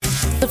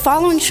The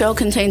following show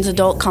contains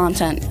adult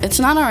content. It's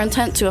not our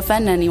intent to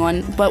offend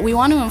anyone, but we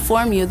want to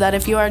inform you that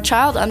if you are a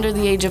child under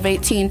the age of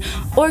 18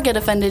 or get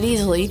offended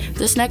easily,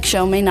 this next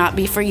show may not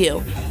be for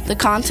you. The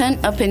content,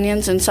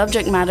 opinions, and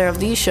subject matter of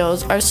these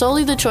shows are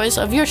solely the choice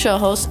of your show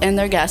hosts and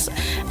their guests,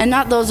 and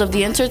not those of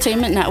the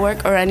Entertainment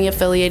Network or any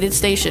affiliated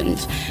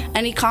stations.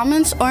 Any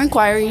comments or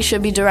inquiries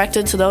should be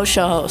directed to those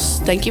show hosts.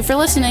 Thank you for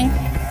listening.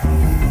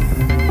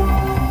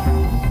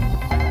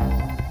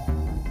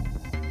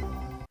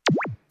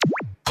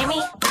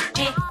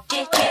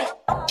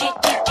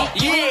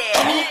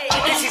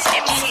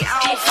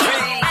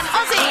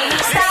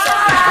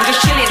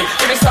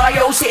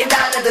 Sitting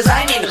down and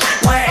designing,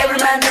 why every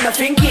man never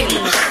thinking,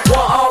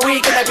 what are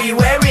we gonna be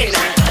wearing?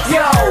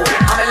 Yo,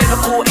 I'm a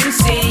Liverpool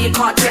MC, you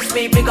can't test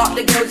me. Big up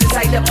the girls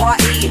inside the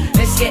party,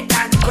 let's get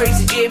down to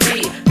crazy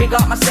Jimmy. Big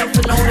up myself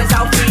and known as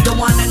Alfie, the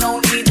one and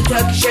only, the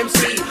Turkish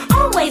MC.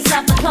 Always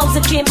love the clothes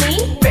of Jimmy.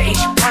 Bitch,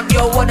 I'm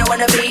your wanna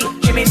be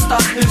Jimmy Star,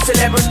 new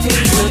celebrity.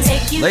 We'll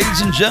take you.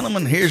 Ladies and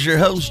gentlemen, here's your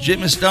host,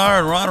 Jimmy Star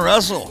and Ron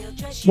Russell.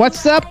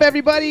 What's up,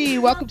 everybody?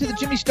 Welcome to the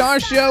Jimmy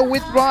Star Show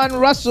with Ron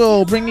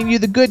Russell, bringing you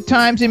the good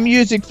times in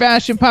music,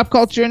 fashion, pop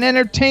culture, and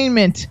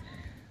entertainment.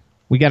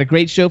 We got a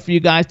great show for you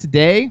guys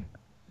today.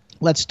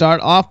 Let's start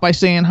off by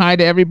saying hi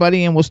to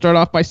everybody, and we'll start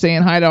off by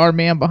saying hi to our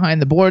man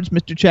behind the boards,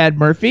 Mr. Chad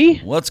Murphy.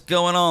 What's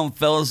going on,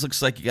 fellas?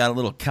 Looks like you got a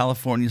little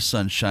California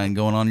sunshine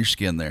going on your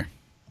skin there.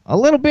 A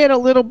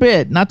little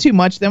bit. Not too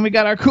much. Then we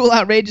got our cool,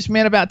 outrageous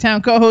man about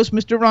town co-host,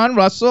 Mr. Ron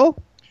Russell.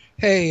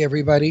 Hey,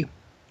 everybody.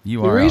 The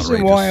reason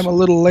outrageous. why I'm a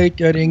little late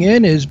getting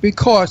in is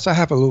because I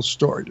have a little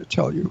story to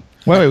tell you.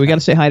 Wait, we got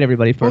to say hi to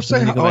everybody We'll first.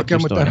 say hi again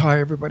with story. that hi,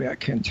 everybody. I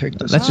can't take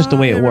this. That's just the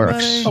way it everybody.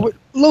 works. Oh,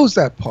 lose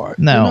that part.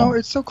 No. You know,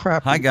 it's so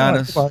crappy. Hi,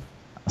 goddess.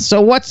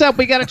 So what's up?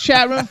 We got a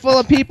chat room full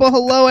of people.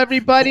 Hello,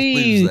 everybody.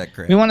 Lose that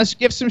crap. We want to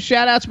give some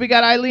shout-outs. We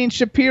got Eileen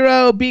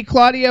Shapiro, B.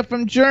 Claudia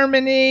from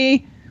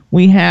Germany.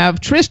 We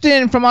have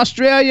Tristan from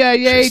Australia.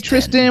 Yay,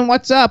 Tristan.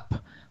 What's up?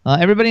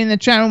 Everybody in the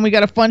chat room, we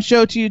got a fun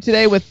show to you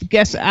today with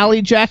guest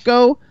Ali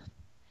Jacko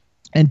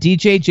and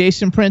DJ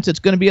Jason Prince. It's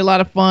going to be a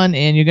lot of fun,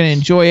 and you're going to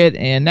enjoy it.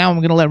 And now I'm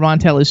going to let Ron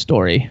tell his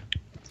story.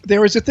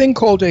 There is a thing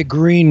called a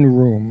green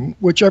room,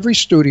 which every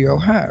studio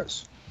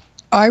has.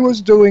 I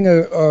was doing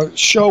a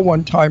show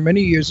one time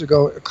many years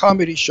ago, a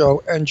comedy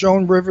show, and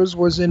Joan Rivers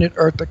was in it,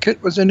 Eartha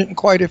Kitt was in it, and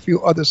quite a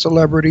few other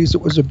celebrities.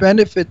 It was a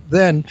benefit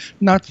then,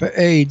 not for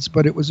AIDS,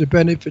 but it was a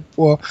benefit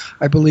for,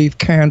 I believe,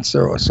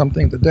 cancer or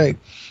something today.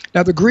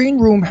 Now, the green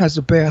room has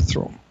a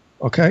bathroom,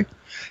 okay?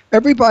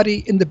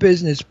 Everybody in the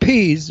business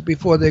pees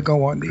before they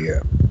go on the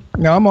air.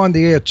 Now, I'm on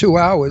the air 2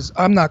 hours.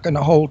 I'm not going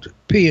to hold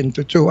peeing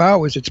for 2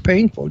 hours. It's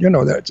painful. You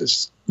know, that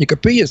just, you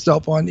could pee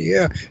yourself on the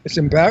air. It's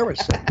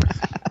embarrassing.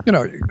 You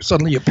know,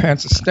 suddenly your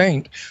pants are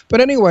stained.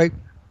 But anyway,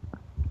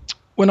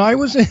 when I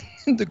was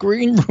in the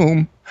green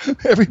room,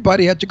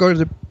 everybody had to go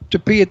to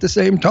pee at the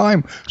same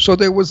time. So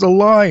there was a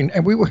line,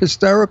 and we were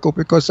hysterical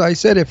because I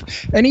said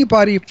if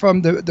anybody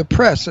from the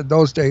press in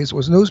those days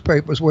was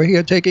newspapers were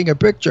here taking a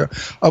picture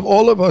of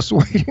all of us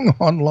waiting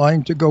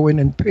online to go in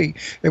and pee,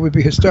 it would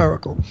be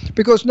hysterical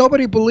because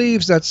nobody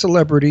believes that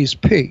celebrities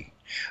pee.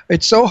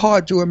 It's so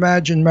hard to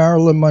imagine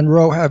Marilyn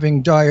Monroe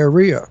having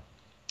diarrhea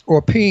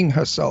or peeing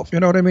herself. You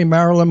know what I mean?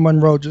 Marilyn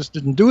Monroe just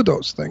didn't do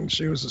those things.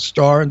 She was a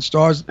star, and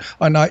stars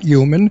are not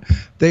human.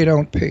 They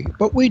don't pee.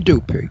 But we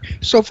do pee.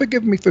 So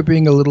forgive me for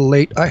being a little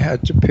late. I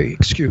had to pee.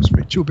 Excuse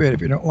me. Too bad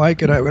if you don't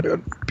like it. I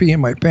would pee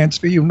in my pants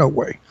for you. No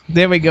way.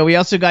 There we go. We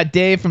also got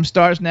Dave from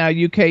Stars Now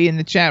UK in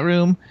the chat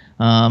room.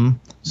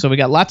 So we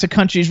got lots of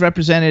countries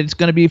represented. It's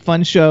going to be a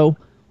fun show.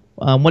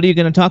 What are you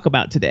going to talk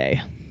about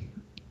today?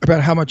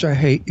 About how much I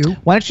hate you.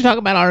 Why don't you talk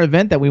about our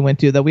event that we went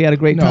to that we had a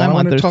great time on Thursday night? I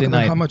want to talk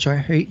about how much I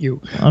hate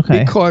you.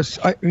 Okay. Because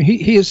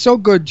he is so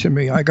good to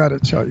me, I got to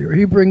tell you.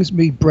 He brings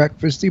me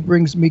breakfast. He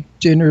brings me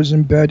dinners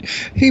in bed.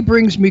 He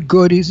brings me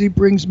goodies. He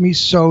brings me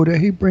soda.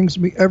 He brings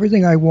me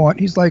everything I want.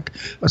 He's like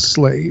a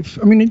slave.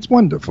 I mean, it's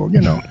wonderful,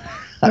 you know.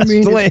 I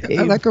mean,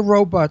 like a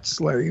robot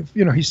slave.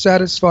 You know, he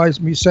satisfies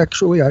me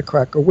sexually. I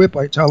crack a whip.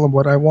 I tell him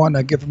what I want.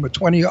 I give him a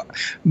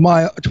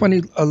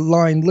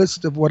 20-line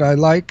list of what I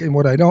like and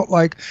what I don't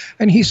like.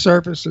 And he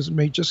services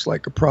me just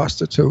like a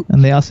prostitute.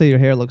 And they all say your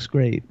hair looks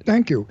great.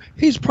 Thank you.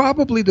 He's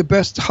probably the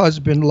best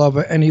husband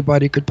lover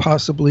anybody could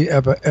possibly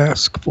ever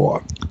ask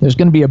for. There's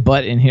going to be a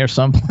butt in here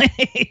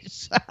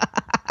someplace.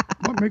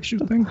 What makes you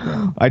think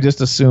that? I'm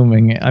just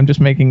assuming. I'm just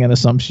making an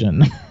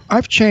assumption.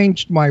 I've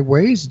changed my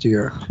ways,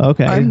 dear.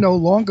 Okay. I'm no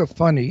longer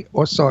funny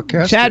or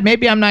sarcastic. Chad,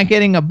 maybe I'm not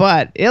getting a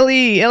butt.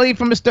 Illy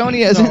from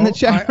Estonia is in the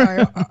chat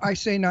room. I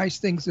say nice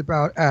things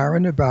about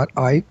Aaron, about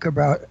Ike,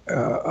 about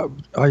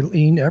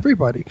Eileen,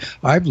 everybody.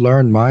 I've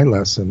learned my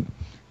lesson.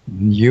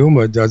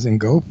 Humor doesn't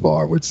go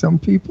far with some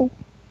people.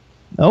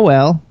 Oh,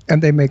 well.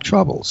 and they make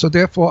trouble. So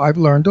therefore, I've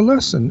learned a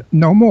lesson.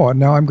 No more.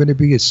 Now I'm going to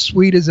be as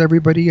sweet as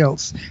everybody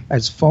else,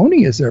 as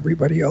phony as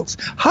everybody else.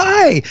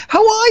 Hi, how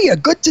are you?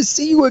 Good to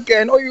see you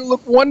again. Oh, you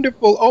look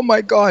wonderful. Oh,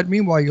 my God.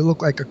 Meanwhile, you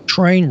look like a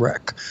train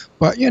wreck.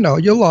 But, you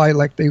lie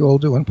like they all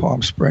do in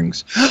Palm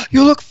Springs.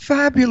 You look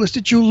fabulous.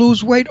 Did you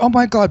lose weight? Oh,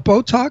 my God.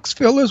 Botox,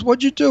 fillers?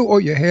 What'd you do? Oh,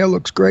 your hair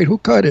looks great. Who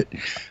cut it?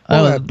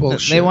 All that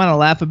bullshit. They want to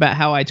laugh about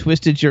how I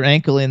twisted your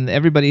ankle, and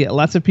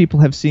lots of people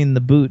have seen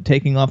the boot,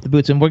 taking off the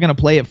boots, and we're going to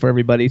play it for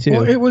everybody, too.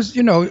 Well, it was,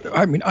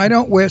 I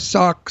don't wear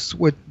socks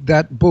with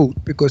that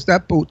boot because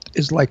that boot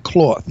is like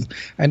cloth.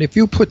 And if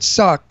you put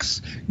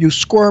socks, you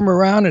squirm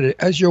around in it.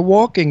 As you're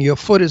walking, your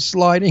foot is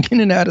sliding in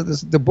and out of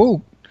the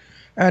boot.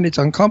 And it's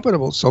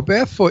uncomfortable. So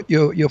barefoot,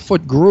 your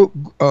foot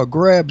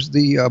grabs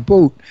the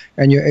boot,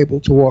 and you're able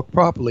to walk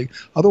properly.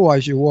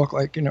 Otherwise, you walk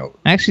like,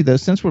 Actually, though,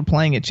 since we're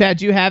playing it, Chad,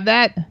 do you have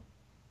that?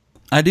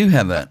 I do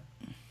have that.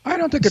 I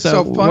don't think it's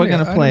so funny. We're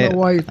going to play I don't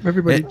know why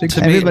everybody thinks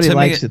everybody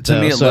likes it, though.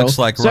 To me, it looks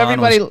like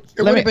Ron was...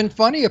 It would have been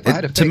funny if I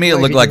had a To me, it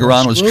looked like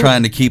Ron was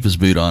trying to keep his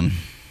boot on.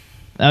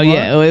 Oh,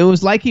 yeah. It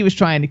was like he was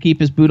trying to keep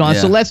his boot on.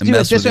 Yeah, so let's do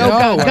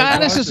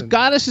it.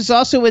 Goddess is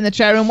also in the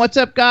chat room. What's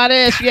up,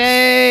 Goddess?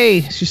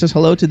 Yay. She says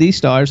hello to these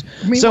stars.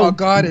 Meanwhile,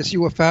 Goddess,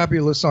 you were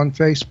fabulous on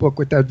Facebook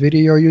with that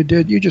video you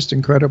did. You're just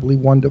incredibly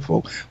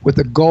wonderful with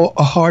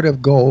a heart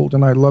of gold,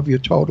 and I love you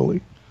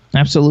totally.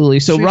 Absolutely.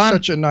 So She's Ron,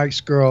 such a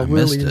nice girl,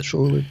 really and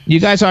truly.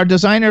 You guys, our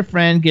designer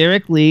friend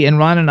Garrick Lee and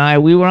Ron and I,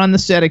 we were on the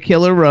set of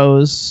Killer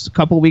Rose a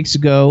couple weeks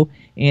ago,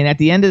 and at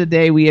the end of the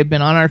day, we had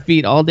been on our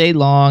feet all day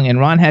long, and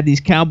Ron had these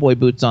cowboy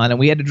boots on,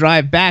 and we had to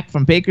drive back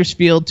from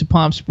Bakersfield to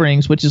Palm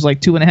Springs, which is like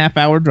 2.5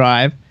 hour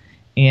drive,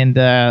 and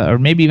or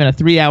maybe even a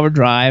 3 hour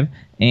drive.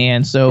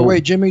 And so,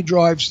 wait, Jimmy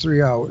drives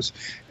 3 hours.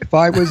 If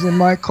I was in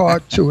my car,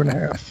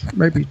 2.5,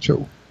 maybe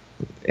 2.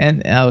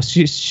 And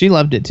she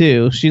loved it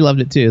too.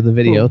 The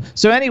video. Cool.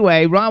 So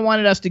anyway, Ron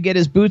wanted us to get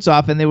his boots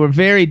off, and they were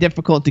very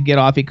difficult to get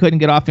off. He couldn't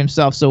get off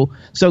himself. So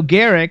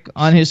Garrick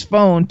on his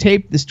phone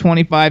taped this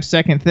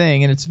 25-second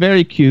thing, and it's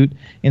very cute.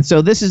 And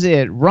so this is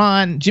it.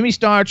 Jimmy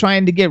Starr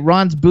trying to get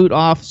Ron's boot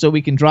off so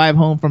we can drive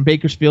home from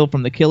Bakersfield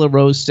from the Killer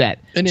Rose set.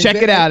 Check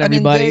it out,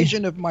 everybody. An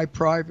invasion of my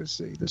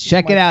privacy.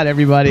 Check it out,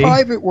 everybody.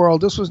 Private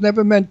world. This was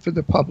never meant for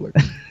the public.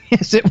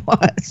 Yes, it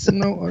was.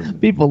 No,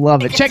 people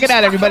love it. Check it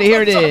out, everybody.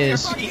 Here it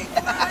is.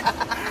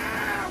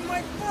 Oh,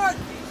 my God.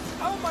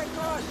 Oh, my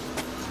God.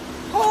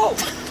 Oh,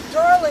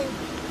 darling.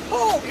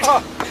 Oh.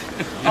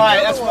 All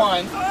right, that's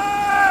one.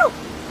 Oh.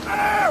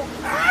 Ow.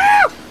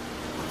 Ow.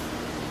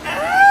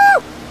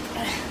 Ow.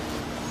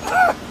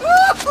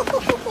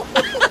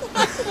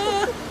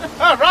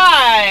 All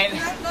right.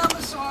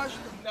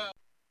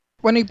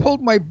 When he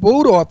pulled my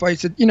boot off, I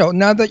said,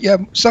 now that you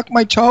have suck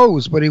my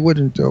toes, but he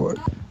wouldn't do it.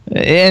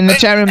 In the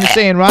chat room is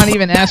saying Ron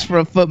even asked for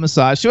a foot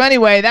massage. So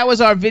anyway, that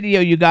was our video,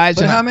 you guys.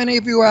 But how many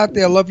of you out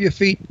there love your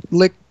feet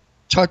licked,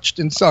 touched,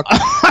 and sucked?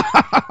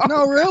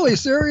 No, really,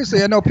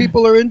 seriously. I know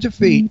people are into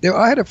feet.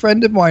 I had a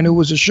friend of mine who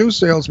was a shoe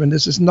salesman.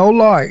 This is no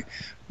lie.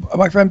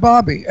 My friend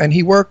Bobby, and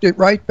he worked at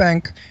Right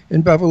Bank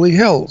in Beverly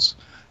Hills.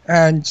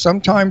 And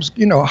sometimes,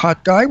 a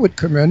hot guy would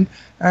come in,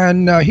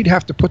 and he'd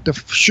have to put the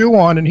shoe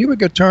on, and he would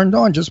get turned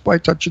on just by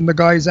touching the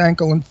guy's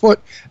ankle and foot,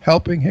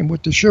 helping him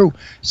with the shoe.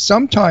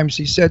 Sometimes,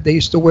 he said, they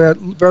used to wear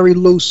very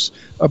loose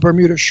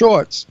Bermuda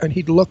shorts, and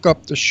he'd look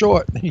up the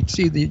short, and he'd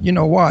see the,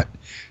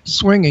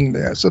 swinging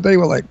there. So they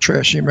were like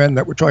trashy men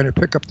that were trying to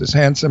pick up this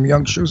handsome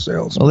young shoe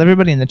salesman. Well,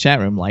 everybody in the chat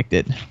room liked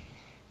it.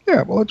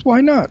 Yeah, well,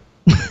 why not?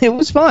 It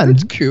was fun.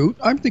 It's cute.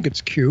 I think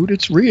it's cute.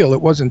 It's real.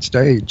 It wasn't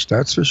staged,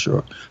 that's for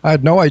sure. I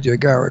had no idea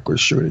Garrick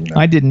was shooting that.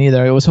 I didn't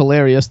either. It was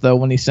hilarious, though,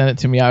 when he sent it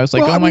to me. I was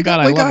like, oh, my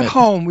God, I love it. We got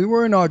home. We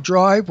were in our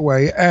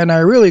driveway, and I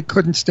really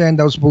couldn't stand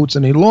those boots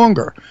any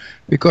longer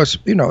because,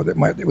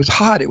 it was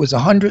hot. It was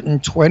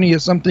 120 or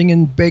something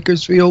in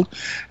Bakersfield,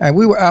 and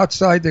we were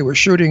outside. They were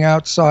shooting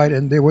outside,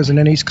 and there wasn't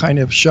any kind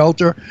of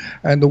shelter,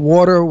 and the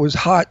water was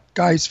hot.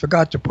 Guys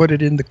forgot to put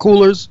it in the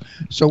coolers,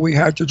 so we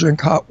had to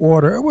drink hot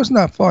water. It was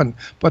not fun.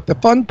 But the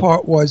fun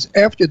part was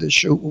after the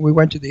shoot, when we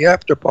went to the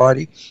after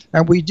party,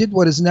 and we did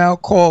what is now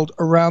called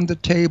Around the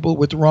Table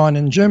with Ron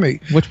and Jimmy.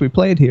 Which we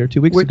played here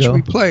 2 weeks ago.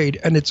 Which we played,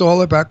 and it's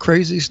all about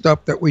crazy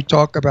stuff that we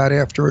talk about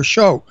after a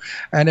show.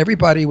 And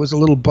everybody was a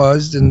little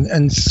buzzed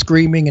and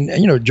screaming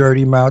and,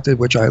 dirty-mouthed,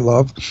 which I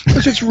love.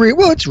 Because it's real.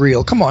 Well, it's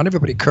real. Come on,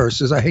 everybody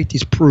curses. I hate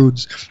these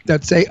prudes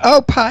that say,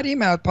 oh, potty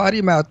mouth,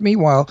 potty mouth.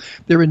 Meanwhile,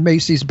 they're in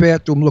Macy's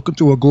bathroom looking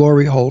through a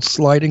glory hole,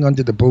 sliding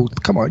under the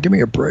booth. Come on, give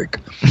me a break.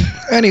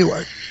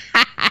 Anyway,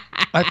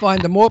 I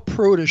find the more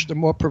prudish, the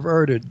more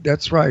perverted.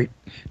 That's right.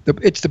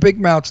 It's the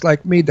big mouths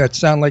like me that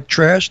sound like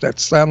trash, that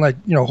sound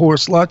like, whore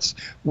sluts.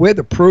 We're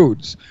the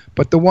prudes.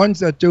 But the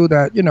ones that do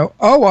that,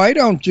 oh, I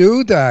don't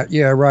do that.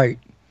 Yeah, right.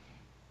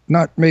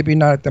 maybe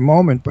not at the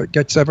moment, but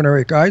get 7 or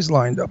 8 guys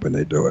lined up and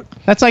they do it.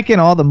 That's like in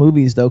all the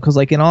movies, though, because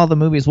like in all the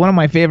movies, one of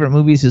my favorite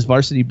movies is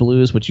Varsity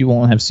Blues, which you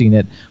won't have seen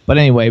it. But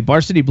anyway,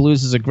 Varsity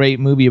Blues is a great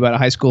movie about a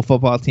high school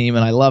football team,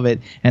 and I love it.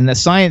 And the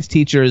science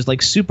teacher is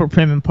like super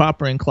prim and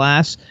proper in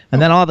class,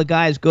 and then all the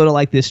guys go to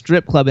like this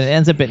strip club, and it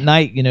ends up at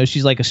night.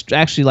 She's like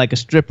actually like a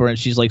stripper, and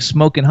she's like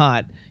smoking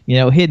hot,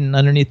 hidden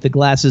underneath the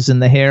glasses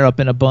and the hair up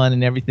in a bun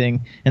and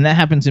everything. And that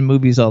happens in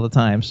movies all the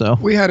time. So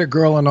we had a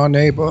girl in our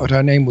neighborhood.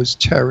 Her name was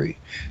Terry.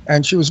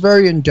 And she was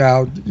very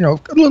endowed,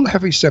 a little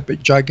heavy set,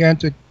 but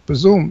gigantic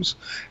bazooms.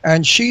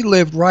 And she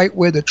lived right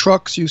where the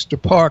trucks used to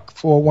park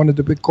for one of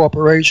the big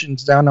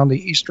corporations down on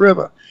the East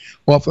River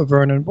off of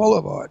Vernon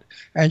Boulevard.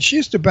 And she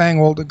used to bang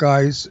all the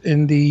guys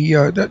in the,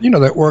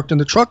 that worked in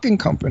the trucking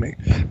company.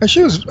 And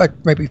she was like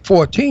maybe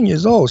 14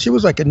 years old. She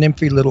was like a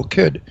nymphy little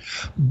kid.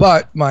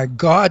 But my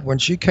God, when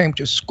she came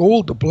to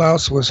school, the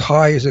blouse was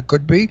high as it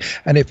could be.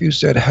 And if you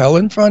said hell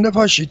in front of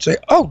her, she'd say,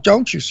 "Oh,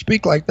 don't you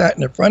speak like that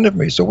in front of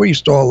me." So we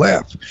used to all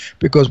laugh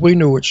because we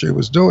knew what she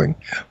was doing.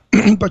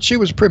 But she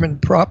was prim and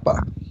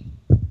proper.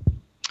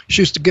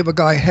 She used to give a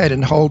guy head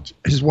and hold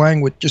his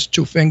wang with just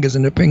 2 fingers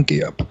and a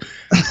pinky up.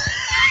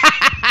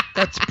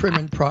 That's prim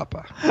and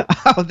proper.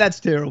 Oh, that's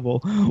terrible.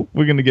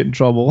 We're going to get in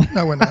trouble.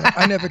 No, we're not.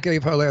 I never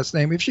gave her last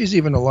name. If she's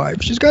even alive,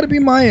 she's got to be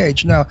my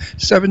age now,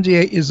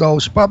 78 years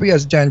old. She probably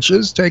has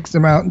dentures, takes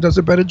them out, and does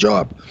a better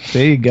job.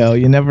 There you go.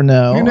 You never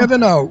know. You never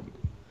know.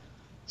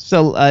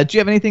 So, do you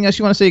have anything else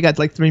you want to say? You got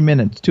like 3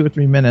 minutes, 2 or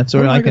 3 minutes.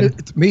 Or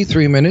Me,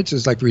 3 minutes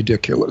is like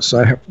ridiculous.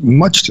 I have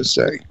much to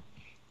say.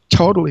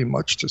 Totally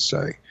much to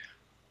say.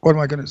 What am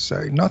I going to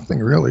say? Nothing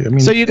really. I mean,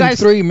 so you guys,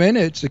 in 3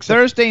 minutes.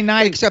 Thursday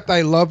night. Except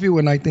I love you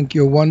and I think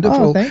you're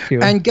wonderful. Oh, thank you.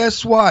 And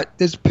guess what?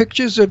 There's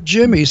pictures of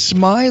Jimmy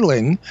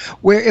smiling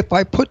where if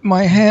I put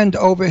my hand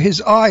over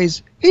his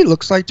eyes, he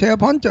looks like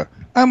Tab Hunter.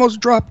 I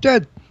almost dropped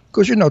dead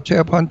because,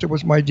 Tab Hunter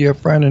was my dear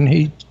friend and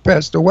he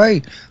passed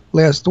away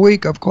last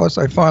week. Of course,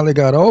 I finally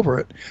got over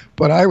it.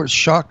 But I was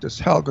shocked as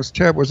hell because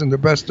Tab was in the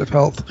best of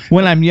health.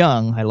 When I'm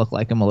young, I look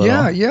like him a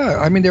little. Yeah.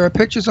 I mean, there are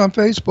pictures on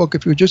Facebook.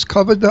 If you just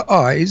covered the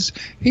eyes,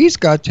 he's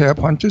got Tab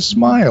Hunter's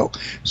smile.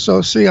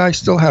 So, see, I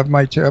still have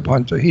my Tab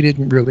Hunter. He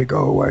didn't really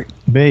go away.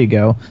 There you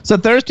go. So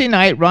Thursday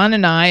night, Ron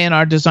and I and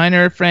our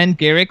designer friend,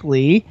 Garrick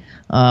Lee,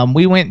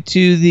 we went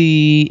to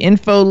the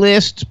Info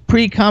List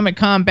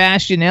pre-Comic-Con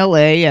bash in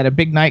L.A. at a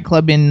big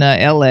nightclub in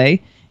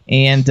L.A.,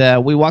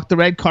 and we walked the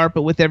red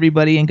carpet with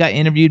everybody and got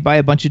interviewed by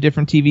a bunch of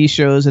different TV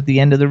shows at the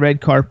end of the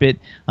red carpet.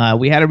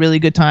 We had a really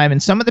good time,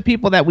 and some of the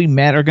people that we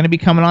met are going to be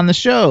coming on the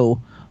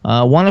show.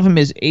 One of them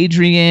is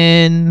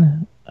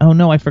Adrienne. Oh,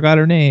 no, I forgot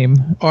her name.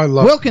 Oh, I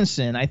love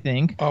Wilkinson, I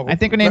think. Oh, I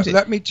think her name's...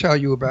 Let me tell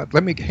you about...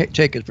 Let me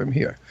take it from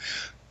here.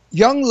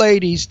 Young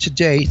ladies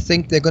today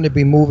think they're going to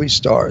be movie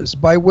stars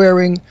by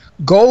wearing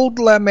gold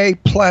lame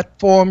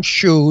platform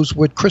shoes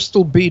with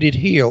crystal beaded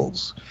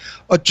heels,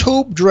 a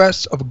tube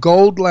dress of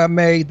gold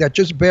lame that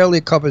just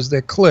barely covers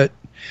their clit,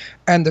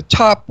 and the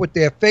top with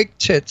their fake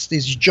tits.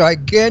 These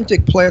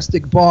gigantic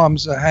plastic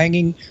bombs are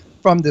hanging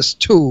from this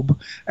tube,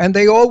 and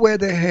they all wear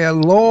their hair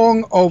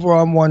long over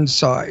on one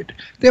side.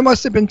 There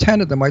must have been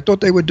 10 of them. I thought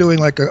they were doing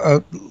like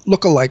a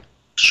look-alike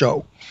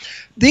show.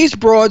 These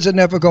broads are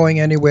never going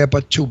anywhere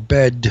but to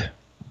bed.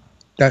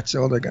 That's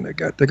all they're going to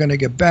get. They're going to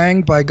get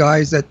banged by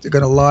guys that are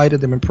going to lie to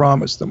them and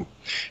promise them.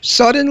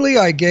 Suddenly,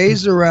 I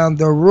gaze around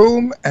the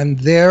room, and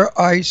there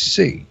I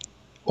see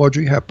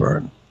Audrey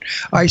Hepburn.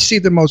 I see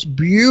the most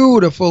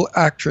beautiful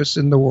actress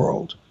in the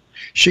world.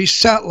 She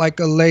sat like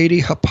a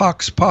lady. Her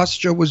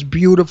posture was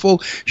beautiful.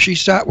 She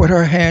sat with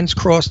her hands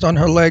crossed on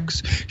her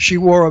legs. She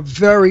wore a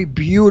very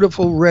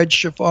beautiful red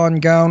chiffon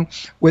gown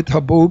with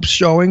her boobs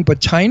showing,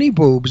 but tiny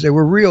boobs. They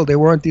were real. They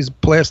weren't these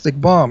plastic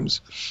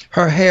bombs.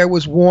 Her hair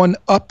was worn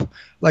up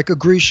like a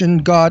Grecian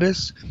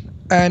goddess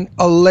and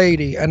a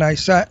lady. And I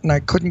sat and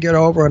I couldn't get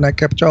over, and I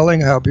kept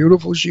telling her how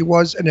beautiful she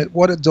was, and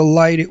what a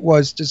delight it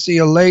was to see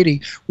a lady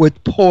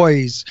with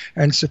poise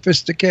and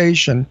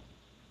sophistication.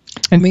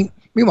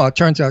 Meanwhile, it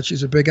turns out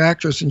she's a big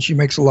actress and she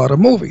makes a lot of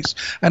movies.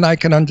 And I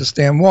can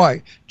understand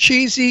why.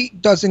 Cheesy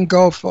doesn't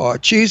go far.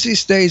 Cheesy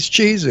stays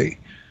cheesy.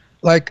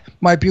 Like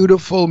my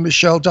beautiful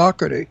Michelle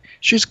Dockerty.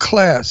 She's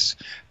class.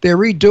 They're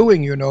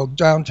redoing,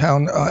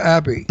 Downtown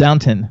Abbey.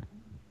 Downton.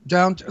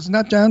 Isn't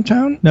that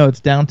Downtown? No, it's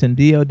Downton.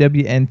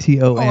 Downton.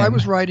 Oh, I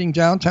was writing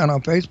Downtown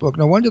on Facebook.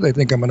 No wonder they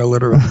think I'm an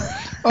illiterate.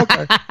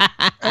 Okay.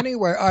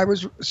 Anyway,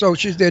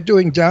 they're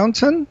doing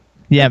Downton?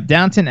 Yeah,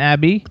 Downton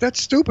Abbey. That's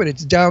stupid.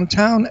 It's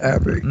Downtown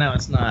Abbey. No,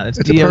 it's not. It's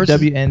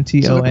Downton.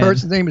 So the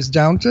person's name is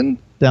Downton?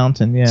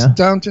 Downton, yeah. It's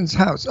Downton's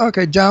house.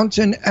 Okay,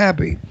 Downton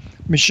Abbey.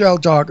 Michelle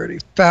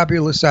Dockerty,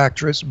 fabulous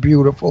actress,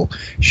 beautiful.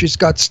 She's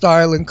got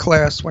style and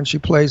class when she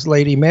plays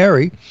Lady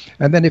Mary.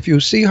 And then if you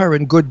see her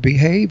in Good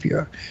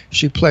Behavior,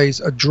 she plays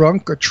a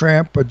drunk, a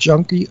tramp, a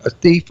junkie, a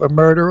thief, a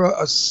murderer,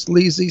 a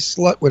sleazy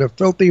slut with a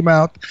filthy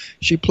mouth.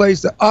 She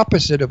plays the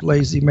opposite of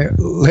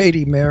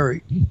Lady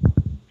Mary.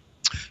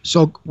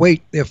 So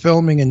wait, they're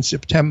filming in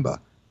September.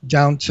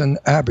 Downton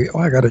Abbey. Oh,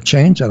 I got to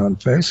change that on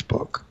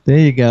Facebook. There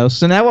you go.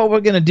 So now what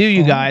we're going to do,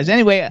 you guys.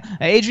 Anyway,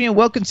 Adrienne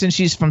Wilkinson,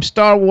 she's from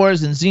Star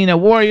Wars and Xena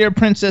Warrior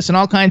Princess and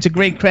all kinds of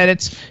great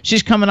credits.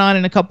 She's coming on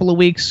in a couple of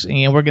weeks, and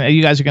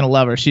you guys are going to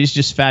love her. She's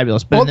just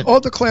fabulous. All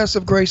the class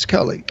of Grace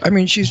Kelly. I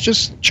mean, she's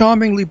just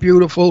charmingly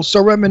beautiful,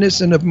 so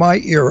reminiscent of my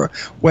era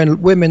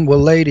when women were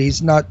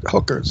ladies, not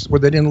hookers, where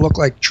they didn't look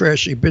like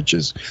trashy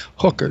bitches,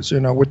 hookers,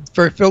 with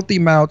very filthy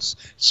mouths,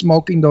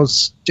 smoking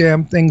those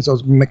damn things,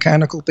 those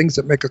mechanical things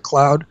that make a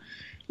cloud.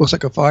 Looks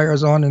like a fire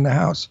is on in the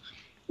house.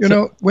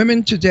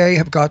 Women today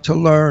have got to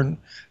learn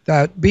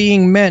that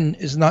being men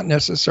is not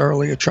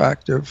necessarily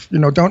attractive.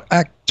 Don't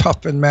act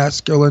tough and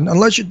masculine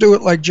unless you do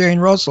it like Jane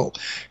Russell.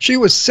 She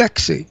was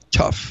sexy,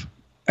 tough,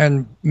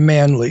 and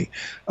manly.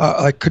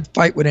 I could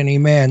fight with any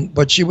man,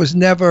 but she was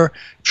never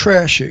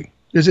trashy.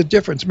 There's a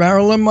difference.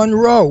 Marilyn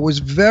Monroe was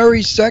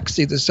very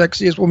sexy, the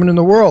sexiest woman in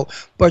the world,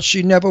 but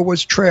she never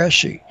was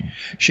trashy.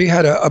 She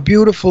had a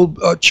beautiful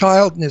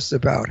childness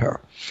about her.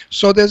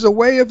 So there's a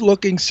way of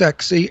looking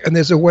sexy, and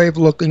there's a way of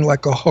looking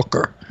like a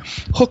hooker.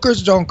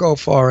 Hookers don't go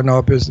far in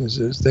our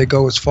businesses. They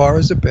go as far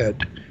as a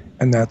bed,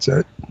 and that's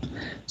it.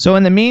 So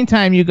in the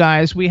meantime, you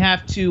guys, we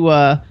have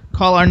to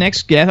call our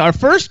next guest, our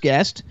first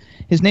guest.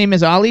 His name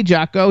is Ali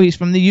Jacko. He's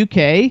from the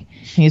UK.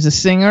 He's a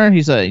singer.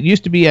 He's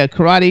used to be a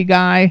karate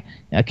guy,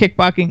 a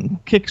kickboxing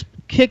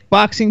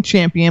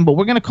champion. But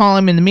we're going to call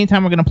him. In the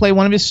meantime, we're going to play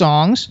one of his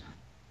songs.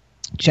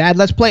 Chad,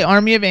 let's play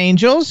Army of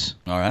Angels.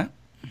 All right.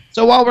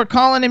 So while we're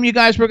calling him, you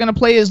guys, we're going to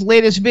play his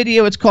latest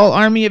video. It's called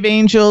Army of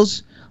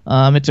Angels.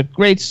 It's a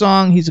great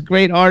song. He's a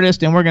great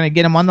artist, and we're going to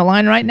get him on the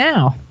line right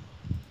now.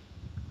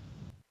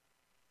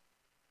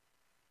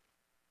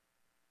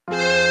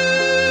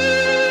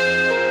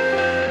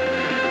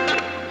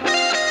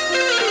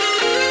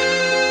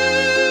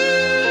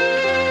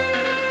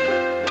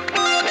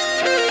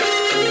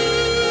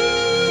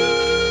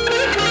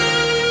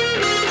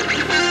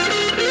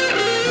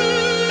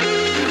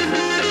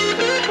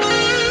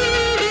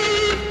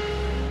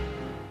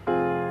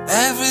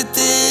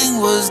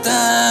 Everything was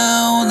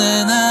down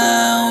and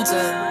out,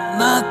 and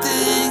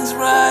nothing's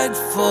right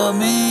for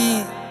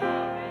me.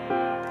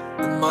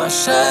 And my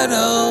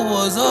shadow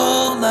was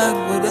all that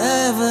would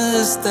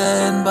ever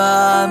stand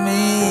by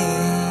me.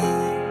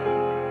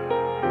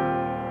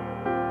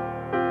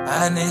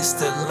 And it's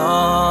the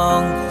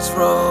longest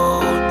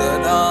road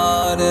that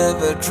I'd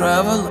ever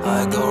travel.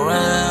 I go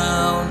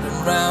round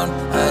and round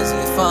as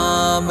if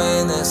I'm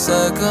in a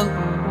circle.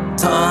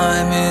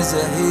 Time is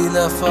a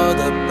healer for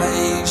the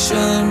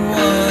patient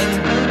one.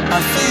 I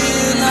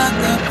feel like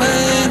the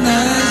pain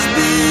has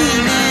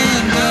been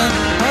undone.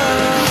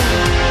 Oh,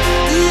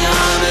 the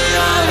army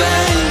of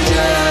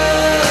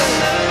angels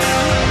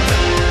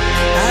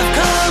have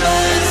come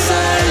and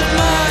saved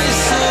my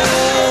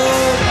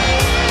soul.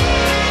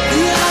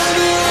 The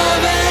army of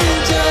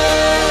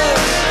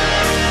angels,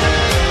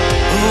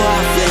 oh,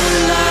 I feel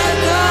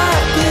like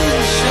I've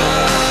been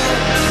shot.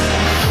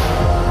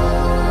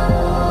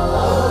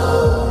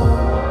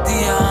 The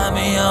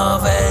army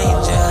of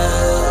angels,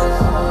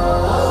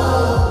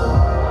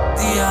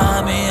 the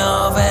army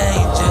of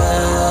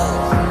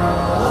angels,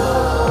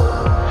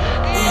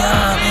 the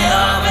army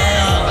of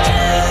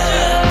angels.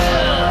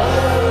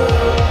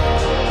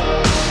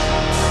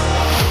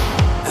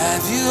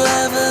 Have you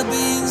ever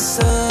been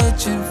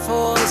searching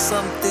for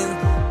something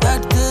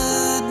that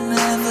could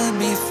never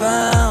be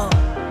found?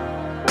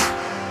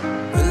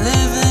 We're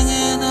living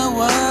in a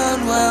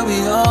world where we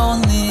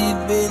only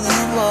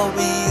believe what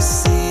we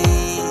see.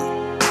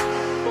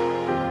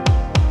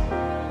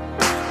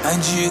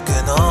 And you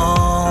can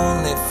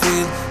only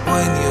feel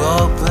when you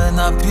open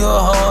up your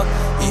heart.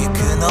 You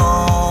can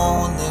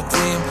only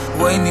dream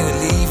when you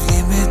leave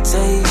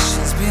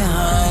limitations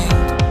behind.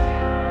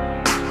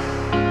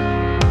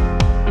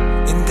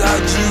 In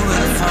God you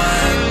will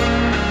find.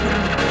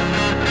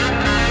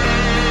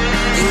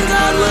 In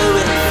God we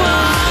will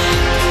find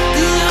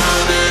the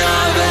army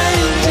of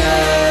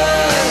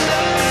angels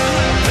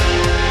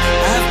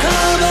have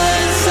come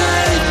and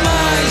saved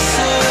my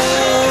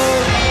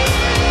soul.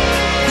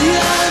 The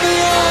army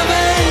of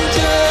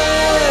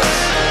angels,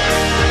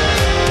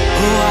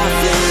 oh, I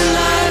feel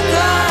like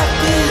I've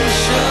been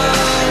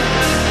shot.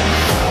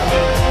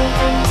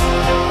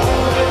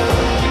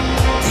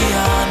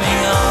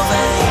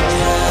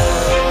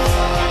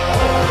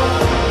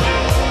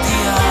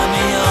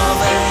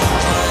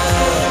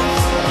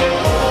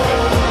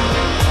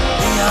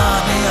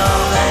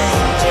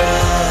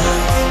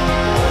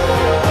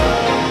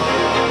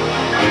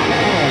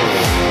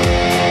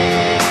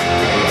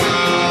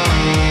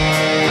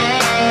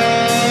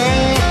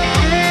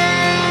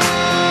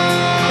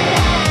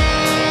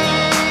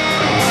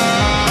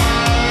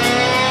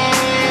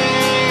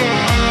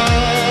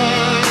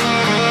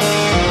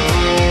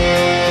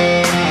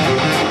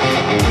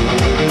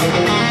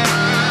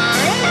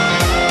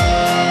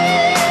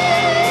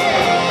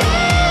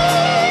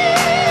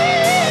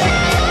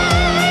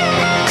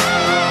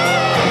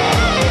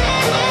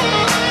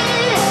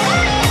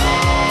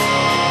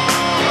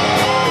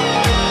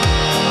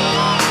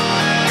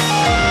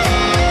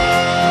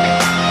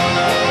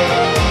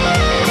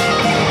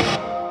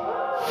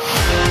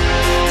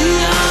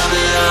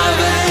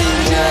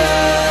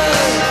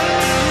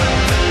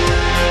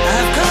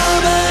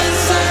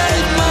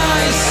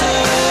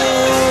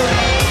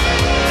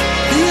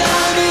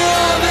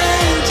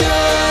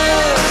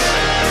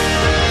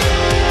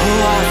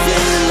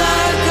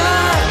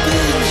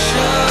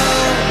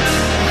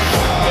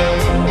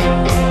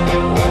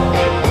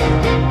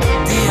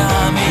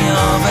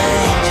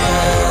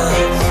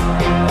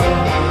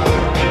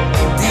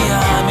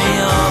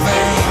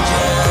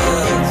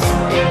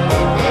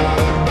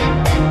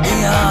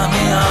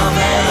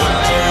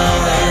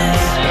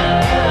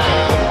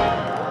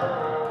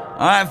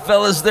 All right,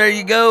 fellas, there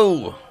you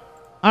go.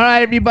 All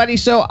right, everybody.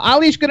 So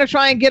Ali's going to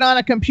try and get on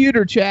a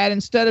computer chat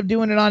instead of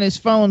doing it on his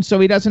phone so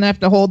he doesn't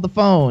have to hold the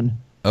phone.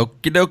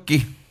 Okie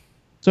dokie.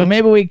 So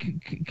maybe we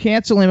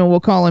cancel him and we'll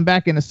call him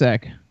back in a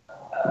sec.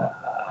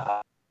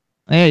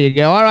 There you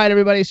go. All right,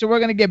 everybody. So we're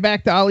going to get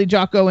back to Ali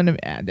Jacko in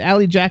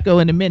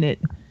a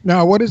minute.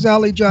 Now, what does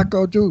Ali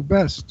Jacko do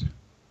best?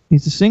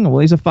 He's a singer.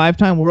 Well, he's a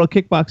 5-time world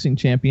kickboxing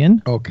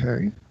champion.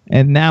 Okay.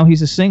 And now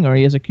he's a singer.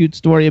 He has a cute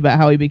story about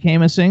how he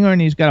became a singer,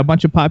 and he's got a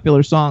bunch of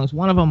popular songs.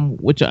 One of them,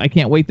 which I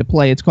can't wait to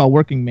play, it's called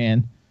Working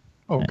Man.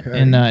 Okay.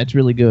 And it's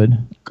really good.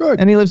 Good.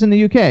 And he lives in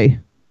the UK.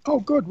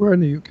 Oh, good. We're in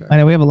the UK. I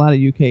know we have a lot of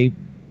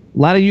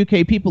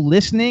UK people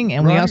listening,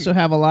 and we also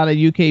have a lot of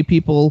UK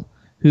people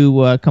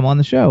who come on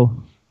the show.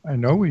 I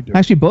know we do.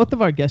 Actually, both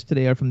of our guests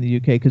today are from the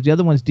UK, because the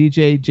other one's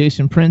DJ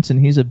Jason Prince,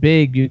 and he's a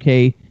big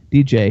UK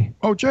DJ.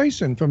 Oh,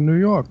 Jason from New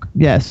York.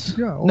 Yes.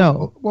 Yeah.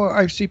 No. Well,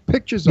 I see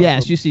pictures of him.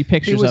 Yes, you see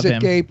pictures of him. He was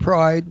at Gay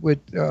Pride with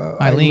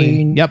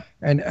Eileen. Yep.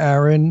 And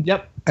Aaron.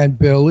 Yep. And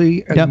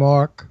Billy and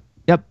Mark.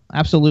 Yep,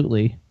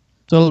 absolutely.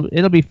 So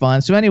it'll be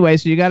fun. So anyway,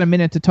 so you got a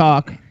minute to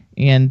talk,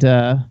 and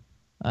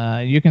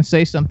you can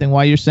say something.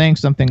 While you're saying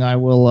something, I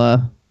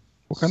will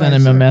send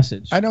him a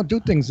message. I don't do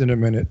things in a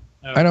minute.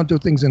 I don't do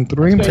things in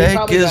 3 minutes.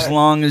 Take as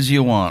long as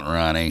you want,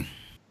 Ronnie.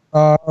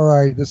 All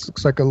right, this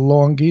looks like a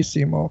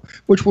longissimo,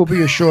 which will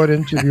be a short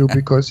interview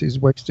because he's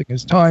wasting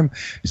his time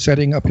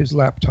setting up his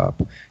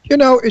laptop. You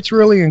know, it's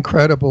really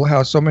incredible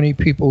how so many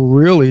people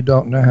really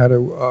don't know how to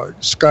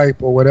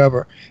Skype or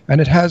whatever,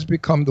 and it has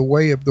become the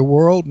way of the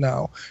world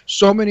now.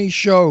 So many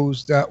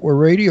shows that were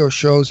radio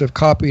shows have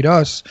copied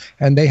us,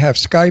 and they have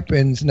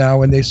Skype-ins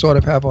now, and they sort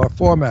of have our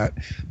format.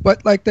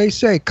 But like they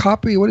say,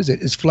 copy, what is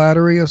it, is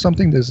flattery or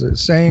something? There's a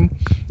saying,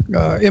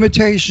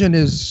 imitation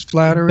is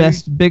flattery.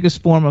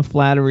 Biggest form of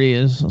flattery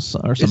is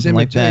or something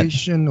like that.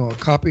 Imitation or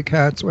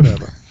copycats,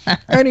 whatever.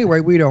 Anyway,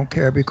 we don't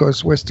care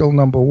because we're still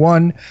number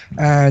one,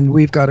 and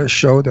we've got a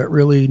show that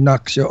really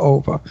knocks you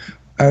over,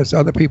 as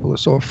other people are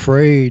so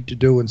afraid to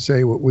do and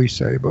say what we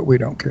say, but we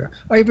don't care.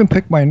 I even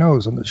picked my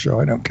nose on the show.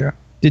 I don't care.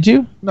 Did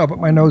you? No, but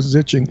my nose is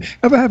itching.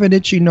 Ever have an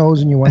itchy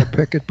nose and you want to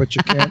pick it, but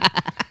you can't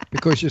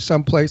because you're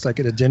someplace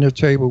like at a dinner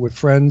table with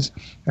friends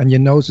and your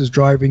nose is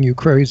driving you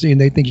crazy and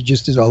they think you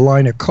just did a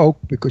line of Coke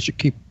because you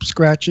keep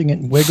scratching it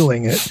and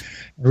wiggling it.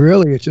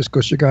 Really, it's just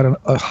because you got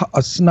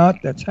a snot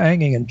that's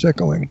hanging and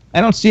tickling.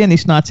 I don't see any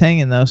snots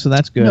hanging, though, so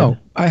that's good. No,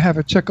 I have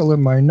a tickle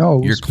in my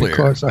nose. You're clear.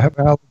 Because I have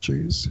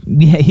allergies.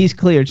 Yeah, he's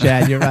clear,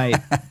 Chad. You're right.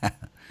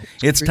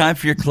 It's time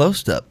for your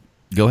close-up.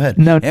 Go ahead.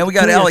 No, and we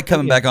got Ali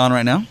coming back on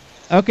right now.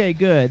 Okay,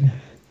 good.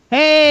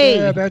 Hey!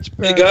 Yeah, that's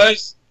better. Hey,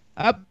 guys.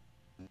 Up.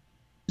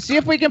 See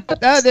if we can put...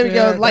 Oh, there we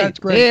go. Light. That's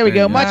great. There we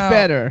go. Much Now-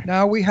 better.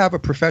 Now we have a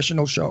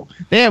professional show.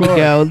 There we Good.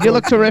 go. You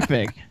look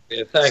terrific.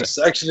 Yeah, thanks.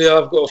 Actually,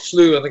 I've got a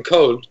flu and a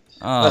cold.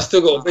 I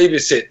still got to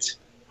babysit.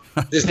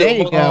 This There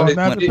you little go. one-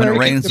 Now When the it baby-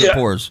 rains, it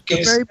pours.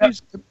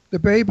 The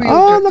baby.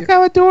 Oh, look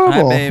how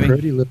adorable. Hi, baby.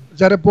 Pretty little. Is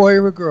that a boy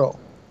or a girl?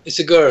 It's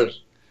a girl.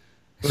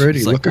 Pretty.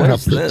 She's like, Look at what how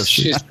is pretty this?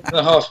 she She's is.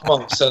 2.5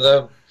 months,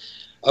 and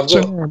I've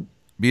got.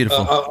 Beautiful.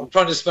 I'm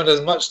trying to spend as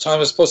much time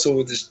as possible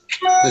with this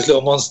little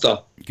monster.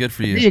 Good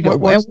for There you. you go.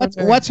 What's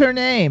What's her her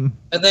name?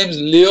 Her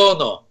name's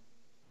Leona.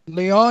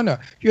 Leona.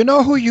 You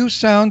know who you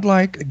sound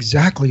like?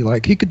 Exactly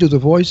like. He could do the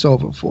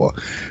voiceover for.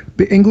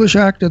 The English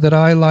actor that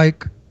I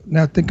like,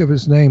 now think of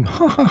his name.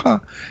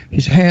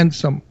 He's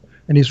handsome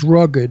and he's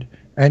rugged.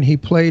 And he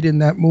played in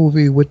that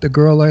movie with the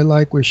girl I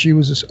like where she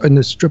was in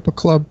the stripper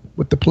club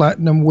with the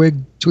platinum wig,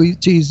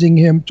 teasing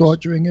him,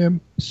 torturing him.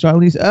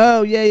 Charlize.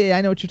 Oh, yeah.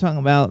 I know what you're talking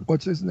about.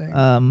 What's his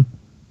name?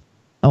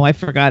 Oh, I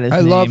forgot his name.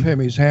 I love him.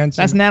 He's handsome.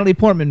 That's Natalie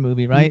Portman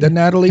movie, right? The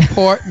Natalie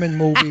Portman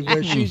movie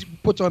where she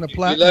puts on a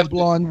platinum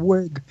blonde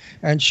wig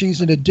and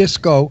she's in a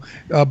disco.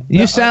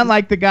 You sound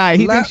like the guy.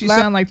 He thinks you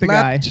sound like the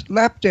guy.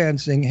 Lap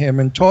dancing him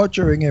and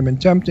torturing him and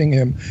tempting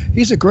him.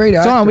 He's a great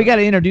actor. Hold on, we got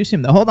to introduce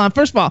him though. Hold on.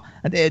 First of all,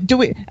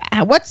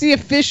 what's the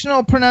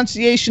official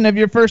pronunciation of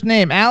your first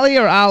name? Ali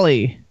or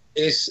Ali?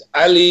 It's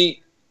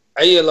Ali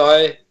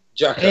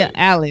Jacko. Yeah,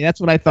 Ali.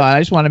 That's what I thought.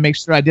 I just want to make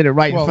sure I did it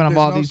right in front of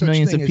all these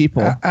millions of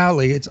people.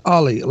 Ali. It's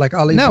Ali. Like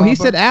Ali. No, he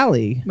said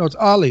Ali. No, it's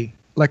Ali.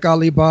 Like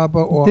Alibaba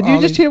or Did you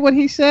Ali. just hear what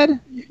he said?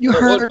 You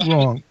heard it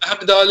wrong.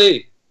 Muhammad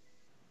Ali.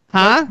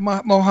 Huh?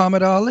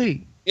 Muhammad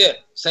Ali. Yeah,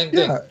 same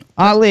thing. Yeah.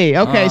 Ali.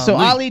 Okay, so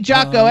Ali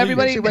Jacko.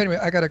 Everybody. See, wait a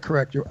minute. I got to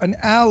correct you. An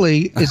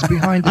alley is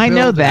behind the I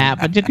know building. that,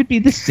 but it could be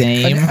the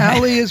same. An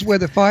alley is where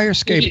the fire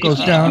escape goes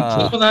down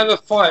If you to. want to have a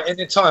fight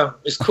anytime,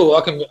 it's cool.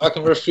 I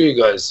can referee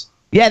you guys.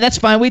 Yeah, that's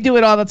fine. We do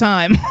it all the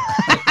time.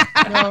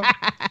 No,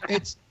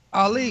 it's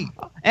Ali.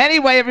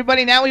 Anyway,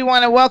 everybody, now we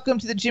want to welcome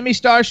to the Jimmy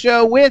Star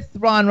Show with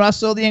Ron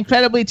Russell, the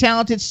incredibly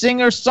talented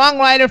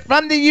singer-songwriter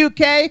from the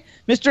UK,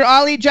 Mr.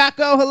 Ali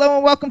Jacko. Hello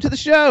and welcome to the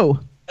show.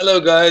 Hello,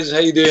 guys. How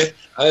you doing?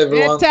 Hi,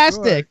 everyone.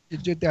 Fantastic. Good.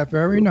 You did that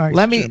very nice.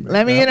 Let me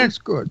That was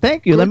good.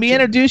 Thank you. Good Let me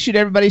job. introduce you to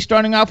everybody,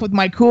 starting off with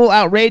my cool,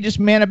 outrageous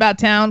man about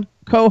town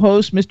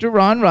co-host, Mr.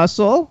 Ron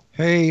Russell.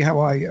 Hey, how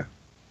are you?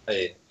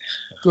 Hey,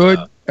 Good.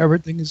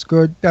 Everything is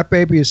good. That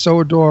baby is so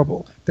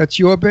adorable. That's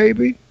your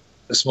baby?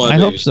 that's my I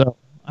baby. hope so.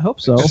 I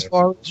hope so. As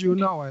far as you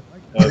know, I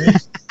like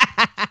that.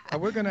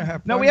 We're gonna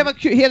have. No, he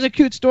has a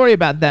cute story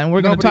about that, and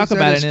we're going to talk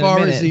about it in a minute. As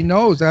far as he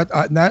knows,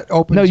 that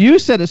opens. No, you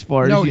said as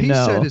far as you know. No, he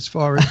said as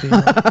far as he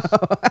knows.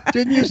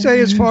 Didn't you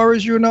say as far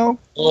as you know?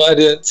 No, I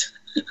didn't.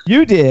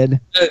 You did.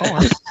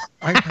 Oh,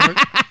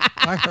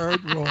 I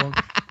heard wrong.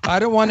 I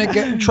don't want to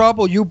get in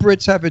trouble. You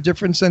Brits have a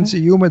different sense of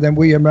humor than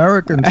we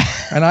Americans,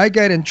 and I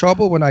get in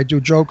trouble when I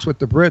do jokes with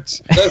the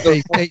Brits.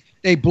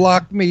 They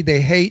block me. They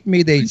hate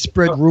me. They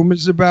spread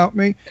rumors about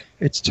me.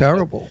 It's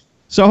terrible.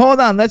 So hold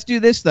on, let's do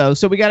this though.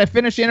 So we got to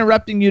finish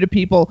introducing you to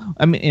people.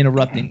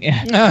 Introducing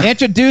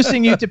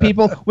you to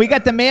people. We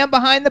got the man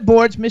behind the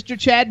boards, Mr.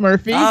 Chad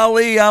Murphy.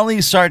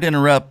 Ali, sorry to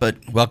interrupt, but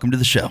welcome to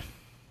the show.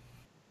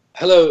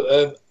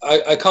 Hello,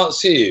 I can't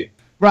see you.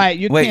 Right,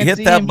 you Wait, can't hit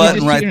see that him,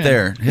 button right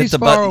there. He's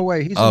far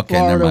away. He's in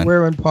Florida.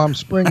 We're in Palm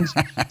Springs.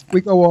 We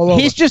go all over.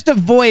 He's just a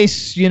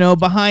voice,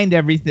 behind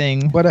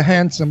everything. But a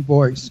handsome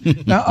voice.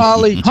 Now,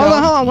 Ali, hold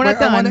on. We're not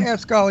done. I want to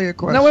ask Ali a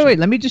question. No, wait.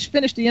 Let me just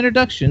finish the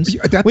introductions.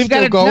 We've got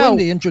to go in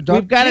the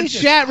introduction. We've got a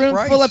chat room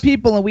full of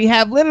people, and we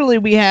have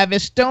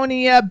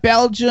Estonia,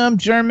 Belgium,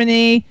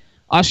 Germany,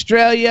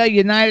 Australia,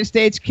 United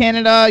States,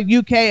 Canada,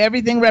 UK,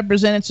 everything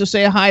represented. So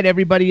say hi to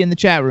everybody in the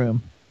chat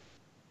room.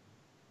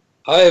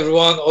 Hi,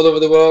 everyone, all over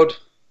the world.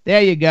 There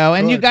you go.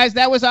 And you guys,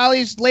 that was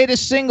Ali's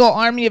latest single,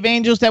 Army of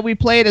Angels, that we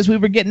played as we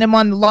were getting him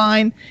on the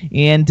line.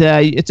 And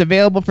it's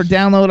available for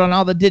download on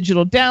all the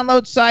digital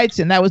download sites.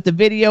 And that was the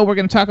video. We're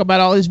going to talk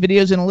about all his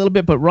videos in a little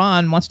bit, but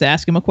Ron wants to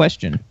ask him a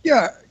question.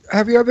 Yeah.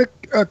 Have you ever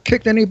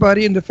kicked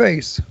anybody in the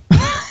face?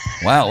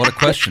 Wow, what a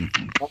question.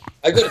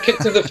 I got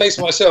kicked in the face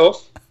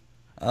myself.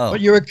 Oh.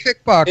 But you're a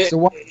kickboxer. So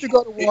why don't you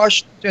go to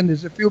Washington?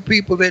 There's a few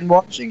people in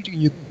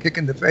Washington you can kick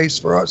in the face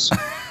for us.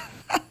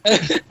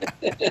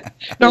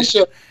 No,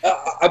 sure.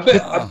 I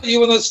bet you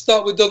want to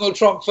start with Donald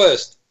Trump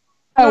first.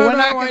 No,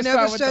 I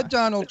never said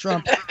Donald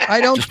Trump.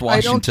 I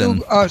don't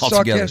do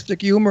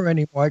sarcastic humor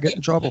anymore. I get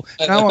in trouble.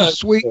 Now I'm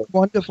sweet,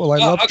 wonderful. I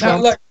love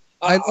Trump.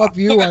 I love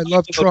you. I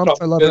love Trump.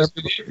 I love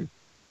everybody.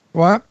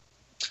 What?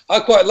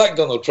 I quite like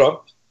Donald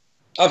Trump.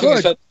 I think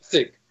he's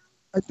fantastic.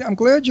 I'm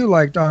glad you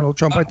like Donald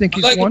Trump. I think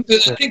he's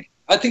wonderful.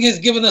 I think he's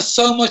given us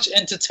so much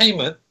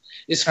entertainment.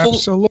 It's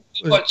forced us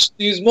to watch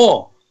news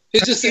more.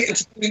 He's just an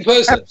entertaining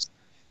person.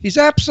 He's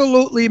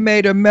absolutely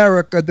made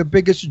America the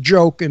biggest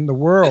joke in the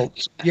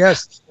world.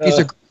 Yes,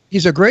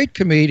 he's a great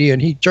comedian.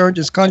 He turned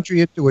his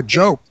country into a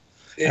joke.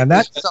 And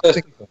that's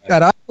something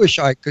that I wish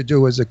I could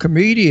do as a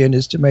comedian,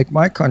 is to make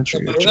my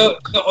country a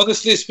joke. No,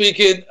 honestly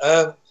speaking,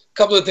 a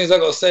couple of things I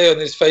got to say on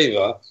his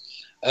favor.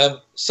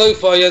 So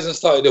far, he hasn't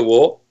started a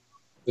war,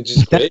 which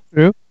is great.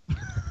 That's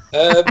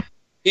true.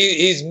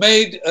 He's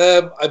made,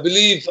 I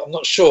believe, I'm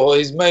not sure,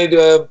 he's made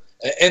an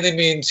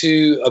enemy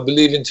into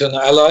an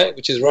ally,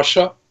 which is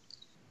Russia,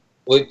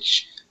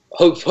 which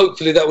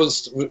hopefully that will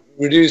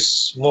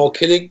reduce more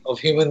killing of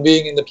human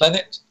being in the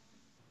planet.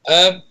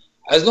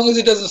 As long as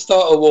it doesn't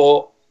start a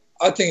war,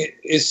 I think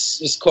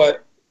it's quite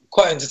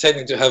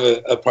entertaining to have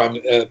a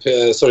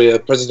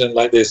president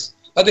like this.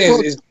 I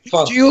think it's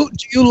fun. Do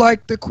you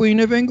like the Queen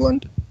of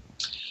England?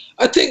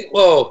 I think we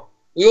all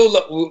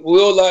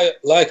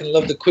like and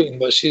love the Queen,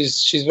 but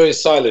she's very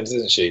silent,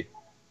 isn't she?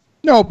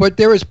 No, but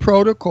there is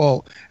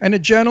protocol, and a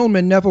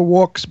gentleman never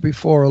walks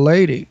before a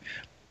lady,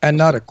 and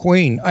not a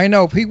queen. I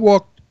know if he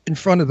walked in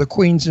front of the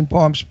queens in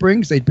Palm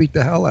Springs, they'd beat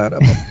the hell out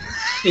of him.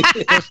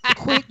 The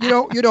queen,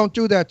 you don't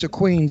do that to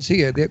queens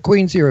here. The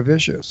queens here are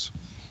vicious,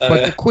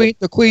 but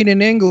the queen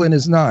in England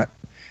is not.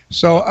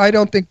 So I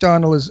don't think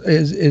Donald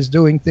is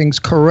doing things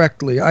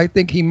correctly. I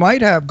think he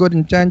might have good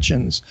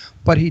intentions,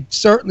 but he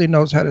certainly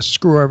knows how to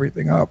screw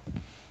everything up.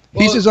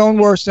 He's his own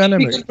worst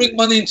enemy. He can bring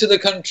money into the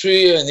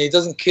country, and he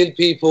doesn't kill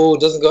people,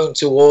 doesn't go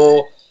into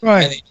war.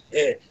 Right.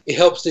 And he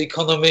helps the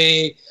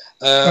economy.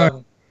 Right.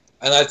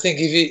 And I think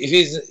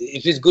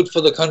if he's good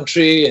for the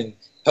country and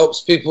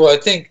helps people, I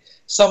think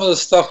some of the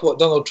stuff what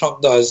Donald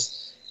Trump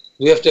does,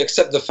 we have to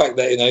accept the fact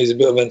that he's a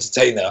bit of an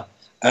entertainer.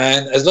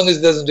 And as long as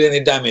it doesn't do any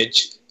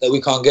damage that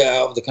we can't get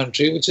out of the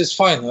country, which is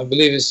fine, I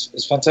believe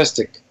it's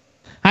fantastic.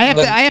 I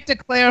have to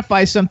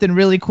clarify something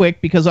really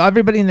quick, because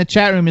everybody in the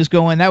chat room is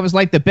going, that was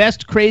like the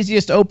best,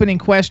 craziest opening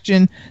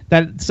question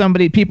that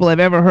people have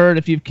ever heard,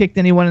 if you've kicked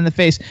anyone in the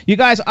face. You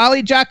guys,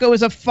 Ali Jacko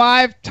is a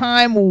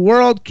 5-time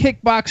world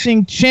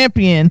kickboxing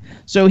champion,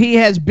 so he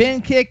has been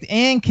kicked,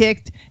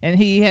 and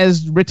he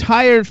has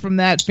retired from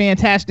that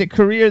fantastic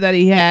career that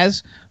he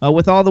has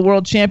with all the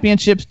world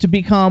championships to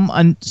become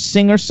a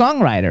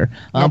singer-songwriter.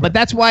 But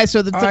that's why,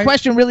 so the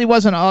question really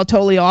wasn't all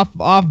totally off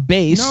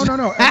base.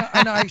 No.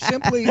 And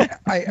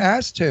I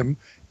asked him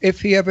if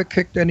he ever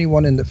kicked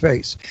anyone in the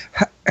face.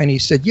 And he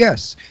said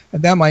yes.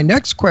 And then my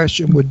next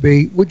question would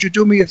be, would you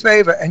do me a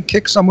favor and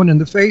kick someone in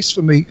the face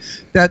for me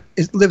that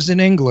lives in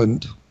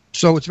England?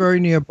 So it's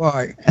very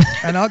nearby.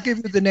 And I'll give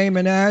you the name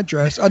and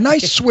address. A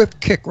nice swift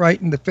kick right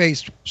in the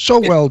face. So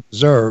well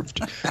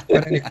deserved.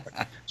 But anyway.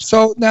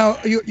 So now,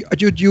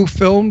 do you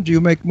film? Do you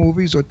make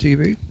movies or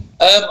TV?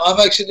 I'm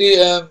actually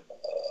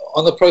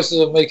on the process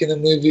of making a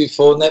movie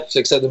for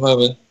Netflix at the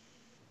moment.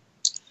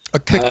 A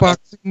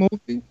kickboxing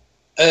movie?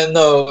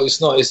 No,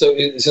 it's not.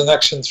 It's an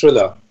action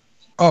thriller.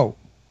 Oh.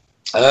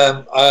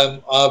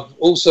 I've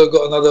also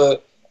got another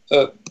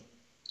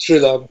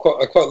thriller.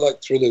 I quite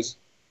like thrillers.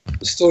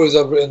 The stories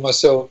I've written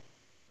myself.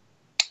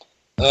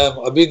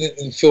 I've been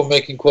in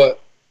filmmaking for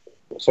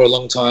a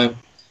long time.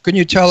 Can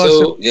you tell us?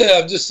 So yeah,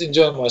 I'm just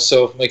enjoying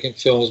myself, making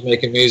films,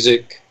 making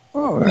music.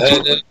 Oh,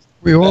 that's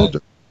we all do.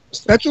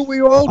 That's what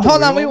we all do.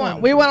 Hold on, we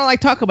want to like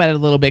talk about it a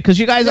little bit because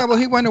you guys. Yeah, well,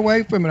 he went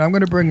away from it. I'm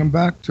going to bring him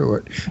back to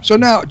it. So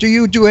now, do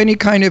you do any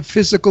kind of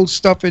physical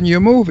stuff in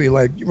your movie,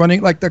 like running,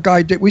 like the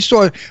guy did? We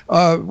saw.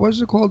 What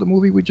was it called? The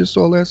movie we just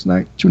saw last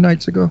night, 2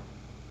 nights ago.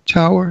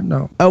 Tower?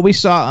 No. Oh, we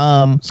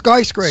saw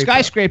Skyscraper.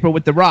 Skyscraper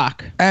with The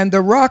Rock. And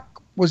The Rock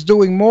was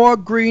doing more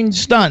green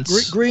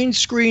stunts, green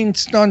screen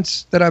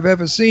stunts that I've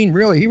ever seen.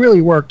 Really, he really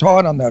worked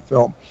hard on that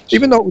film.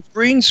 Even though it was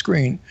green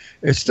screen,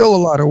 it's still a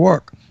lot of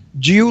work.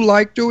 Do you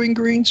like doing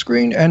green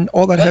screen and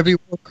all that heavy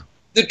work?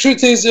 The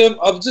truth is,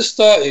 I've just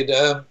started.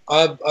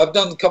 I've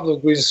done a couple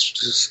of green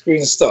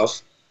screen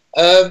stuff.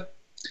 My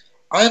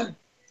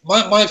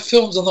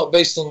films are not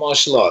based on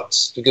martial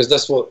arts because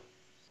that's what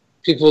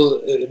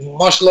people.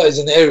 Martial art is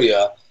an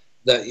area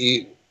that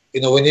you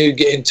know when you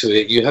get into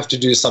it, you have to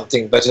do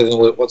something better than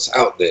what's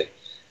out there.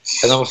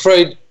 And I'm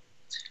afraid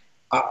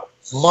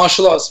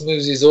martial arts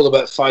movies is all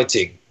about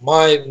fighting.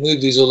 My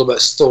movie is all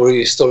about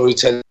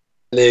storytelling.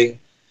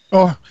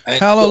 Oh,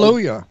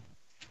 hallelujah!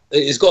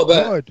 It's got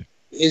to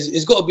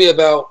be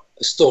about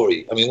a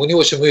story. I mean, when you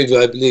watch a movie,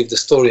 I believe the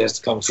story has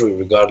to come through,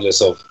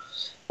 regardless of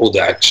all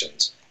the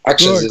actions.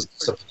 Actions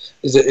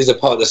is a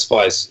part of the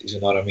spice, if you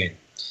know what I mean.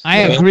 I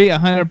agree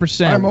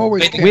 100%. I'm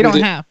always. We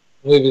don't have.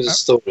 Movie's a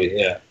story,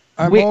 yeah.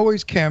 I'm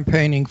always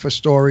campaigning for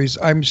stories.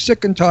 I'm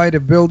sick and tired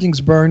of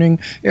buildings burning,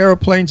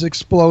 airplanes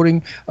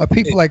exploding,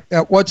 people like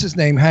that. What's his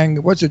name?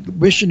 What's it?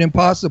 Mission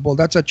Impossible.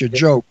 That's such a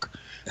joke.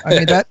 I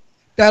mean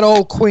that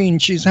old queen,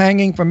 she's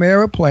hanging from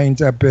airplanes,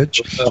 that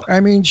bitch. I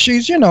mean,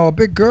 she's, a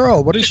big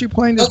girl. What is she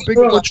playing this big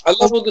girl? I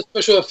love all the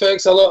special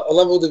effects. I love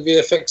all the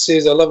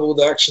VFXs. I love all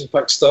the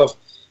action-packed stuff.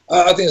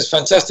 I think it's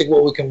fantastic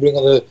what we can bring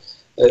on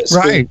the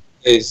screen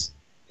is,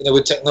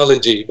 with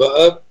technology.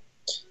 But,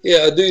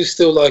 yeah, I do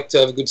still like to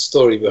have a good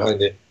story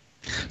behind it.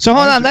 So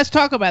hold on, let's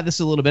talk about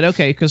this a little bit,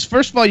 okay? Because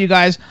first of all, you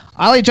guys,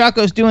 Ali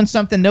Jacko's doing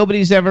something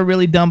nobody's ever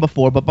really done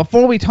before. But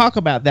before we talk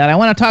about that, I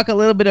want to talk a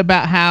little bit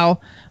about how,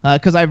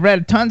 because I've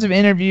read tons of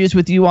interviews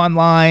with you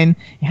online,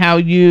 how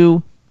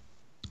you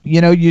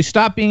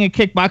stopped being a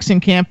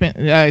kickboxing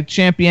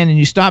champion and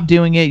you stopped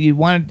doing it. You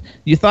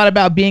thought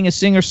about being a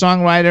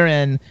singer-songwriter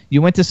and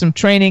you went to some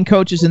training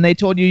coaches and they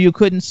told you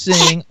couldn't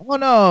sing. Oh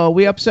no,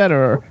 we upset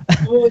her.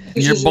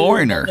 You're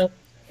boring her.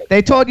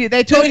 They told you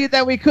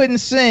that we couldn't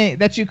sing,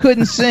 that you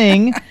couldn't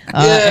sing,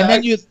 and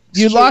then you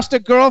lost a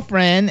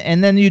girlfriend,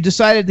 and then you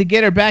decided to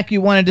get her back.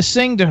 You wanted to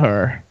sing to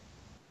her.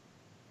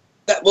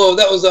 That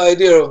was the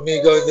idea of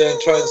me going there and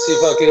trying to see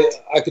if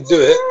I could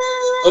do it.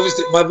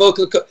 Obviously, my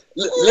vocal.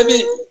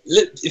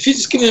 If you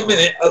just give me a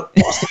minute, I'll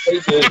pass the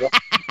paper.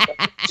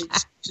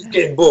 She's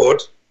getting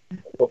bored.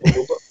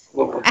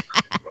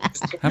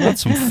 How about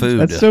some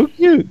food? That's so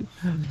cute.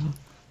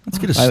 Let's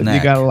get a snack.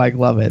 You gotta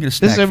love it.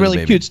 This is a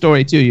really cute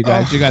story too, you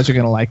guys. You guys are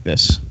gonna like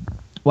this.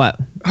 What?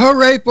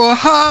 Hooray for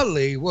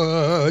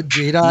Hollywood!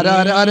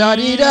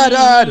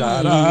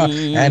 Dee-da-da-da-da-dee-da-da-da-da.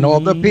 And all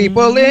the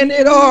people in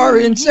it are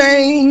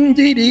insane.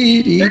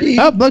 Dee-dee-dee-dee.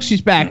 Oh, look,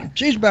 she's back.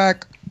 She's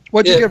back.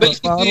 What'd you give us,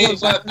 Bob?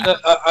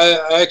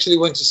 I actually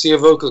went to see a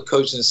vocal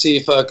coach and see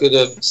if I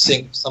could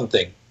sing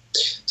something,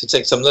 to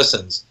take some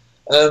lessons.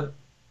 And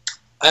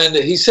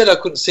he said I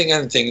couldn't sing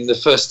anything in the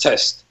first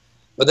test.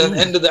 But then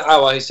end of the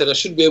hour, he said I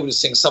should be able to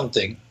sing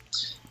something,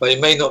 but it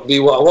may not be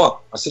what I want.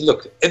 I said,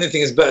 look,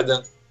 anything is better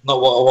than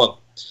not what I want.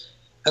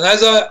 And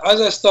as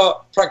I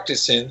start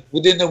practicing,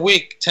 within a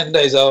week, 10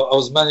 days, I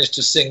was managed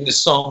to sing this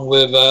song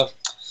with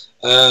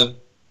Bryan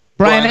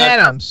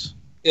Adams.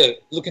 Yeah,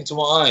 Look Into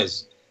My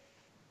Eyes.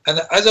 And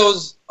as I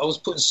was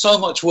putting so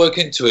much work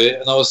into it,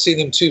 and I was seeing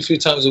him 2-3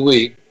 times a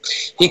week,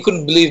 he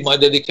couldn't believe my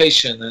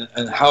dedication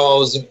and how I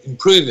was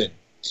improving.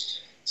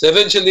 So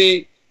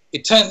eventually,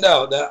 it turned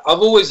out that I've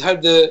always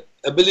had the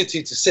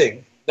ability to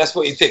sing. That's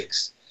what he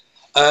thinks.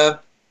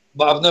 But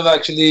I've never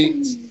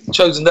actually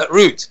chosen that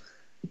route.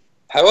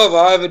 However,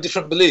 I have a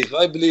different belief.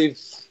 I believe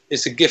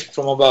it's a gift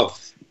from above.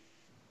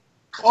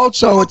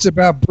 Also, it's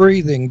about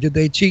breathing. Did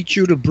they teach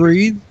you to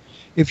breathe?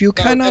 If you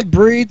cannot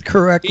breathe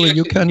correctly,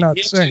 you cannot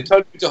sing. He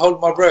told me to hold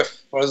my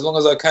breath for as long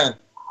as I can.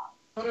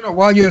 No.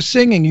 While you're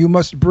singing, you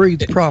must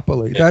breathe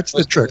properly. That's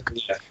the trick.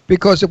 Yeah.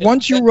 Because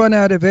once you run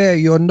out of air,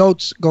 your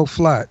notes go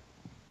flat.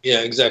 Yeah,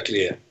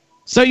 exactly, yeah.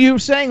 So you were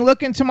saying,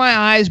 look into my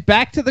eyes,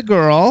 back to the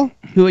girl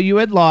who you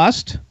had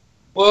lost.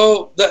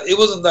 Well, it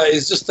wasn't that.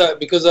 It's just that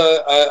because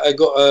I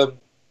got...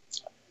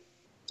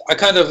 I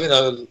kind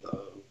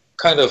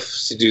of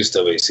seduced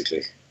her,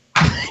 basically.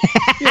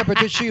 Yeah, but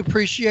did she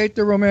appreciate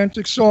the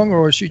romantic song,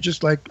 or was she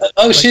just like...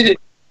 she did.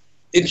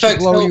 In fact,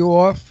 blow you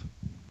off?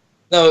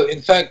 No,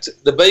 in fact,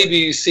 the baby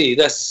you see,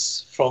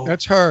 that's from...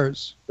 That's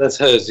hers. That's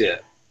hers, yeah.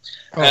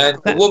 Oh. And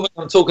the woman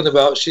I'm talking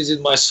about, she's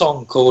in my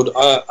song called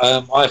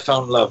I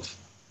Found Love.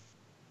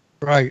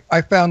 Right.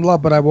 I found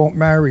love, but I won't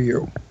marry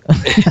you.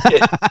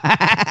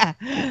 I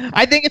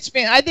think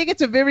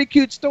it's a very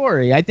cute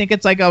story. I think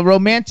it's like a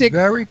romantic,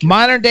 Very cute.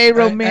 modern day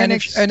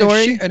romantic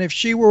story. And if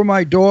she were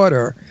my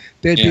daughter,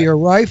 there'd be a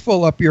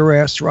rifle up your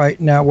ass right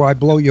now where I'd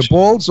blow your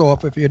balls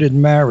off if you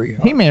didn't marry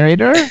her. He married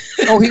her.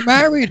 Oh, he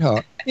married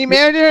her. He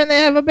married her, and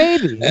they have a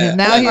baby. And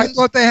now I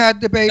thought they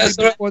had the baby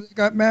before they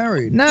got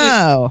married.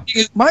 No.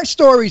 My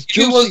story's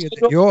juicier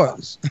than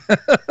yours.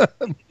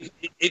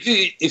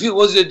 If it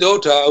was your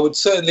daughter, I would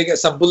certainly get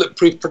some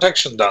bulletproof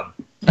protection done.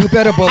 You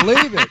better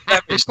believe it.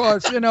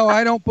 Because,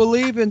 I don't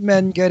believe in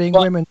men getting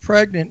women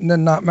pregnant and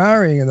then not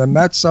marrying them.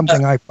 That's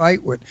something I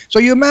fight with. So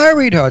you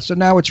married her, so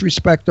now it's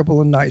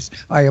respectable and nice.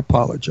 I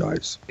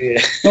apologize.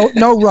 Yeah.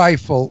 No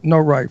rifle. No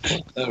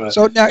rifle. Right.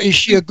 So now, is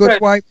she a good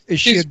wife?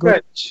 She's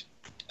French.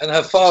 And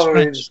her father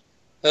is...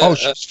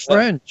 she's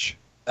French.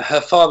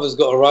 Her father's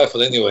got a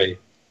rifle anyway.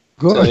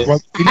 Good. So,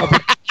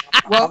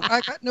 well,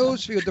 I got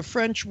news for you. The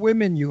French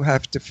women you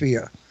have to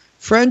fear.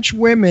 French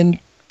women,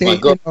 they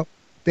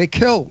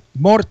kill.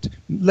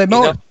 Les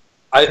morts.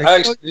 I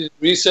actually did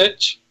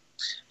research,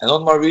 and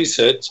on my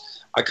research,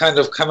 I kind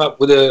of come up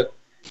with a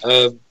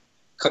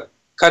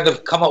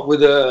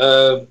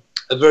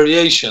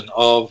variation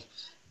of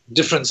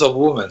difference of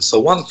women. So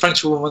one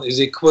French woman is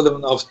the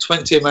equivalent of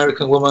 20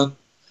 American women,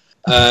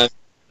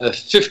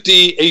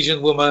 50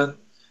 Asian women,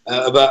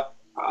 about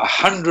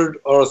 100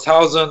 or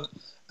 1,000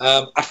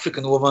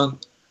 African women.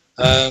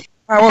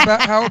 How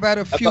about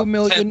a few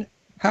million?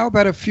 How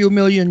about a few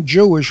million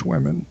Jewish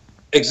women?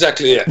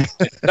 Exactly. Yeah.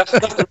 That's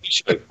the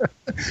ratio.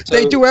 So,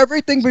 they do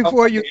everything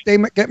before they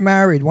get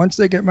married. Once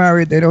they get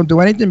married, they don't do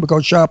anything but go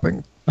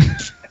shopping.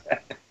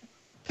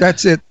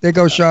 That's it. They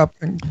go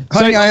shopping.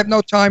 Honey, I have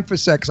no time for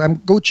sex. I'm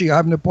Gucci. I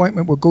have an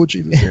appointment with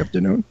Gucci this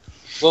afternoon.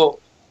 Well,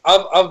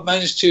 I've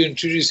managed to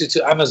introduce it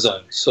to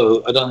Amazon,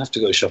 so I don't have to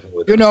go shopping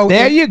with it.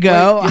 There you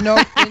go.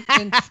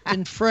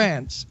 In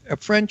France, a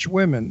French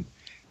woman,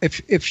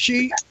 if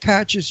she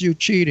catches you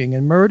cheating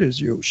and murders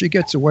you, she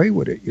gets away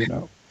with it.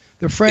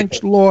 The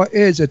French law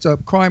is it's a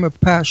crime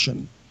of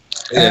passion.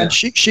 Yeah. And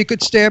she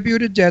could stab you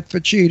to death for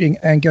cheating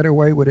and get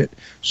away with it.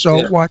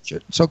 So watch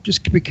it. So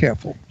just be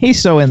careful. He's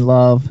so in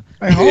love.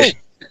 I hope.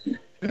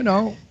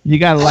 You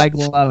gotta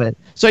love it.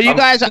 So you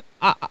guys,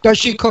 does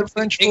she cook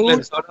French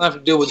food? So I don't have to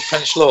deal with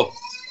French law.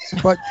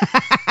 But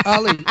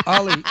Ali,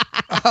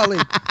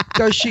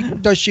 does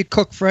she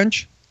cook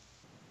French?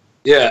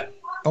 Yeah.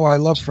 Oh, I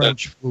love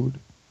French food.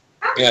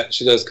 Yeah,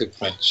 she does cook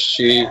French.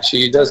 She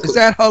does cook. Is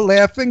that her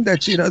laughing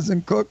that she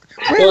doesn't cook?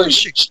 Where is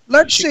she?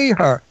 Let's see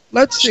her.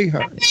 She's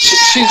not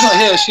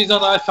here. She's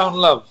on I Found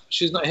Love.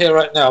 She's not here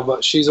right now,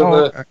 but she's on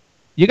the...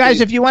 You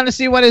guys, if you want to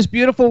see what his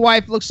beautiful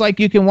wife looks like,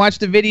 you can watch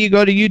the video.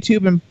 Go to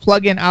YouTube and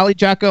plug in Ali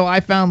Jacko, I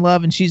Found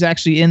Love, and she's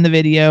actually in the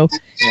video.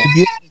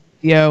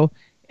 Yeah.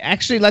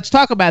 Actually, let's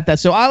talk about that.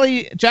 So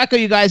Ali Jacko,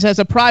 you guys, has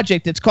a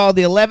project. It's called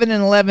the 11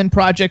 and 11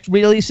 Project,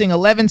 releasing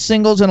 11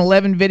 singles and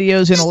 11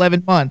 videos in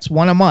 11 months,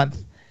 one a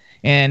month.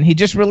 And he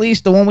just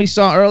released the one we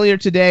saw earlier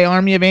today,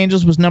 Army of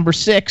Angels, was number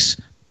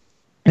 6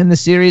 in the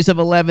series of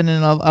 11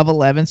 and of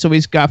 11. So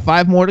he's got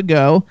 5 more to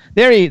go.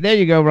 There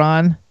you go,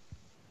 Ron.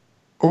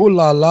 Ooh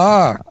la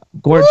la.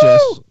 Gorgeous.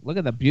 Woo! Look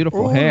at the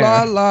beautiful Ooh hair. Ooh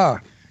la la.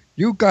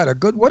 You got a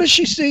good... What does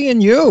she see in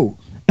you?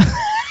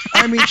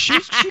 I mean, she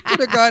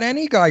could have got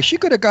any guy. She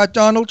could have got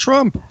Donald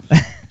Trump.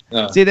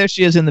 See, there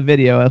she is in the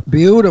video.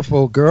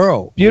 Beautiful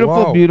girl.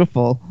 Beautiful, Whoa.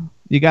 Beautiful.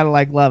 You got to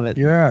love it.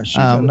 Yeah, she's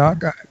a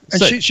knockout.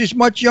 And she's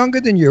much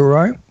younger than you,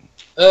 right?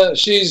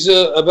 She's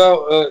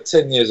about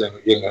 10 years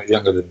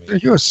younger than me.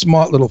 You're a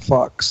smart little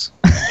fox.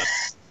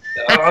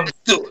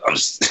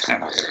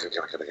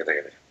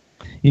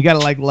 You gotta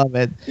love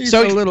it. He's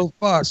a little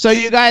fuck. So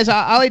you guys,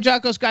 Ali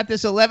Jacko's got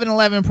this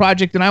 1111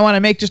 project, and I want to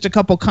make just a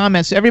couple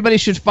comments. Everybody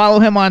should follow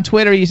him on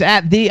Twitter. He's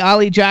at the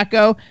Ali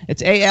Jacko.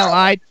 It's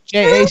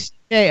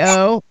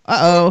ALIJACKO.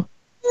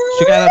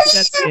 She got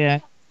upset. Yeah.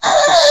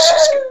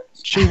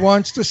 She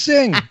wants to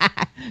sing.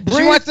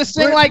 She wants to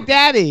sing like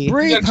Daddy.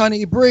 Breathe,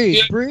 honey,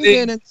 breathe. Breathe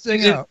in and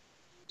sing out.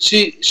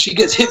 She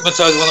gets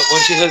hypnotized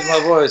when she hears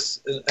my voice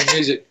and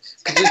music.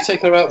 Could you just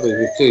take her out,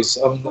 baby, please?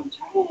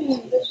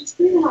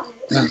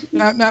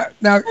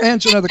 Now,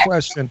 answer another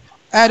question.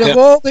 Out of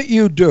all that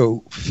you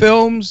do,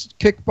 films,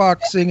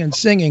 kickboxing, and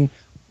singing,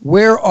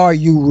 where are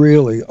you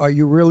really? Are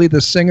you really the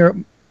singer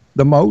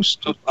the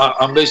most?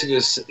 I'm basically,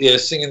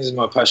 singing is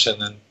my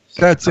passion. And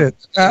that's it.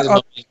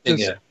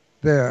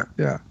 There,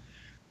 yeah.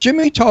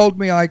 Jimmy told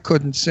me I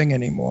couldn't sing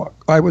anymore.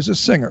 I was a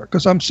singer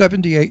because I'm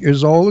 78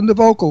 years old and the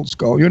vocals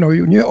go.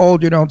 When you're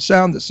old, you don't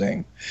sound the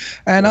same.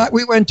 And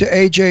we went to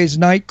AJ's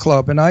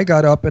nightclub and I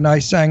got up and I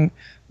sang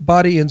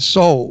Body and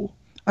Soul.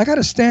 I got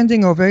a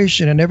standing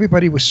ovation and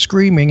everybody was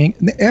screaming.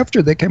 And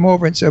after they came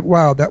over and said,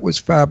 wow, that was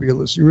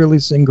fabulous. You really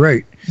sing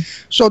great.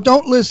 So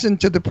don't listen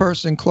to the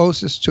person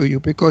closest to you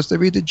because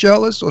they're either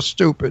jealous or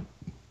stupid.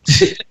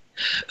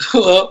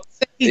 Well,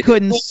 he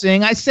couldn't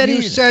sing. I said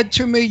you said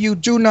to me, you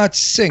do not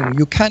sing.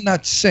 You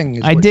cannot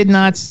sing. I did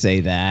not say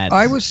that.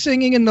 I was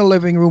singing in the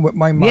living room with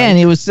my mom. Yeah, and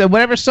he was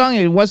whatever song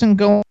it wasn't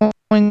going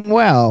going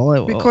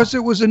well? Because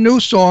it was a new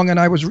song, and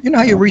I was, you know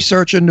how you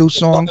research a new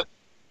song?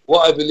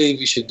 What I believe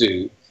you should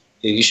do,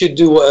 you should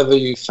do whatever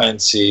you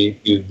fancy,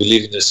 you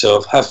believe in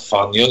yourself, have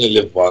fun, you only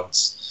live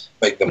once,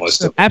 make the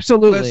most of it.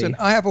 Absolutely. Listen,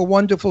 I have a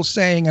wonderful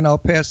saying, and I'll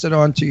pass it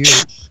on to you.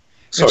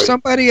 Sorry.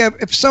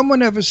 If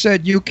someone ever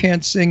said you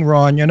can't sing,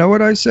 Ron, you know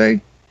what I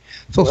say?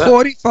 For What?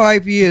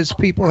 45 years,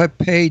 people have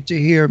paid to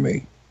hear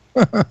me.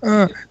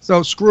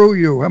 So screw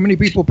you. How many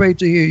people paid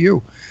to hear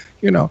you?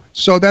 You know,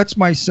 so that's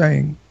my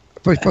saying.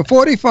 For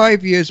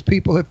 45 years,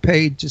 people have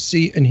paid to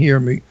see and hear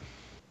me.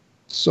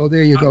 So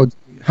there you go.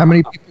 How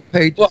many people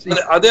paid to What, see?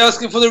 are they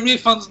asking for the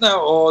refunds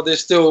now, or are they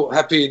still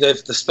happy they've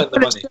spent the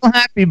They're money? still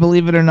happy,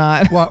 believe it or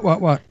not.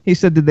 What? He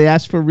said, did they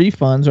ask for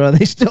refunds, or are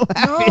they still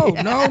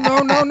happy? No.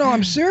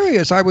 I'm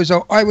serious. I was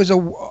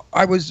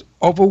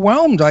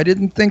overwhelmed. I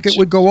didn't think it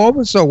would go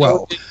over so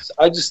well.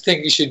 I just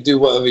think you should do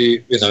whatever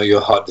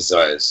your heart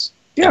desires.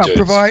 Yeah, Enjoy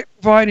it.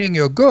 providing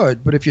you're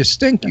good. But if you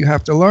stink, you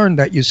have to learn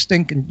that you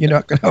stink, and you're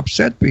not going to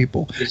upset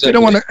people. Exactly. You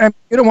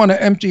don't want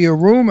to empty your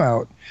room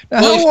out.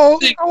 Now, Well,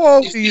 how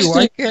old are you?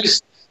 I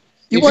can't.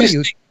 What are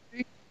you?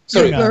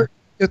 Sorry. You're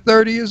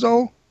 30 years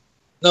old.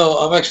 No,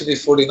 I'm actually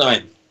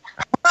 49.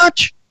 How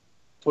much?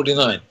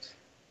 49.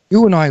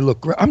 You and I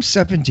look great. I'm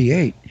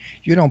 78.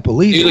 You don't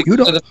believe it. You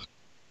don't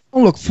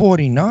look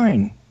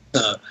 49.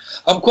 No,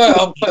 I'm quite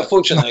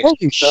fortunate.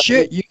 Holy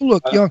shit, you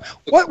look young.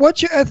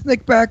 What's your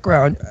ethnic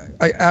background?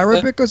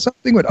 Arabic or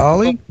something with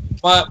Ali?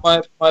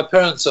 My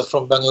parents are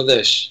from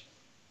Bangladesh.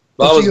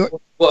 But I was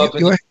brought up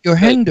in You're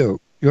Hindu.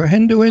 You're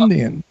Hindu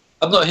Indian.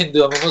 I'm not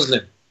Hindu. I'm a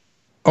Muslim.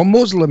 A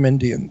Muslim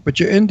Indian, but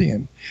you're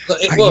Indian.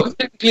 Well,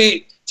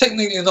 technically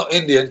not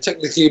Indian.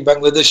 Technically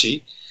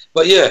Bangladeshi,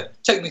 but yeah,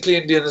 technically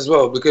Indian as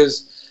well.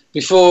 Because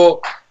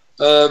before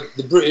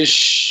the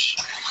British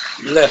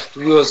left,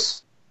 we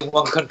was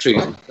one country.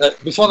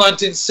 Before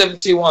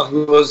 1971,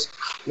 we was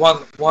one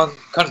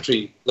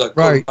country, like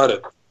Right.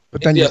 Colorado.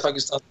 But then India,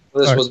 Pakistan,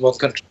 this Right. was one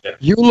country. Yeah.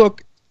 you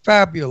look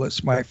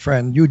fabulous, my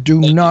friend. You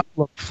do not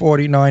look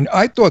 49.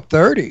 I thought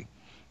 30.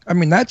 I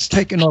mean, that's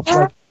taken up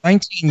like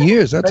 19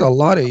 years. That's a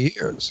lot of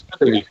years.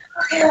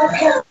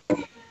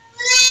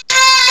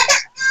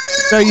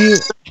 So you,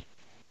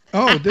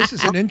 Oh, this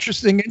is an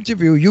interesting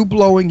interview. You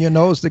blowing your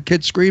nose, the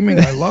kid screaming.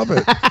 I love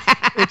it.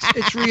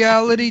 It's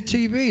reality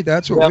TV.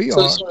 That's what we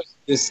are.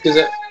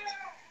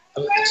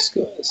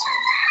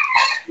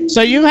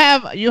 so you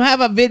have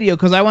a video,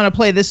 because I want to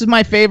play. This is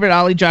my favorite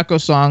Ali Jacko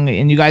song,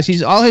 and you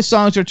guys, all his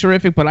songs are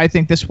terrific, but I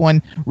think this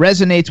one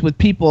resonates with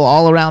people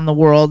all around the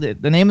world.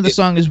 The name of the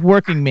song is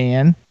Working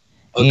Man.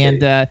 Okay.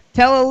 And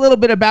tell a little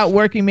bit about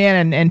Working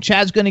Man, and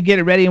Chad's going to get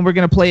it ready, and we're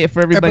going to play it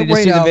for everybody to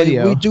see the Ali,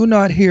 video. we do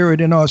not hear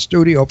it in our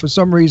studio. For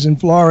some reason,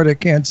 Florida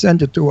can't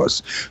send it to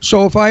us.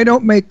 So if I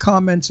don't make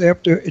comments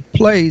after it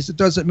plays, it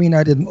doesn't mean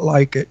I didn't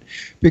like it.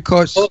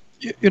 Because,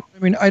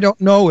 I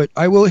don't know it.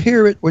 I will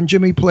hear it when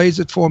Jimmy plays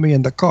it for me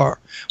in the car.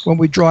 When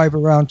we drive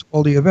around to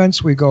all the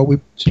events we go, we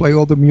play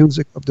all the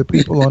music of the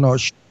people on our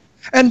show.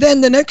 And then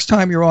the next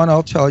time you're on,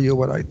 I'll tell you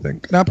what I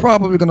think. And I'm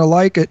probably going to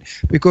like it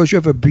because you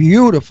have a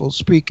beautiful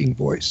speaking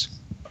voice.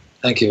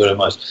 Thank you very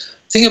much.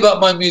 The thing about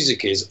my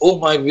music is all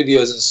my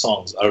videos and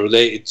songs are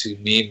related to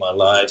me, my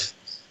life,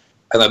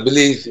 and I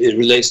believe it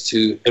relates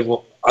to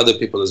other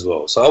people as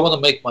well. So I want to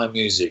make my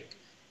music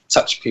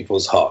touch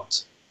people's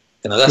heart.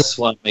 That's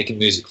what I'm making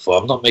music for.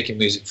 I'm not making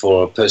music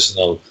for a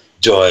personal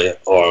joy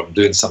or I'm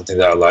doing something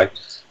that I like.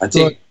 I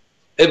think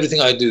everything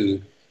I do,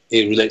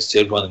 it relates to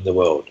everyone in the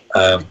world.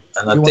 And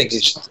I think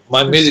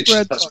my music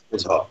should touch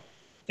people's heart.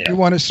 Yeah. You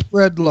want to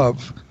spread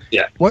love.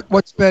 Yeah.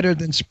 What's better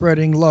than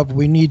spreading love?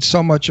 We need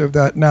so much of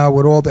that now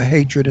with all the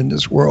hatred in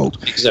this world.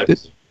 Exactly.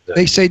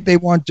 They say they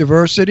want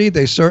diversity.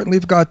 They certainly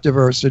have got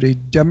diversity.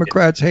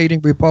 Democrats hating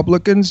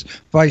Republicans,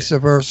 vice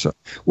versa.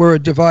 We're a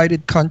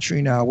divided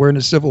country now. We're in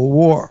a civil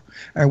war.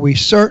 And we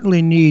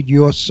certainly need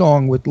your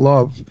song with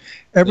love.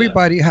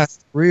 Everybody has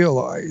to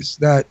realize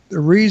that the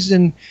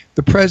reason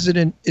the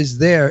president is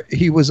there,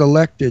 he was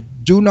elected.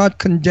 Do not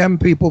condemn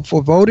people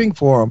for voting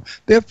for him.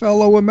 They're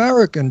fellow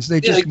Americans. They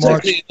just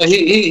march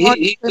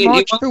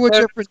to a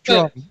different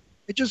drum.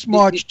 They just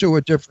march to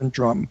a different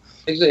drum.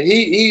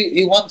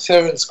 He won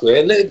fair and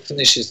square. Let him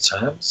finish his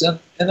terms and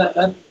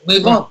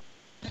move on.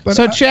 But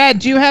So Chad,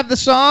 do you have the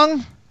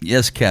song?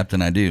 Yes,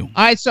 Captain, I do.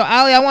 All right, so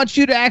Ali, I want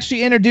you to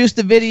actually introduce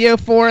the video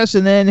for us,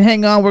 and then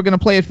hang on, we're going to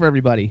play it for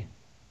everybody.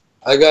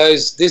 Hi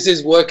guys, this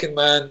is Working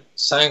Man,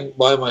 sang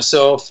by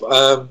myself.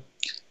 The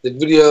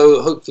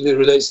video hopefully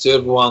relates to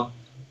everyone.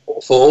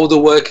 For all the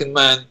working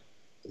men,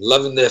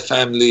 loving their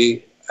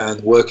family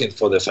and working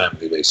for their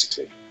family,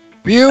 basically.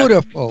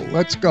 Beautiful.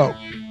 Let's go.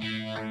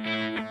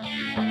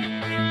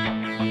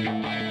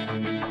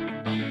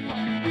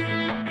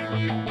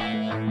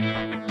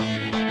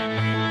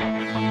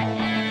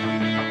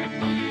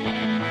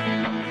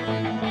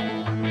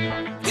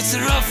 It's a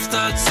rough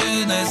start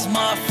soon as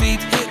my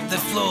feet hit the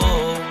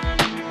floor.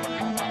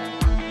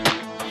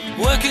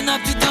 Working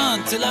up to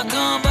dawn till I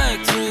come back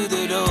through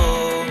the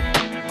door.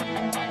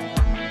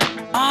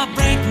 I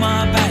break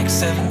my back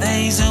 7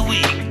 days a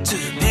week to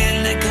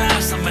build a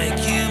house and make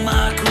you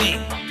my queen.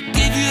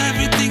 Give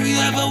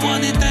I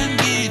want it and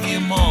give you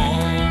more.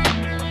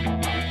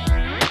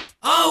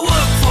 I'll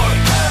work for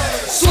it,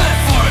 sweat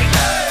for it.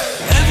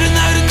 Every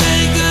night and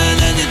day, girl,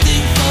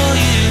 anything for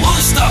you.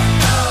 Won't stop,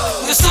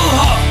 you're so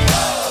hot.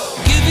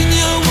 Giving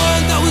you a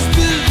world that was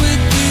built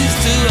with these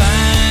two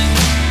hands.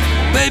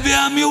 Baby,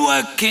 I'm your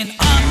working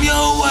man.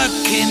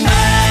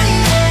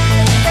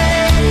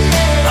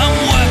 I'm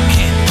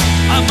working,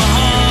 I'm a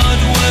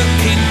hard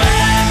working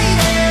man.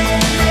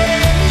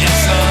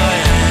 Yes,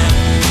 I am.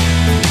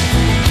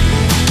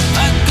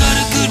 I got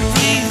a good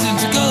reason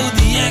to go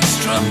the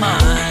extra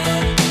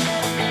mile.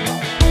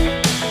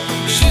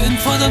 Shooting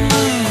for the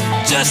moon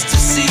just to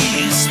see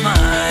you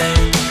smile.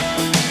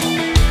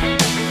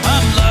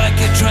 I'm like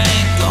a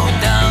train going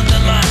down the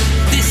line.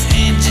 This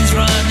engine's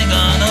running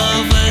on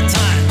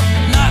overtime.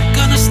 Not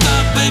gonna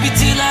stop, baby,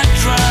 till I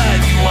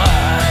drive you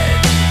wide.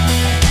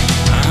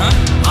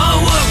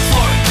 I'll work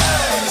for it,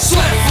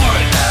 sweat for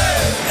it.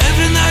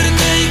 Every night and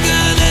day,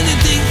 girl,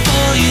 anything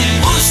for you.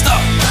 Won't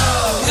stop,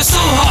 you're so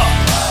hot.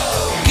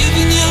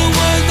 Giving you a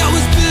world that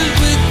was built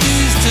with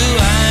these two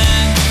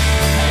hands.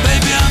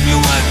 Baby, I'm your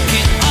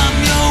working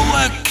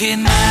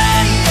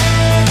man.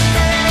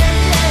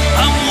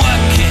 I'm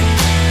working,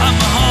 I'm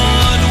a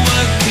hard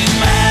working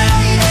man.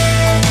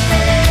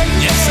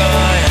 Yes,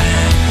 I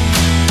am.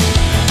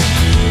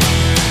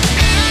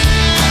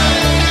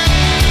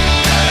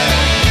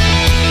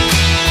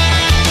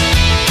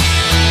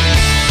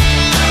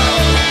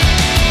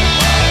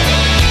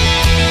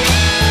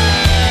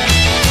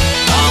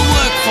 I'll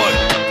work for it,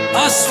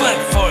 I'll sweat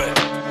for it.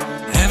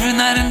 Every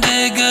night and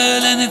day,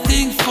 girl,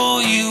 anything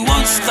for you.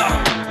 Won't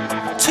stop,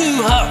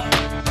 too hot.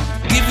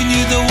 Giving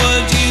you the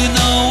world, you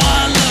know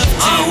I love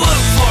to. I'll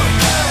work for it,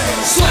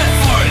 sweat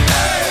for it.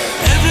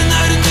 Every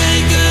night and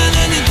day, girl,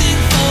 anything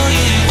for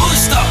you. Won't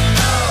stop,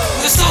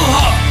 you're so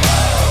hot.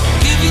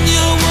 Giving you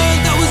a world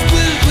that was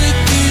built with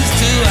these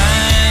two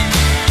hands.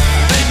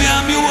 Baby,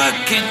 I'm your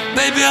working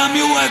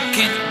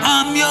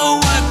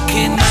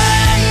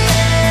man.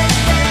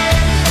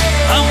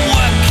 I'm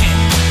working,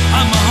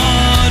 I'm a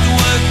hard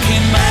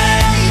working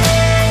man.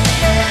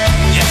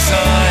 Yes, I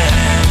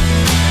am.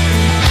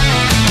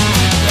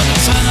 Gonna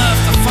turn off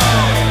the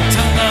phone,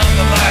 turn down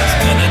the lights.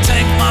 Gonna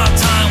take my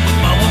time with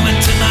my woman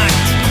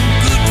tonight.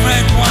 Good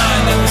red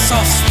wine and a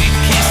soft sweet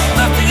kiss.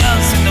 Nothing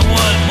else in the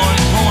world more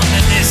important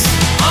than this.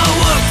 I'll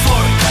work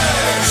for it,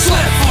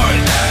 sweat for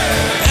it.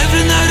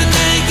 Every night and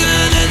day,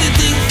 girl,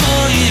 anything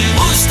for you.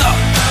 Won't stop,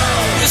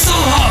 you're so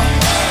hot.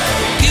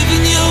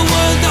 Giving you a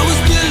world that was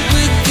built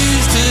with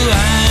these two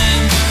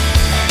hands.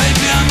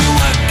 Baby, I'm your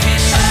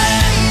working man.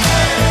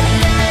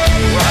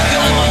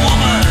 I'm a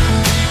woman,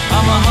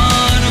 I'm a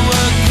hard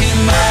working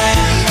man.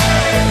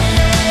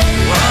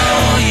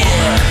 Oh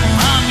yeah,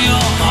 I'm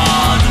your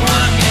hard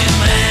working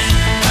man.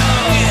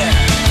 Oh yeah,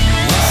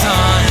 yes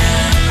I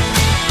am.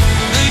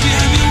 Baby,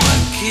 I'm your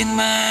working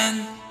man.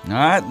 All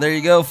right, there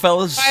you go,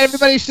 fellas. All right,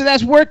 everybody, so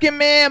that's Working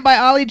Man by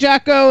Ali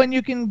Jacko, and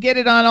you can get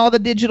it on all the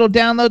digital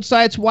download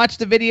sites. Watch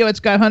the video.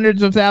 It's got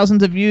hundreds of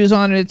thousands of views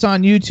on it. It's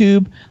on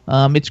YouTube.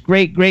 It's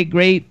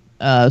great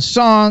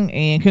song,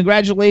 and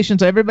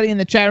congratulations. Everybody in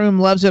the chat room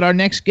loves it. Our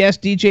next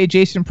guest, DJ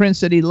Jason Prince,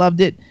 said he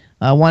loved it.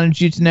 Wanted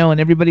you to know, and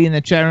everybody in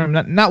the chat room,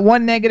 not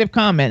one negative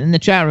comment in the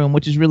chat room,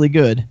 which is really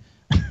good.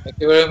 Thank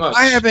you very much.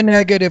 I have a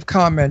negative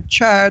comment.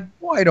 Chad,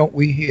 why don't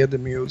we hear the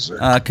music?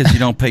 Because you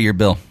don't pay your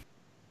bill.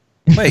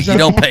 Wait, you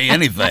don't pay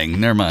anything.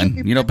 Never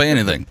mind. You don't pay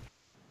anything.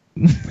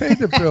 Pay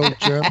the bill,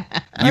 Jim.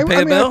 You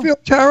pay a bill? I feel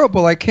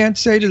terrible. I can't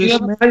say to You this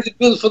haven't man. paid the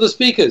bill for the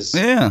speakers.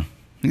 Yeah,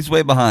 he's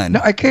way behind. No,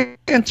 I can't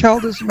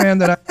tell this man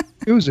that I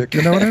like music.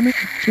 You know what I mean?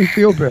 Makes me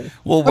feel bad.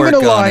 We'll I'm work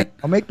gonna on lie. it.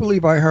 I'll make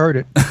believe I heard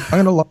it. I'm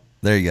gonna lie.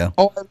 There you go.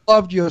 Oh, I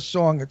loved your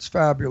song. It's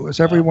fabulous.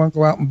 Everyone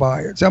go out and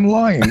buy it. I'm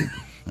lying,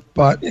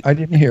 but I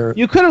didn't hear it.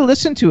 You could have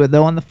listened to it,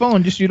 though, on the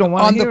phone, just you don't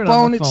want On to hear the it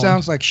phone, on the phone. it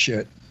sounds like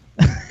shit.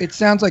 It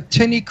sounds like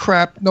tinny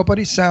crap.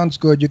 Nobody sounds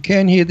good. You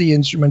can't hear the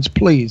instruments,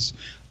 please.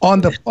 On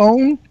the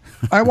phone,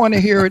 I want to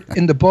hear it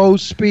in the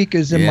Bose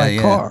speakers in my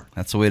car.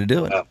 That's the way to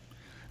do it. Well,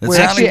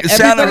 It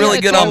sounded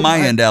really good on my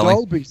end, Ali.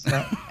 Dolby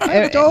sound. I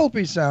have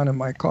Dolby sound in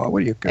my car.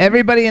 What do you got?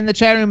 Everybody in the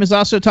chat room is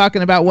also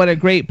talking about what a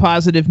great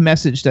positive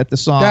message that the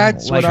song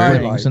That's what I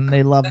brings, like. and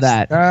they love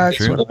that. That's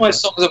True. All my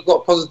songs have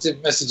got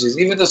positive messages.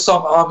 Even the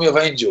song "Army of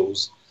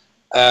Angels,"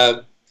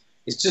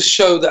 it's just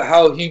show that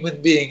how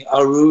human beings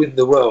are ruining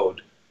the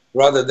world,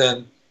 rather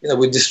than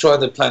we're destroying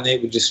the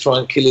planet, we're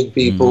destroying, killing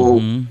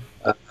people.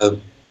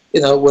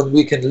 When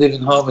we can live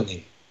in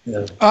harmony.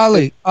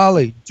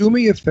 Ali, do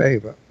me a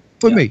favor.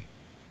 For me,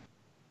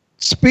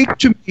 speak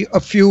to me a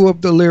few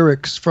of the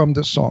lyrics from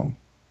the song.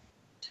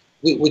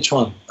 Which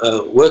one?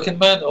 Working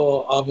Man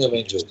or Army of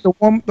Angels? The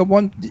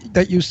one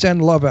that you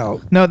send love out.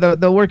 No,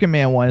 the Working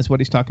Man one is what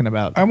he's talking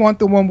about. I want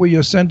the one where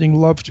you're sending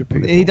love to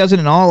people. He does it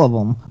in all of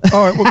them.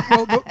 All right.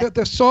 Well,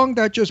 the song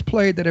that just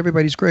played that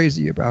everybody's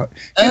crazy about.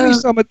 Give me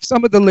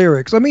some of the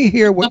lyrics. Let me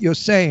hear what you're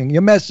saying.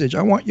 Your message.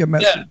 I want your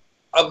message. Yeah.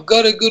 I've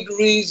got a good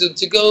reason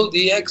to go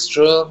the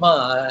extra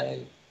mile.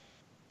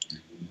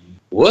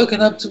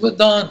 Working up to a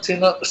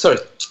daunting. Sorry.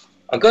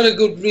 I got a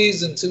good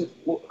reason to.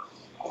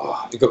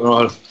 You got me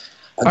wrong.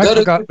 I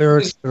forgot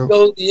lyrics too.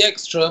 Go the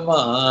extra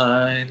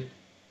mile.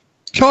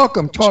 Talk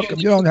them.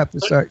 You don't have to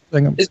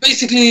sing them. It's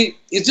basically,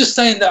 it's just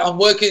saying that I'm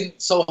working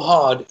so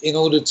hard in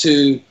order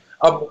to,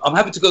 I'm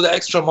happy to go the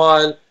extra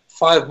mile,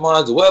 5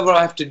 miles, or whatever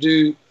I have to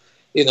do,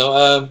 you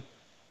know,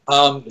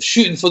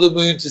 shooting for the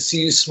moon to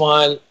see you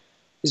smile.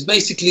 It's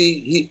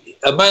basically,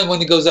 a man when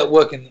he goes out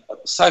working,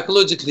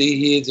 psychologically,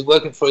 he is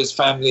working for his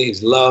family,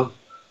 his love.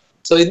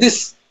 So in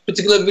this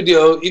particular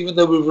video, even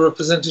though we've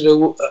represented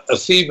a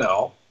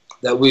female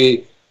that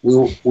we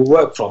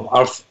work from,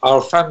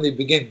 our family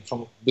begins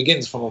from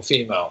a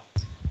female.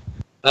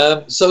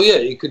 So yeah,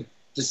 you could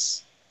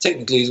just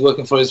technically he's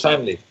working for his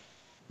family.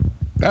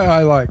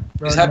 I like.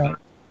 He's happy.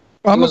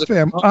 I'm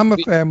a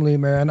family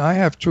man. I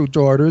have 2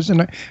 daughters,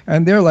 and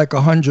they're like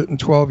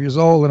 112 years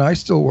old, and I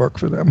still work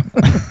for them.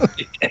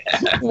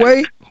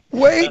 Wait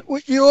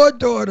with your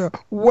daughter.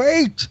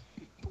 Wait.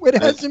 It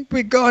hasn't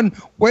begun.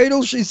 Wait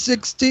till she's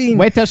 16.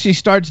 Wait till she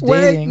starts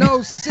dating. Wait,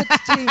 no,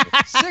 16.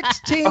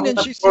 16 and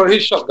she's... Or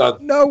his shotgun.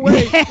 No,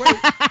 wait.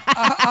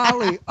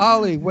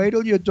 Ollie, wait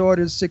till your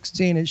daughter's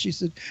 16 and she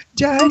said,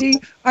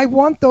 Daddy, I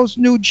want those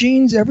new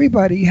jeans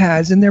everybody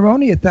has and they're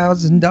only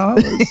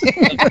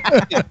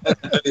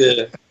 $1,000.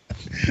 Yeah.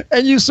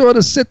 And you sort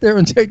of sit there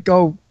and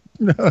go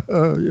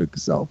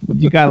yourself.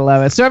 You gotta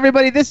love it. So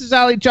everybody, this is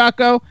Ali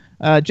Jacko.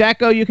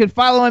 Jacko, you can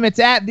follow him. It's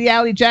at the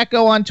Ali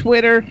Jacko on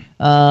Twitter.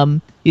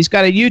 He's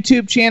got a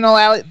YouTube channel,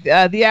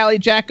 the Ali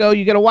Jacko.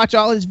 You got to watch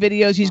all his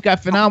videos. He's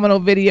got phenomenal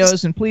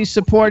videos, and please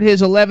support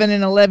his 11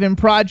 in 11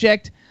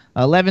 project.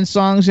 11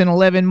 songs in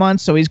 11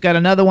 months. So he's got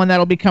another one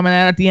that'll be coming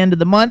out at the end of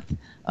the month.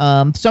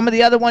 Some of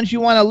the other ones you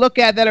want to look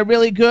at that are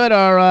really good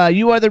are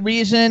 "You Are the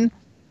Reason,"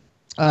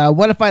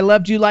 "What If I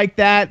Loved You Like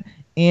That,"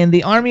 and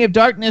the Army of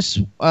Darkness.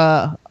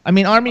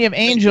 Army of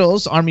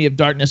Angels. Army of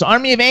Darkness.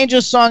 Army of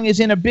Angels song is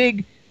in a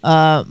big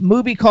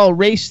movie called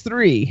Race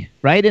 3,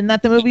 right? Isn't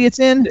that the movie it's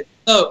in?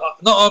 No,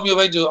 not Army of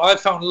Angels. I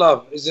Found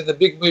Love is in a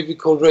big movie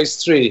called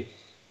Race 3,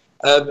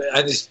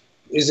 and it's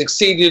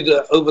exceeded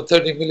over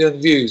 30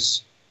 million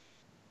views.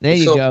 There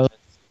you go.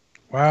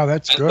 Wow,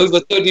 that's and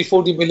good. Over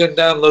 40 million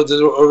downloads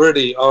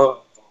already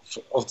of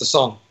the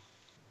song.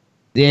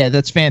 Yeah,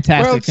 that's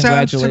fantastic. Well, it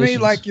sounds to me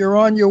like you're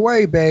on your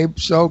way, babe.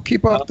 So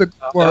keep up the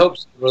work. I hope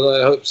so, brother.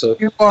 I hope so.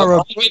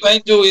 Army of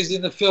Angels is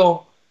in a film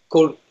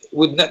called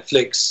with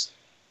Netflix.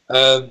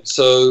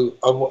 So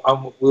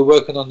we're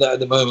working on that at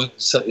the moment.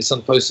 So it's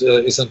on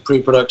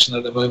pre-production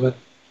at the moment.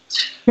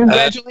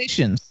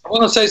 Congratulations! I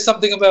want to say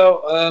something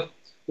about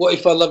 "What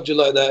If I Loved You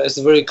Like That." It's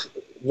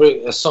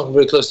a song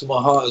very close to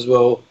my heart as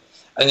well,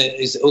 and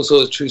it's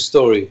also a true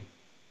story.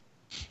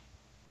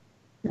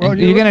 Well,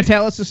 you're going to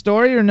tell us the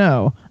story or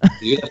no?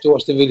 You have to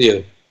watch the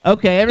video.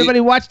 Okay,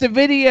 everybody watch the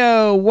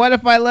video. What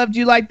If I Loved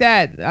You Like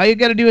That? All you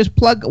got to do is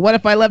plug What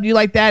If I Loved You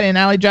Like That and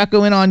Ali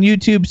Jacko in on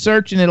YouTube,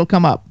 search, and it'll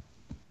come up.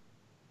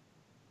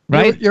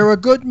 Right? You're a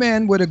good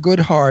man with a good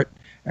heart,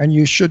 and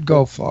you should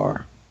go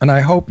far. And I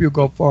hope you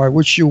go far. I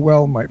wish you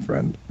well, my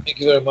friend. Thank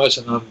you very much,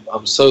 and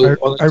I'm so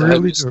honored I to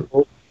really have you.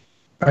 do.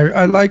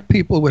 I like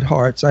people with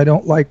hearts. I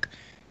don't like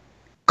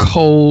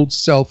cold,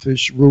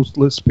 selfish,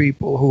 ruthless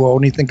people who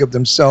only think of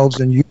themselves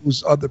and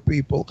use other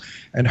people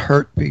and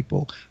hurt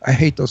people. I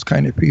hate those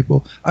kind of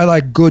people. I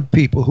like good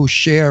people who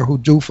share, who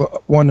do for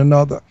one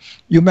another.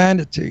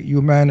 Humanity.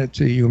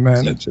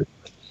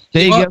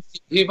 There you go.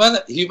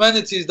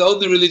 Humanity is the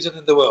only religion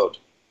in the world.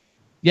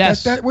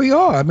 Yes. That we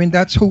are. I mean,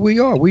 that's who we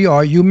are. We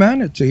are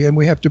humanity, and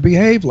we have to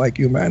behave like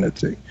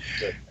humanity.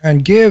 Okay.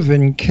 And give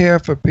and care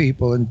for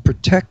people and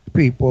protect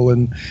people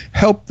and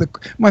help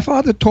My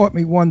father taught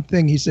me one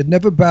thing. He said,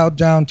 never bow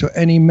down to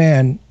any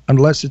man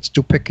unless it's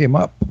to pick him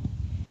up.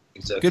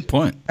 Exactly. Good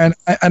point. And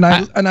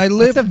I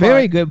live. That's a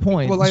very good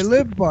point. Well, I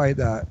live by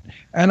that.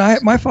 And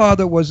my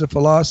father was a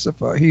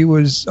philosopher. He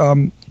was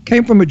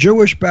came from a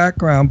Jewish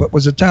background, but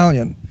was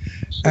Italian,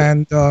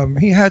 and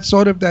he had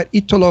sort of that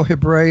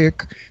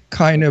Italo-Hebraic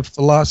kind of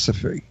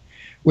philosophy,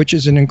 which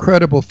is an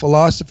incredible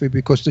philosophy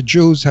because the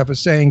Jews have a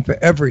saying for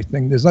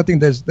everything. There's nothing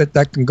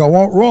that can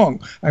go wrong.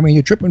 I mean,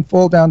 you trip and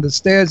fall down the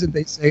stairs, and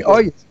they say, "Oh,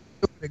 you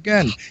do it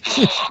again."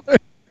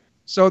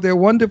 So they're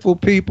wonderful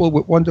people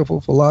with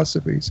wonderful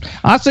philosophies.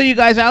 Also, you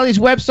guys, Ali's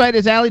website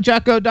is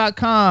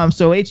alijacko.com.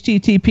 So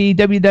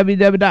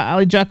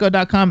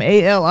http://www.alijacko.com,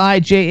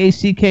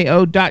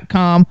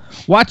 ALIJACKO.com.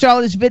 Watch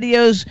all his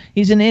videos.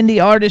 He's an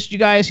indie artist, you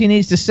guys. He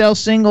needs to sell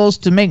singles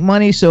to make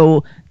money,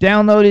 so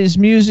download his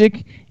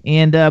music.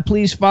 And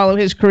please follow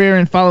his career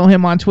and follow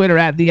him on Twitter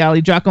at the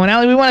Ali Jacko. And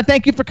Ali, we want to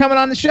thank you for coming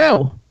on the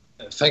show.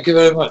 Thank you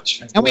very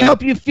much. And we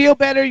hope you feel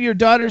better. Your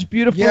daughter's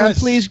beautiful.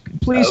 Yes.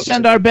 And please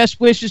send our best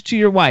wishes to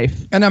your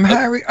wife. And I'm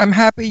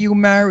happy you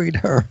married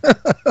her.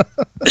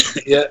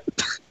 Yeah.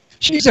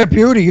 She's a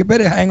beauty. You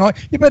better hang on.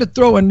 You better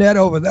throw a net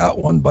over that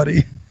one,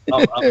 buddy.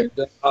 I've got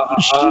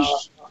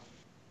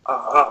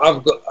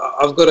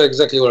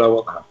exactly what I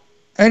want now.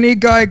 Any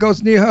guy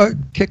goes near her,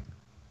 kick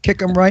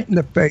him right in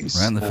the face.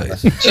 Right in the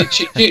face.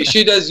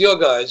 She does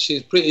yoga, and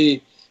she's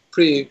pretty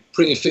fit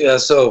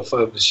herself.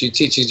 She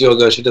teaches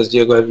yoga. She does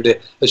yoga every day.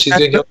 But she's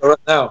doing yoga right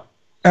now.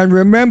 And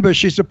remember,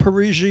 she's a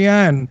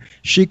Parisienne.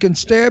 She can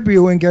stab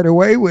you and get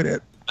away with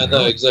it. I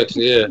know,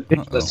 exactly, yeah.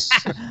 That's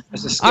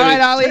a scary... All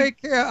right, Ali.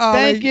 Take care, Ali.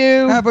 Thank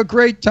you. Have a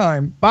great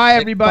time. Bye,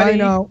 everybody. Bye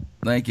now.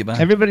 Thank you. Bye.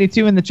 Everybody,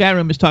 too, in the chat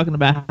room is talking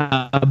about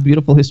how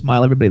beautiful his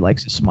smile. Everybody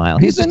likes his smile.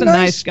 He's just a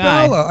nice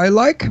guy. fella. I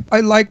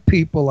like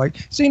people like.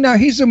 See, now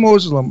he's a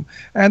Muslim,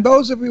 and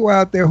those of you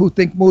out there who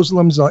think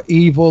Muslims are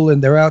evil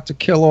and they're out to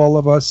kill all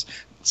of us,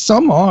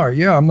 some are.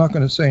 Yeah, I'm not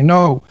going to say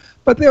no,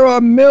 but there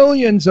are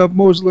millions of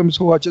Muslims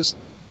who are just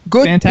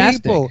good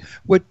people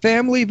with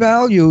family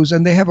values,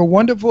 and they have a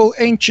wonderful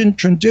ancient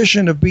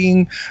tradition of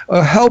being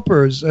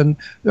helpers. And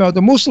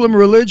the Muslim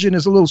religion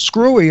is a little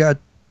screwy at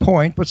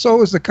point, but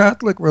so is the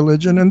Catholic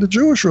religion and the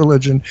Jewish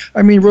religion.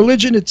 I mean,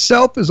 religion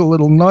itself is a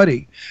little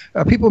nutty.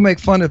 People make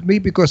fun of me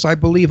because I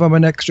believe I'm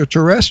an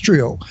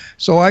extraterrestrial.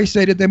 So I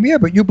say to them, yeah,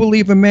 but you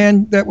believe a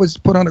man that was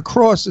put on a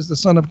cross is the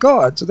Son of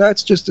God. So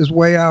that's just as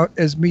way out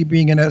as me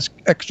being an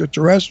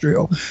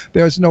extraterrestrial.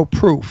 There's no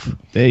proof.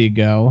 There you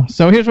go.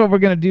 So here's what we're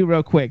going to do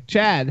real quick.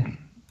 Chad.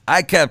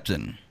 Aye,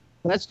 Captain.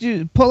 Let's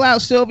pull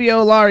out Sylvia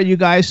Olari, you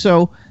guys.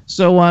 So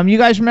you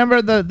guys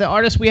remember the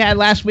artist we had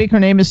last week? Her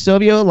name is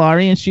Sylvia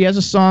Olari, and she has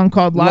a song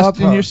called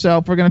Lost in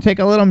Yourself. We're going to take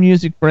a little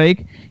music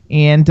break.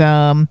 And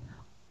the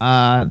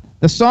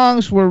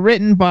songs were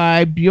written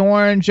by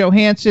Bjorn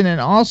Johansson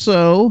and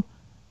also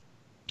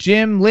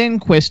Jim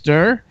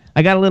Lindquister.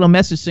 I got a little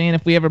message saying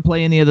if we ever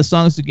play any of the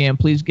songs again,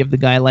 please give the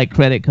guy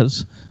credit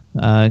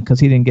because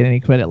he didn't get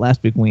any credit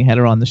last week when we had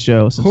her on the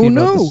show. Who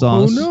knew?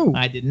 Who knew?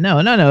 I didn't know.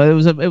 No. It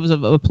was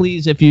a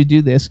please if you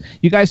do this.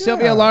 You guys,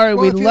 Sylvia Olari,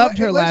 we loved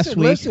her last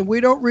week. Listen,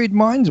 we don't read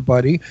minds,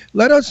 buddy.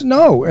 Let us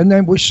know, and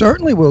then we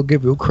certainly will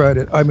give you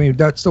credit. I mean,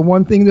 that's the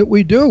one thing that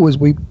we do is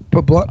we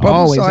publicize.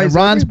 Always. And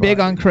Ron's everybody. big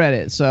on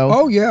credit. So.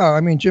 Oh yeah,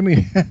 I mean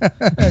Jimmy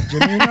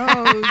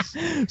knows.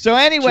 So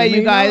anyway,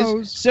 Jimmy you guys,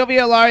 knows.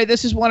 Sylvia Olari,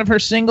 this is one of her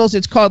singles.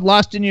 It's called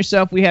Lost in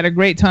Yourself. We had a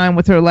great time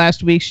with her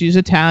last week. She's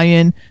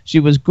Italian.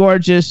 She was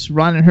gorgeous.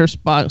 Ron and her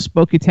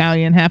spoke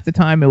Italian half the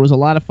time. It was a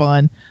lot of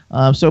fun.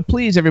 So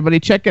please, everybody,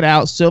 check it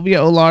out. Sylvia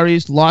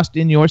Olari's Lost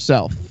in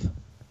Yourself.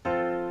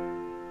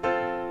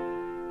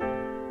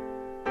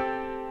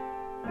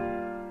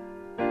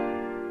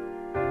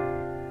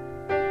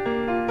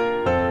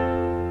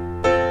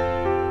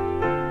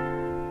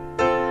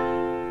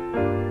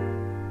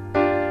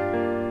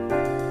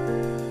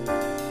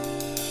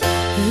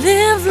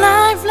 Live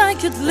life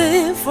like you'd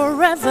live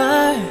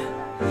forever,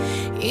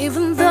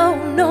 even though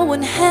no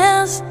one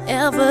has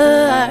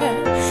ever.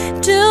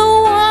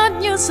 Do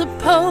what you're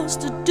supposed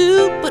to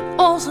do, but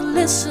also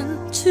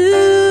listen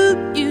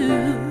to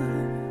you.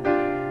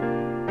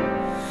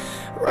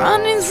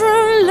 Running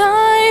through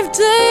life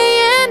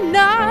day and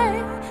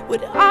night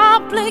with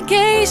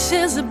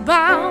obligations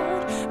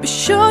abound. Be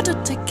sure to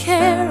take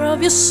care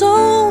of your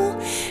soul.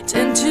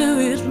 Tend to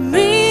it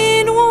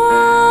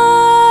meanwhile.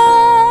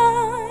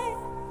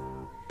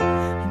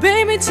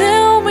 Baby,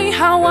 tell me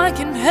how I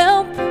can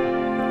help.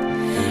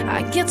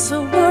 I get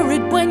so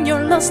worried when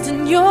you're lost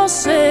in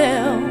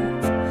yourself.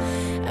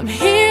 I'm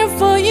here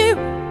for you,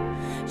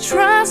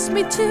 trust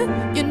me too.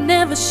 You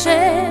never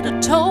said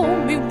or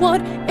told me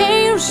what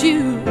ails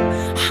you.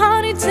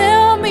 Honey,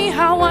 tell me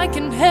how I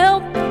can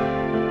help.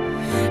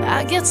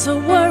 I get so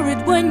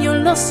worried when you're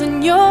lost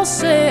in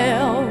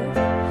yourself.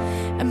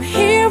 I'm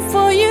here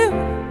for you,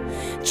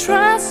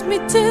 trust me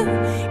too.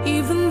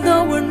 Even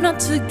though we're not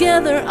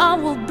together, I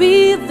will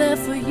be there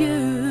for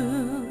you.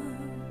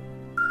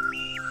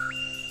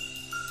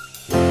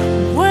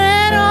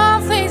 When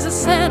all things are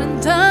said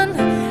and done,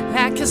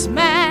 like a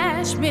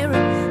smashed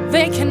mirror,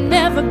 they can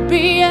never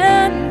be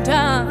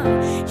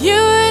undone. You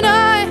and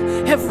I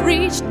have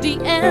reached the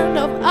end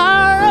of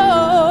our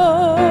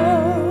road,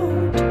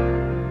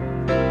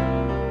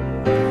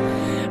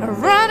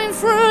 running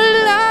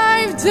through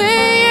life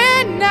day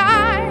and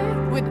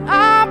night with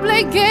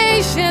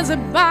obligations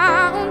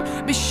abound.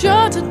 Be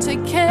sure to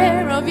take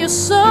care of your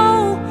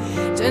soul,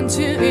 tend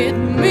to it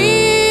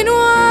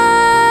meanwhile.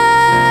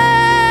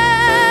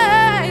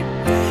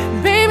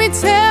 Baby,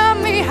 tell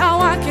me how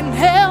I can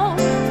help.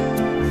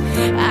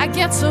 I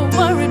get so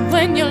worried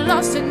when you're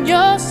lost in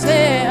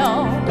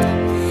yourself.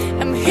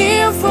 I'm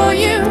here for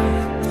you,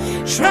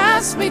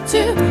 trust me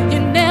too. You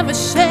never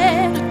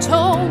said or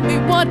told me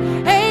what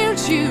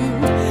ails you.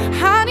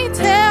 Honey,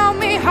 tell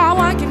me how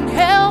I can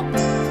help.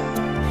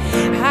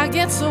 I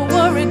get so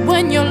worried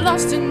when you're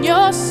lost in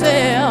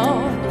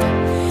yourself.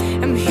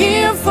 I'm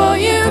here for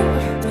you,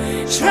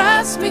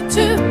 trust me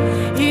too.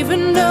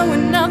 Even though we're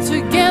not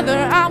together,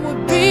 I will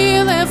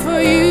be there for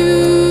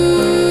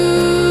you.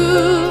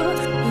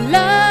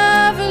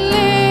 Love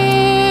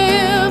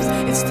lives,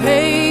 it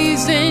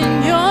stays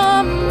in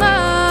your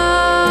mind.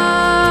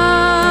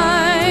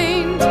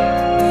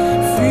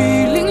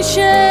 Feeling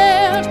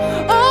shared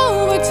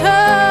over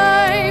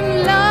time.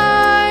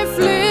 Life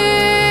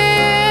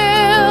lives,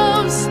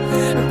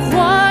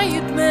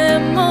 quiet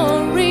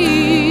memories,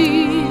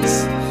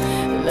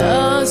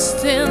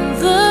 lost in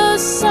the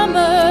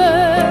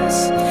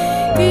summer's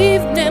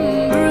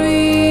evening breeze.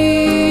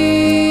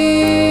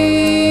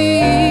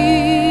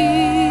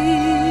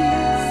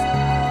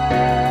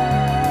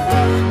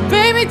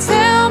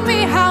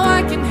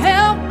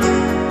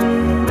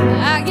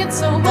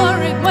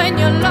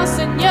 you're lost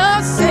in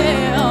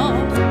yourself.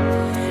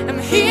 I'm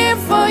here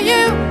for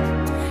you.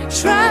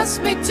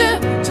 Trust me to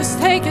just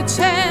take a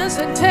chance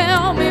and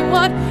tell me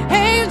what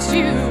ails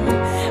you.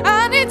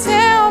 Honey,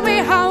 tell me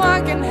how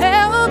I can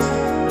help.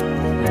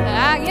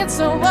 I get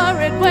so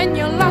worried when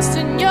you're lost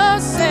in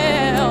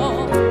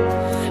yourself.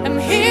 I'm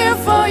here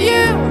for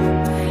you.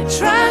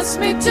 Trust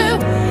me to.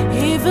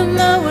 Even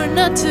though we're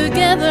not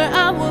together,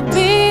 I will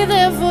be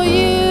there for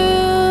you.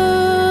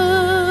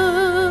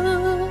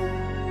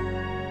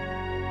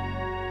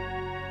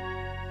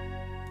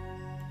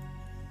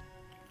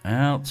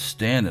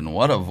 Outstanding.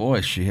 What a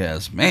voice she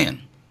has.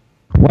 Man.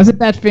 Wasn't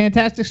that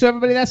fantastic? So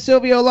everybody, that's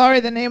Sylvia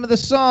Olari. The name of the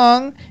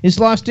song is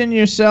Lost in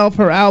Yourself.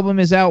 Her album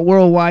is out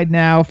worldwide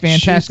now.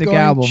 Fantastic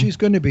album. She's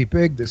going to be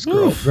big, this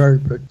girl. Very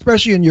big.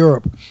 Especially in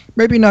Europe.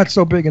 Maybe not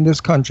so big in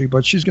this country,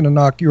 but she's going to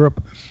knock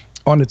Europe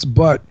on its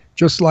butt.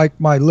 Just like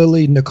my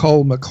Lily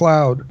Nicole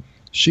McLeod.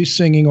 She's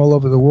singing all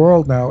over the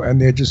world now,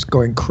 and they're just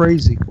going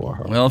crazy for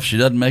her. Well, if she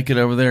doesn't make it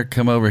over there,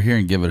 come over here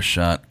and give it a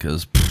shot.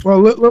 Because well,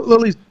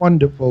 Lily's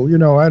wonderful. You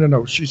know, I don't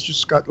know. She's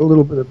just got a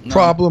little bit of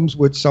problems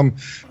with some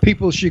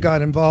people she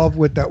got involved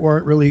with that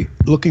weren't really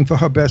looking for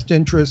her best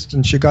interest,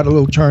 and she got a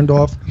little turned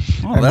off.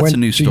 Oh, and that's a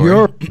new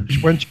story.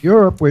 She went to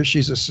Europe, where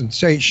she's a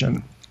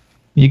sensation.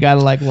 You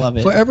gotta love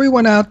it. For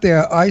everyone out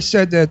there, I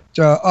said that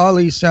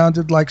Ali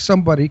sounded like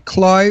somebody,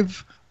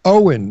 Clive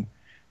Owen.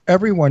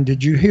 Everyone,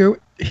 did you hear?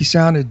 He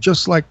sounded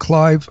just like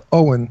Clive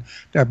Owen,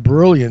 that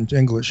brilliant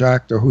English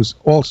actor who's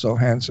also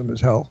handsome as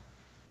hell.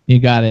 You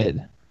got it.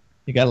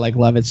 You gotta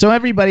love it. So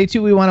everybody,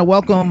 too, we want to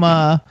welcome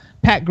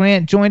Pat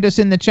Grant. Joined us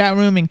in the chat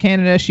room in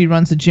Canada. She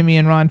runs the Jimmy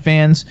and Ron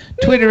Fans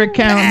Twitter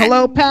account.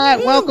 Hello,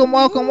 Pat.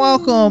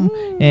 Welcome.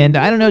 And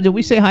I don't know, did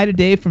we say hi to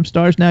Dave from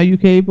Stars Now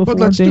UK before? But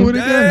let's Dave? do it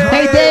again.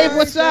 Hey, Dave,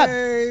 what's up?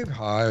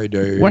 Hi,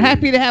 Dave. We're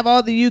happy to have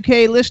all the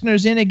UK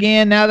listeners in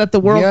again now that the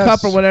World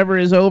Cup or whatever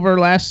is over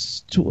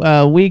last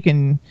week,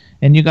 and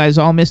you guys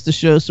all missed the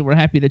show, so we're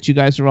happy that you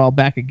guys are all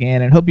back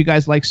again, and hope you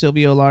guys like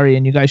Sylvia Olari,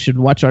 and you guys should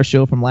watch our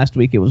show from last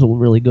week. It was a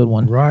really good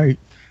one. Right.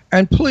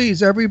 And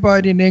please,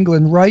 everybody in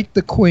England, write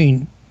the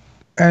Queen.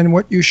 And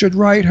what you should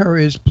write her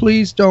is,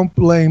 please don't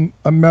blame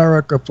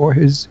America for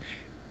his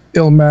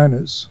ill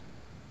manners.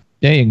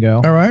 There you go.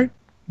 All right?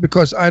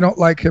 Because I don't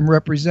like him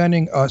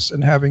representing us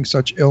and having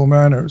such ill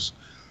manners.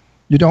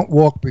 You don't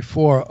walk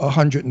before a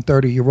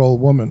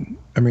 130-year-old woman.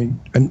 I mean,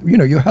 and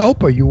you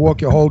help her. You walk,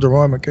 you hold her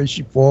arm in case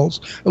she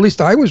falls. At least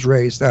I was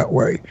raised that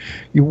way.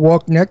 You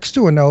walk next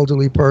to an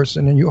elderly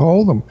person and you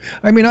hold them.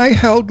 I mean, I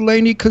held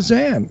Lainey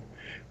Kazan.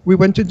 We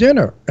went to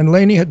dinner, and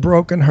Lainey had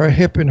broken her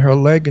hip and her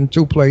leg in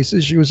two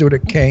places. She was with a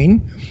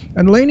cane,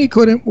 and Lainey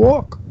couldn't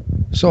walk.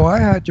 So I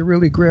had to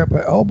really grab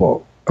her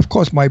elbow. Of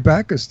course, my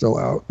back is still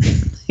out.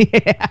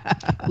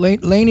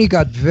 Lainey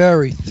got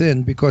very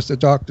thin because the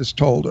doctors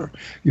told her,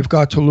 you've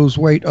got to lose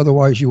weight,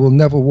 otherwise you will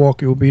never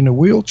walk, you will be in a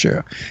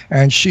wheelchair.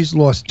 And she's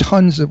lost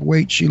tons of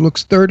weight. She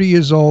looks 30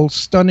 years old,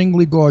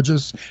 stunningly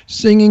gorgeous,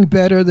 singing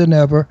better than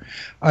ever.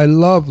 I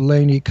love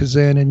Lainey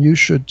Kazan, and you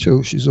should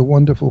too. She's a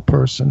wonderful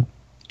person.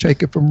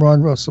 Take it from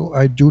Ron Russell.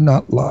 I do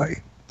not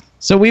lie.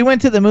 So we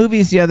went to the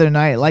movies the other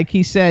night. Like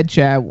he said,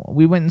 Chad,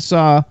 we went and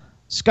saw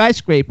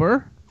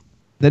Skyscraper,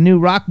 the new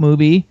rock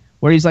movie,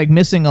 where he's like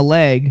missing a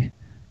leg.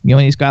 And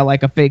he's got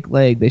like a fake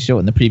leg. They show it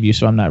in the preview,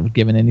 so I'm not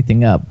giving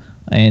anything up.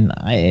 And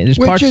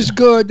which is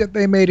good that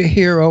they made a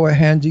hero a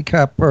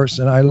handicapped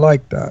person. I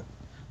like that.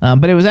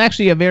 But it was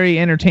actually a very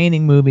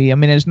entertaining movie. I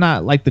mean, it's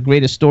not like the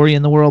greatest story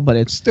in the world, but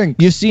it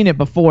stinks. You've seen it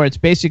before. It's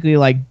basically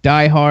like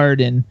Die Hard,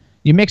 and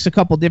you mix a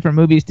couple different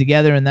movies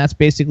together, and that's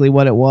basically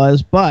what it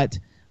was. But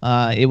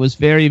it was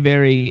very,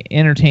 very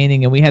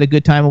entertaining, and we had a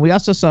good time. And we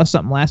also saw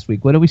something last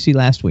week. What did we see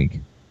last week?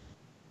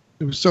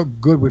 It was so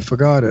good we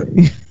forgot it.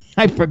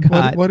 I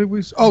forgot. What did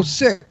we? Oh,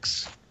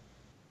 Six.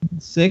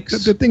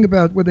 Six. The thing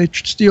about where they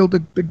steal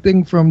the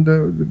thing from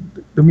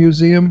the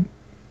museum.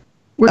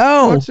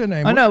 What's her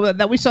name? Oh no,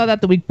 that we saw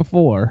that the week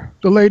before.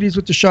 The ladies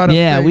with the shot up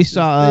faces. We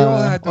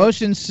saw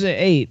Ocean's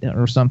 8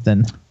 or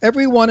something.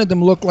 Every one of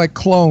them looked like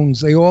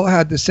clones. They all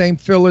had the same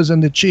fillers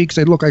in the cheeks.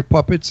 They look like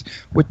puppets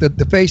with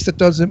the face that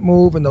doesn't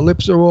move and the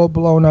lips are all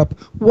blown up.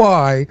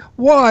 Why?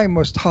 Why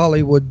must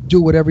Hollywood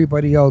do what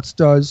everybody else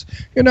does?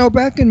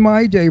 Back in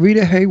my day,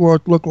 Rita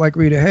Hayworth looked like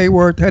Rita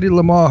Hayworth, Hedy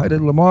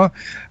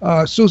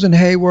Lamarr, Susan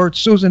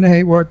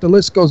Hayward. The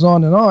list goes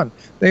on and on.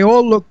 They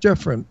all look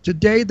different.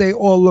 Today, they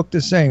all look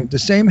the same. The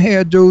same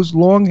hairdos,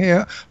 long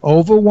hair,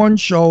 over one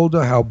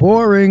shoulder. How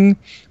boring.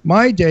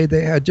 My day,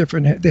 they had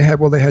different. They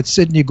had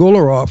Sidney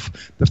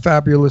Gullaroff, the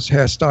fabulous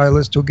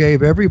hairstylist, who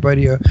gave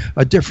everybody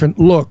a different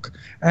look.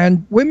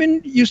 And women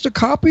used to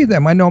copy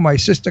them. I know my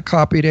sister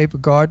copied Ava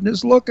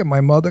Gardner's look, and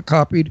my mother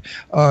copied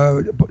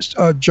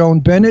Joan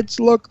Bennett's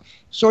look.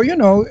 So,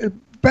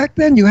 back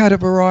then you had a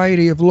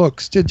variety of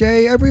looks.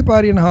 Today,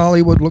 everybody in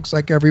Hollywood looks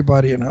like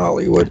everybody in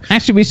Hollywood.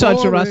 Actually, we saw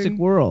Jurassic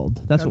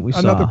World. That's what we saw.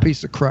 Another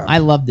piece of crap. I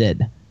loved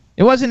it.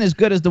 It wasn't as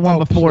good as the one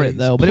before it,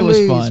 though, but it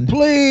was fun.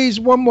 Please,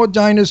 one more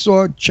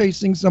dinosaur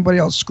chasing somebody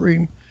else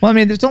scream. Well, I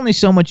mean, there's only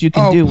so much you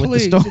can do with the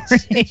story.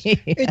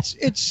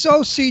 It's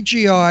so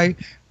CGI.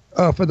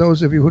 For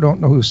those of you who don't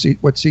know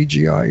what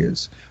CGI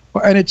is,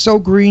 and it's so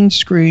green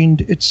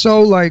screened, it's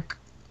so like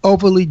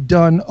overly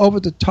done, over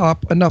the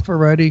top, enough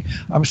already.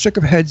 I'm sick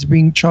of heads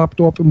being chopped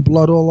off and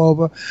blood all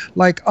over.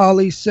 Like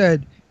Ali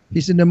said,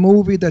 he's in a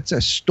movie that's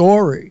a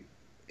story.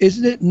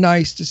 Isn't it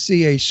nice to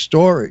see a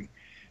story?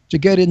 To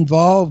get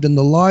involved in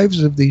the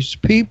lives of these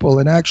people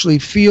and actually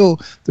feel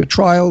the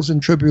trials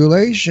and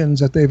tribulations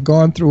that they've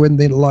gone through in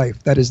their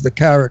life. That is the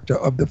character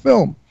of the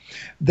film.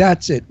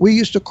 That's it. We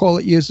used to call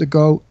it years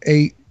ago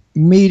a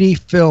meaty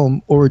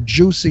film or a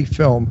juicy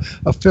film,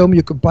 a film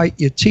you could bite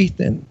your teeth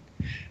in.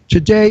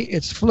 Today,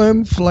 it's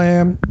flim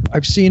flam.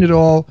 I've seen it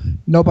all.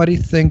 Nobody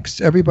thinks.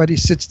 Everybody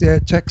sits there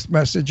text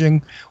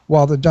messaging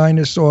while the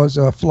dinosaurs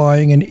are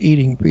flying and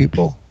eating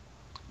people.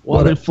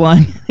 While they're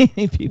flying and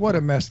eating people. What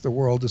a mess the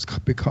world has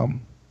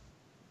become.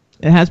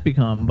 It has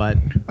become, but...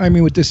 I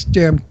mean, with this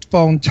damn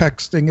phone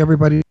texting,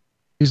 everybody's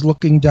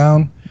looking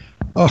down.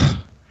 Ugh.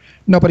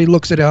 Nobody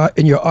looks at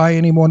in your eye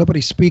anymore.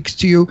 Nobody speaks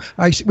to you.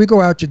 We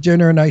go out to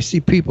dinner and I see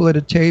people at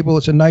a table.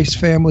 It's a nice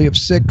family of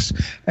 6,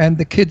 and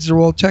the kids are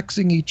all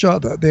texting each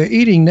other. They're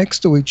eating next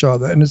to each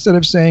other, and instead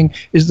of saying,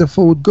 "Is the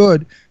food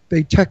good?"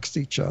 they text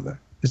each other,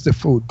 "Is the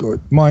food good?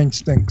 Mine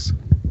stinks."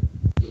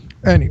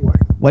 Anyway.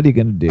 What are you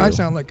going to do? I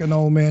sound like an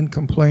old man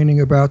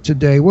complaining about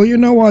today. Well, you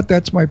know what?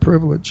 That's my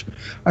privilege.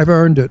 I've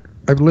earned it.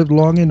 I've lived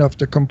long enough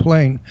to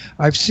complain.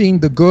 I've seen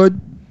the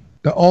good,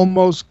 the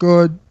almost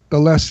good, the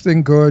less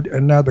than good,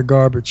 and now the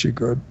garbagey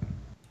good.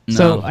 No,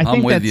 so I think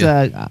I'm with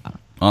that's you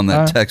on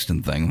that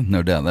texting thing.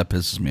 No doubt that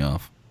pisses me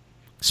off,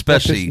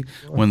 especially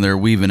when they're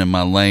weaving in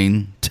my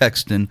lane,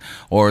 texting,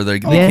 or they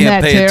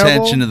can't pay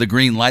attention to the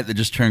green light that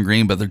just turned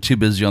green, but they're too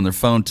busy on their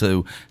phone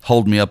to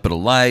hold me up at a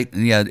light.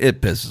 And yeah,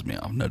 it pisses me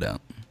off, no doubt.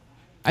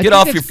 Get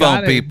off your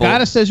phone, people.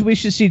 Gotta says we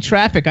should see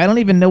traffic. I don't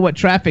even know what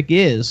traffic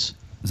is.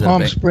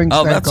 Palm Springs,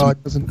 thank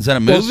God, doesn't. Is that a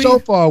movie? Well, so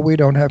far we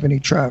don't have any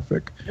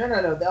traffic. No,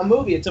 a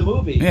movie. It's a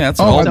movie. Yeah, it's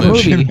an old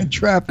movie.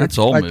 Traffic. That's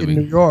old like movie.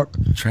 In New York.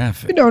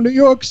 Traffic. You know, New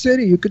York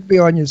City, you could be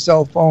on your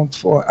cell phone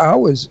for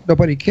hours.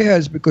 Nobody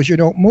cares because you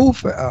don't move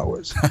for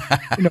hours.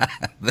 You know,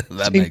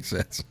 that makes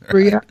sense.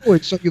 3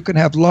 hours, so you can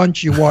have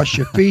lunch. You wash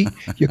your feet.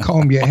 You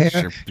comb your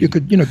hair. You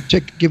could,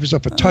 give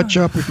yourself a touch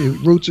up if your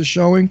roots are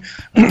showing,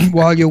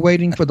 while you're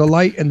waiting for the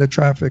light and the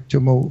traffic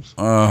to move.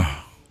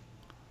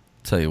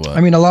 Tell you what.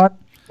 I mean, a lot.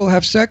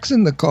 Have sex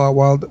in the car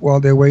while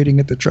they're waiting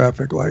at the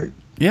traffic light.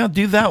 Yeah,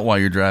 do that while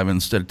you're driving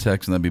instead of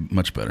texting. That'd be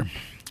much better.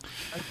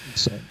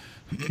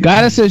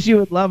 Goddess says you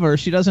would love her.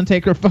 She doesn't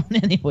take her phone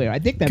anywhere. I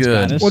think that's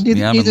Good. Goddess. Well,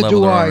 neither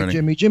do I,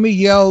 Jimmy. Jimmy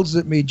yells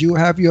at me, "Do you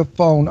have your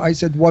phone?" I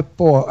said, "What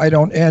for?" I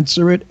don't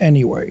answer it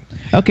anyway.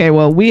 Okay,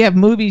 well, we have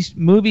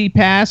movie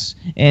pass,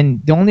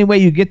 and the only way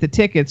you get the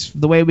tickets,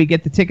 the way we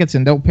get the tickets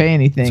and don't pay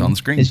anything, it's on the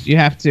screen. Is you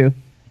have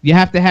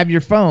to have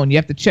your phone. You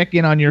have to check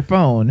in on your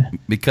phone.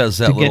 Because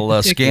that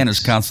little scanner's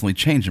constantly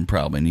changing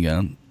probably, and you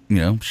got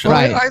to, show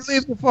right. I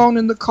leave the phone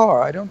in the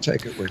car. I don't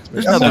take it with me.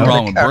 There's nothing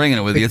wrong with bringing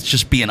it with you. It's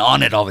just being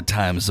on it all the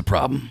time is the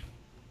problem.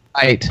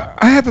 Right.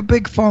 I have a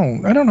big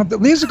phone. I don't know.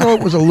 Years ago,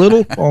 it was a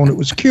little phone. It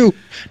was cute.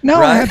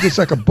 Now I have this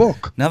like a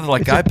book. Now they're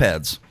like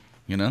iPads,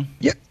 Yeah.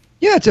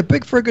 Yeah, it's a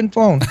big friggin'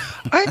 phone.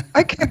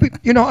 I can't be,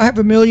 I have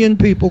 1 million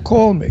people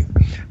call me,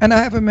 and I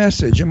have a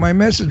message, and my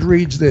message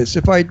reads this: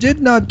 if I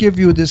did not give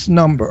you this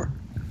number,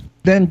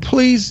 then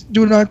please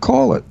do not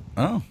call it.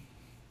 Oh.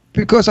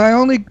 Because I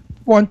only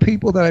want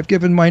people that I've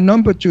given my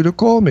number to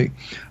call me.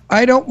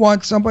 I don't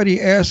want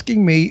somebody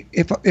asking me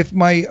if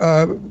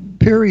my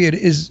period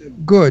is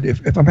good,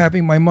 if I'm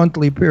having my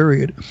monthly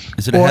period.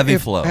 Is it a heavy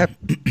flow? Did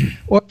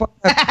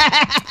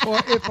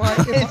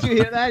you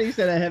hear that? He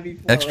said a heavy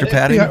flow. Extra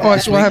padding?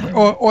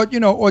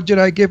 Yeah, or did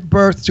I give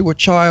birth to a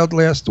child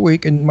last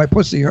week and my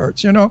pussy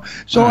hurts,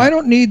 So I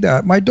don't need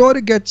that. My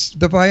daughter gets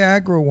the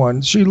Viagra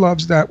one. She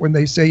loves that when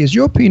they say, "Is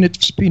your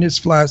penis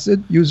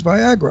flaccid? Use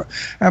Viagra."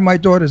 And my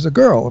daughter's a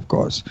girl, of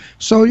course.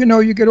 So,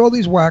 you get all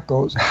these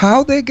wackos.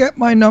 How they get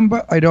my number,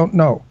 I don't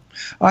know.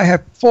 I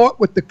have fought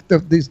with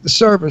the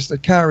service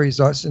that carries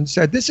us and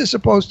said, this is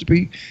supposed to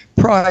be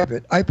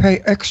private. I pay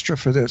extra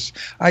for this.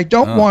 I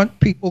don't want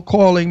people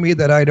calling me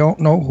that I don't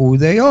know who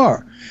they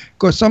are,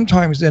 because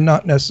sometimes they're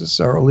not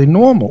necessarily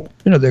normal.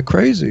 They're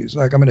crazy. It's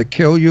like, I'm going to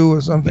kill you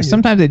or something.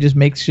 Sometimes they just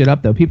make shit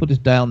up, though. People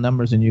just dial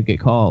numbers and you get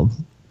called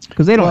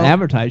because they don't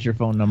advertise your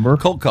phone number.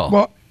 Cold call.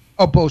 Well,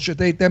 bullshit.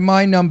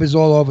 My numbers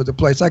all over the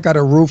place. I got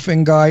a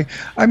roofing guy.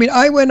 I mean,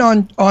 I went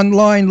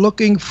online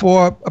looking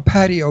for a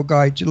patio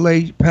guy to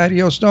lay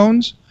patio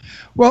stones.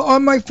 Well,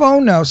 on my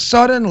phone now,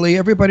 suddenly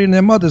everybody and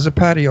their mother's a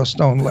patio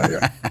stone layer.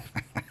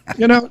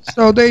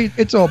 So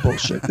it's all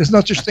bullshit. There's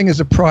no such thing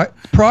as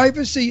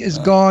privacy is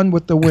gone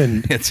with the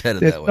wind. It's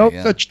headed There's that way.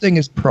 no such thing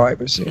as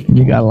privacy.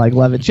 You gotta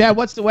love it. Chad,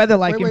 what's the weather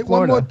like in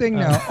Florida? One more thing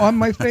now. On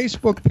my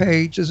Facebook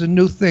page is a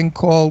new thing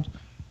called,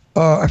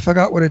 I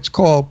forgot what it's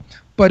called,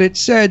 but it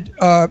said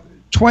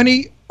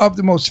 20 of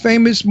the most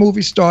famous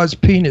movie stars'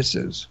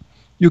 penises.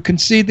 You can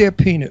see their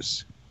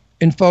penis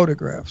in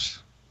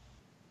photographs.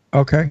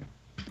 Okay?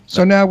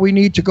 So now we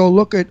need to go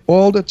look at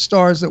all the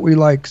stars that we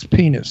like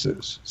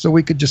penises, so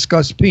we could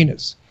discuss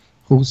penis.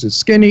 who's as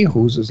skinny,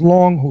 who's as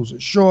long, who's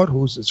as short,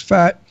 who's as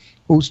fat,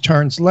 who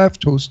turns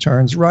left, who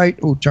turns right,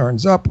 who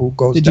turns up, who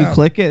goes down. Did you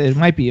click it? It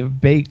might be a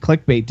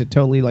clickbait to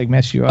totally like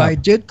mess you up. I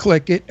did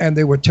click it, and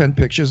there were 10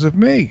 pictures of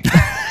me.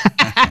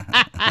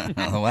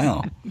 Oh,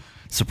 wow.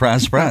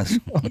 Surprise, surprise.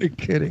 Only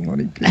kidding.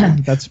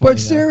 That's funny. But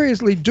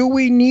seriously, do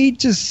we need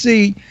to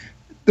see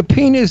the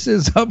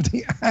penises of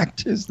the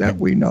actors that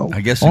we know?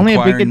 I guess only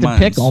if we get to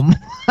pick them.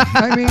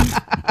 I mean,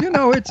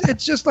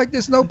 it's just like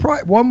there's no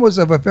pride. One was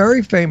of a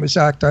very famous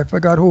actor. I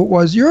forgot who it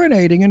was,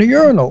 urinating in a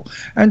urinal.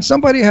 And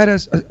somebody had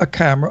a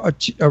camera,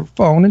 a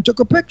phone, and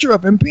took a picture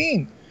of him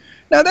peeing.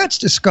 Now, that's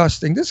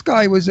disgusting. This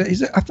guy was,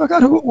 I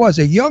forgot who it was,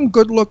 a young,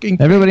 good-looking...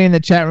 Everybody in the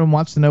chat room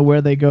wants to know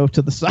where they go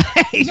to the site.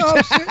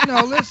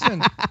 No,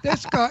 listen.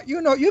 This guy,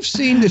 you've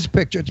seen this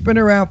picture. It's been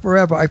around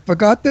forever. I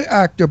forgot the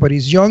actor, but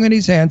he's young and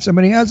he's handsome,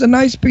 and he has a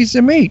nice piece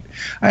of meat.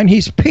 And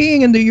he's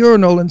peeing in the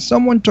urinal, and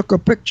someone took a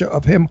picture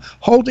of him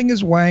holding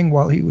his wang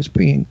while he was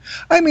peeing.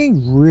 I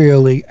mean,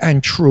 really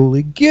and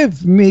truly,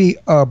 give me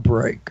a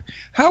break.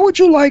 How would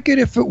you like it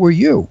if it were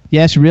you?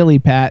 Yes, really,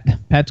 Pat.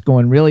 Pat's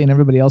going, really, and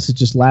everybody else is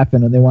just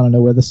laughing, and they want to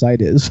know where the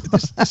site is.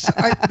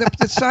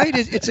 The site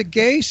it's a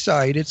gay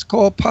site. It's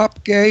called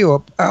Pop Gay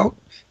or Out,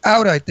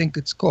 I think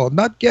it's called.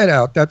 Not Get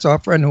Out. That's our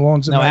friend who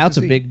owns the magazine. Out's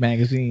a big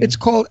magazine. It's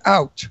called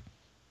Out.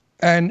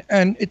 And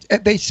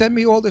they send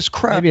me all this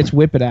crap. Maybe it's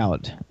Whip It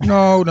Out.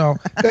 No.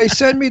 They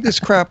send me this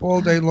crap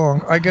all day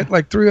long. I get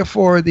like 3 or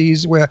 4 of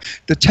these where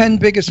the 10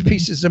 biggest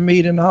pieces of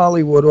meat in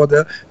Hollywood or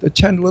the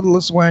 10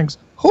 littlest wangs.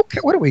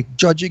 What are we,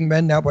 judging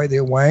men now by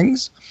their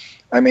wangs?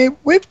 I mean,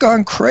 we've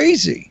gone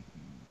crazy.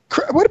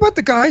 What about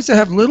the guys that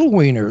have little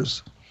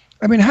wieners?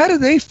 I mean, how do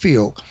they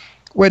feel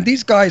when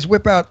these guys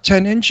whip out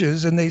 10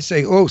 inches and they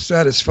say, oh,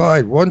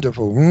 satisfied,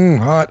 wonderful,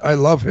 hot, I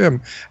love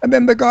him. And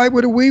then the guy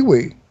with a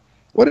wee-wee,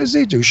 what does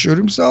he do, shoot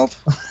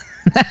himself?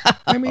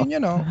 I mean,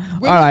 women, all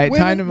right,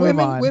 time to move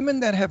on.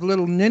 Women that have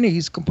little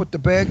ninnies can put the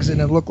bags in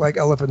and look like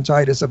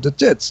elephantitis of the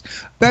tits.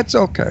 That's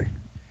okay.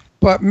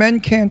 But men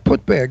can't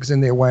put bags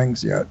in their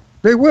wangs yet.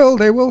 They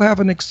will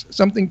have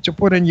something to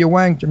put in your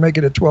wang to make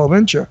it a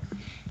 12-incher.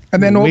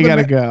 And then we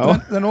gotta go.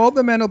 Then all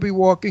the men will be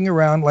walking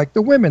around like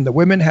the women. The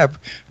women have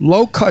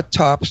low-cut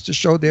tops to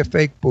show their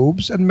fake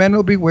boobs, and men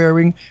will be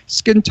wearing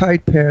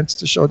skin-tight pants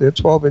to show their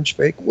 12-inch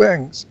fake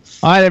wangs.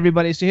 All right,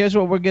 everybody. So here's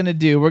what we're gonna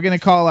do. We're gonna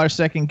call our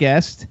second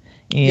guest,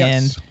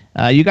 and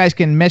you guys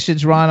can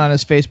message Ron on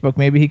his Facebook.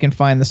 Maybe he can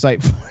find the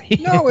site for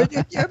you. No,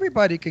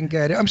 everybody can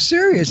get it. I'm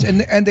serious,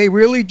 and they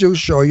really do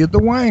show you the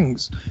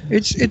wangs.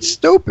 It's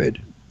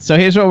stupid. So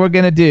here's what we're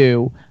gonna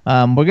do.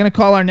 We're gonna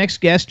call our next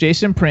guest,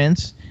 Jason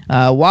Prince.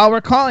 While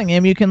we're calling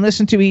him, you can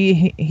listen to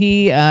he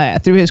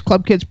through his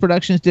Club Kids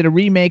Productions did a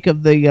remake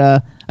of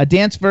a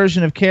dance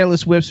version of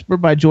Careless Whisper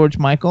by George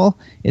Michael.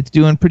 It's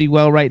doing pretty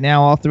well right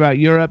now all throughout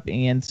Europe,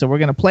 and so we're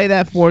going to play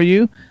that for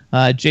you.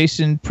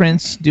 Jason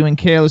Prince doing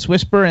Careless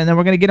Whisper, and then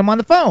we're going to get him on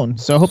the phone.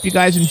 So I hope you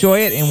guys enjoy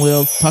it, and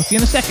we'll talk to you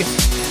in a second.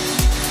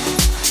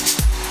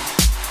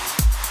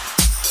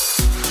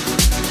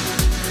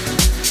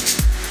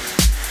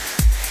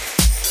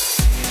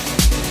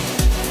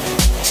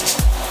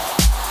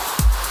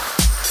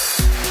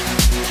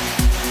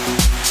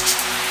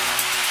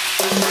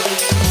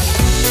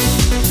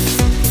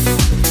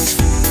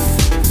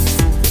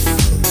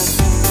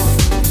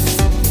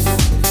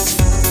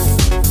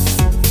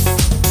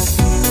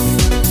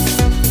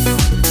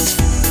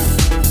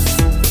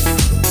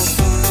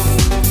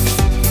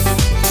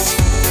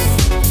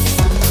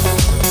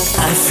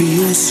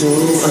 Feel so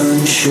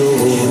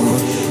unsure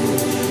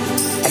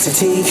as I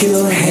take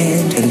your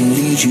hand and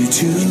lead you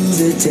to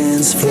the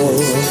dance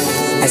floor.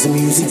 As the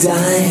music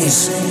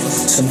dies,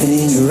 something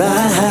in your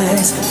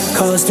eyes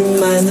calls to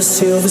mind the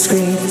silver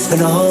screen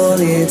and all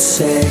its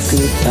said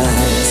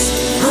goodbyes.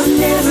 I'm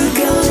never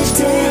gonna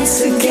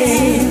dance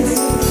again.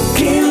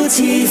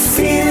 Guilty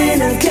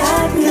feeling I've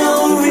got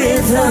no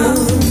rhythm.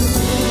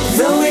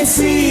 Though it's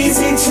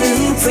easy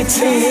to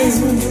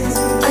pretend,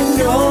 I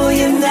know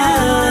you're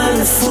not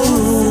a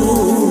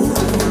fool.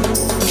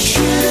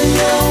 Should've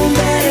known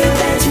better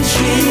than to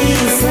cheat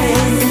a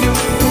friend,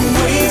 a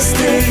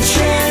wasted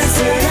chance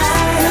that I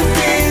have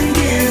been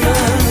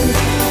given.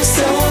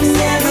 So I'm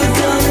never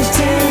gonna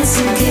dance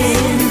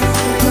again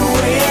the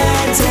way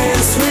I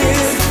dance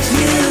with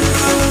you.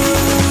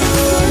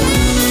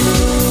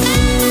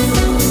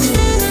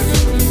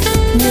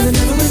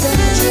 Never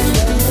without you,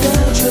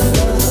 without your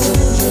love.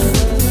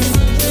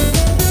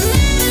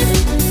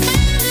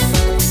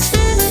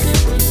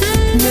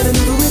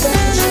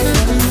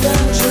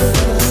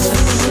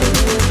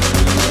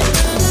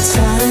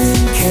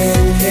 Time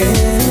can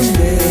mend.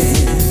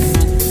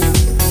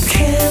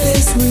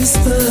 Careless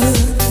whisper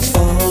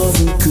of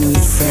a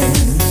good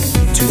friend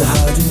to the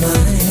heart and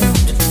mind.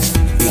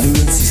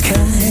 Ignorance is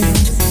kind.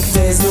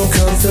 There's no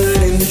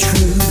comfort in the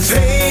truth.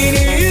 Pain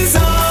is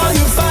all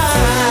you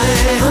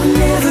find. I'm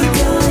never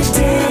gonna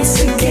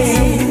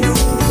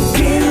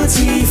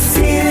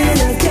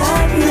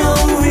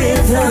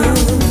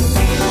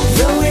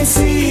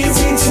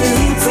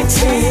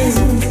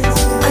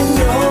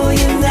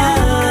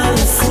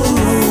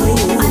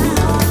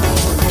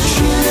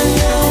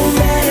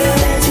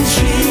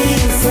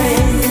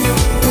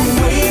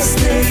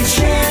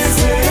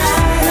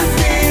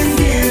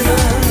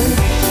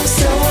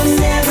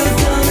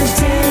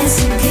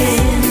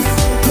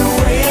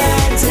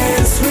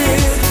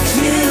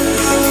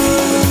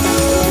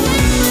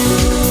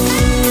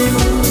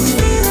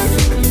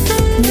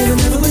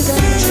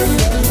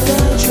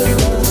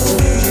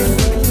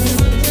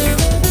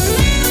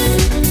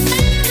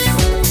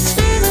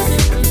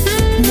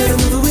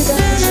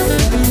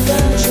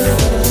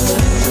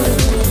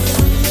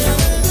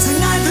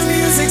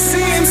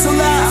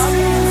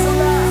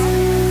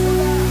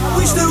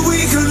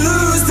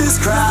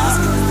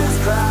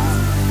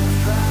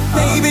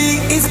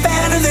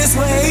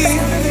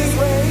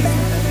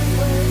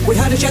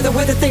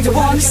They don't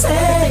wanna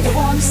stay.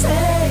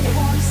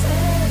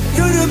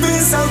 Could have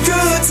been so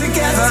good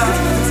together.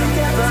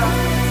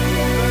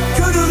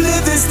 Could have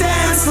lived this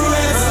dance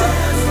forever.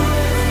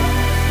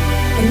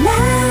 And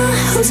now,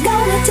 who's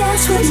gonna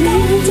dance with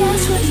me?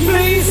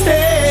 Please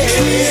stay.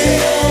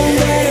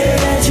 Better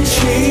that you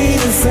treat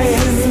a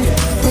friend.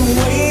 A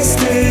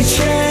wasted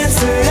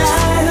chance that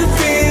I have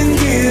been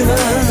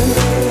given.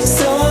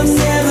 So I'm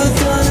never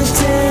gonna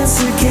dance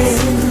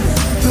again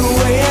the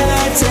way I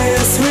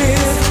dance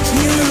with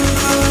you.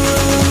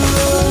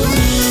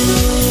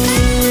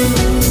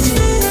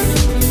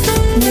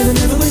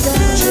 Never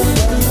without you,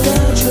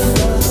 without you.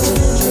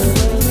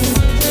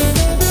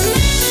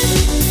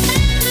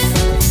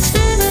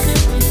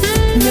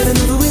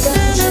 Never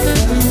without you,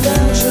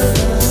 without you.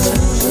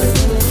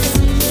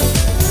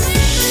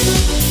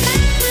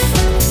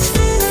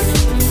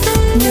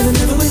 Never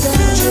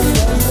without you,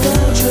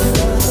 without you.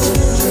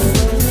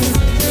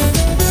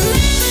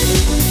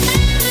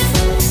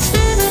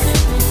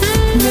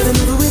 Never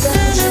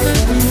without you,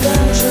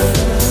 without you.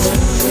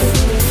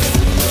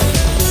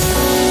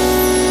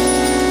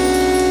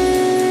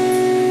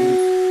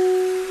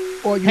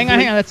 Hang on.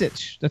 That's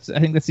it. I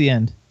think that's the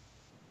end.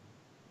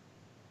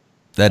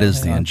 That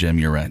is the end, Jim.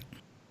 You're right.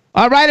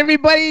 All right,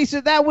 everybody.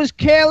 So that was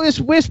Careless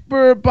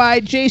Whisper by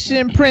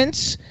Jason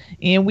Prince.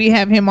 And we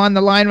have him on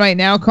the line right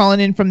now calling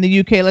in from the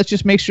UK. Let's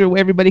just make sure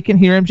everybody can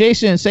hear him.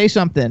 Jason, say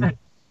something.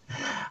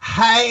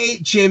 Hey,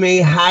 Jimmy.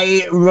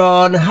 Hey,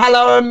 Ron.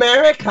 Hello,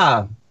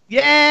 America.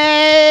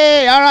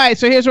 Yay! All right,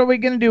 so here's what we're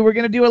going to do. We're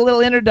going to do a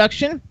little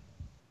introduction.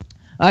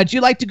 Do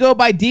you like to go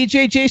by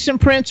DJ Jason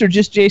Prince or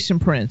just Jason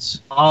Prince?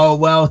 Oh,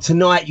 well,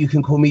 tonight you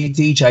can call me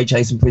DJ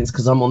Jason Prince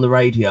because I'm on the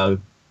radio.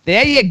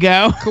 There you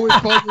go.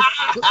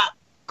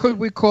 Could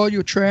we call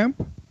you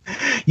Tramp?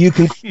 You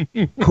can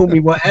call me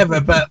whatever,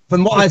 but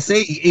from what I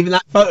see, even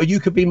that photo, you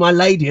could be my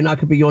lady and I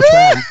could be your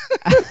tramp.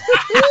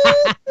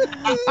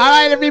 All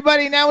right,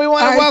 everybody. Now we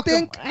want to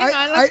welcome.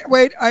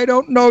 Wait, I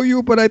don't know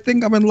you, but I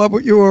think I'm in love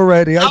with you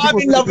already. I'm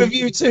in love with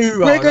you too,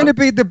 Ron. We're going to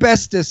be the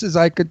bestest, as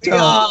I could tell.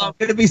 I'm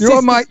going to be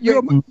you're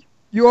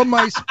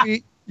my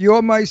speed.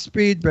 You're my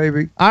speed,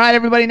 baby. All right,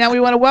 everybody. Now we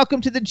want to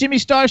welcome to the Jimmy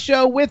Star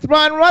Show with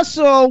Ron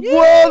Russell,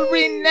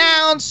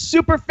 world-renowned,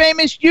 super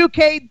famous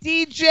UK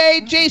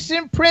DJ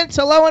Jason Prince.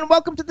 Hello and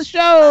welcome to the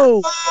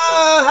show.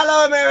 Oh,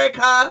 hello,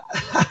 America.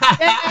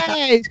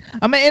 Hey,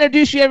 I'm going to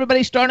introduce you,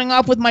 everybody, starting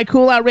off with my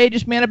cool,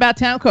 outrageous man about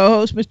town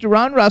co-host, Mr.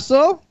 Ron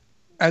Russell.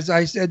 As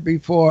I said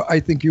before, I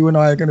think you and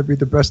I are going to be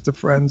the best of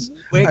friends.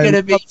 We're going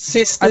to be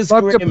sisters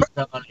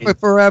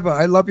forever.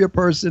 I love your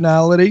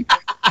personality.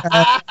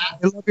 I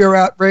love your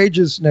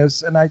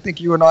outrageousness, and I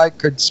think you and I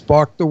could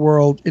spark the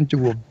world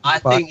into a... I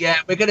think,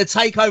 we're going to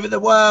take over the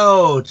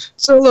world.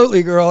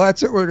 Absolutely, girl.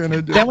 That's what we're going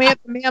to do. Then we have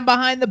the man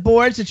behind the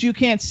boards that you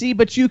can't see,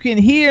 but you can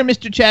hear,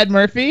 Mr. Chad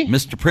Murphy.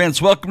 Mr.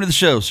 Prince, welcome to the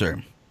show,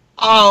 sir.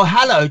 Oh,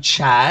 hello,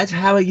 Chad.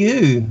 How are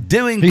you?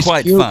 Doing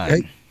quite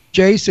fine.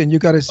 Jason, you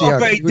got to see how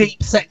very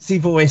deep, sexy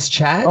voice,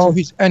 Chad. Oh,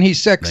 he's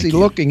sexy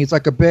looking. He's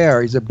like a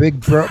bear. He's a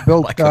big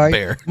built like guy, a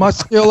bear.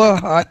 muscular,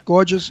 hot,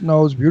 gorgeous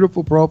nose,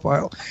 beautiful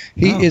profile.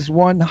 He is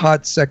one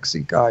hot,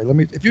 sexy guy.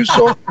 If you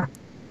saw,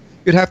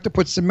 you'd have to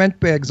put cement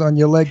bags on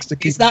your legs to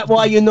keep. Is that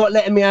why you're not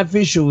letting me have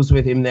visuals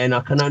with him? Then I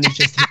can only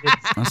just.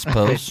 I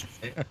suppose.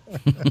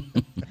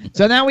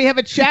 So now we have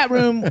a chat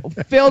room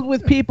filled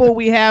with people.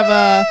 We have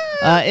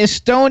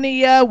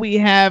Estonia, we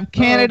have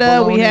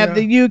Canada, we have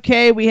the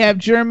UK, we have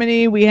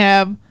Germany, we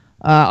have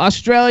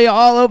Australia,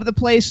 all over the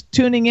place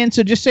tuning in.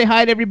 So just say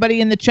hi to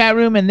everybody in the chat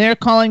room, and they're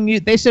calling you.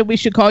 They said we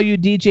should call you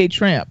DJ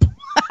Tramp.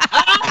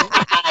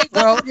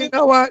 Well, you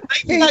know what?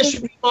 Maybe that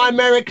should be my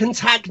American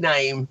tag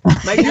name.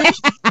 Maybe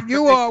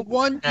you are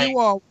one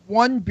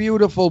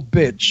beautiful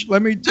bitch.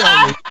 Let me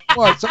tell you,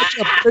 you are such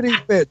a pretty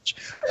bitch.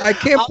 I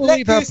can't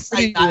believe how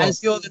pretty you are.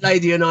 As you're the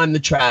lady and I'm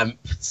the tramp,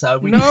 so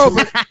we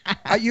but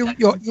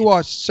you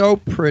are so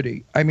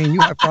pretty. I mean,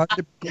 you have got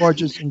to be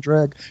gorgeous in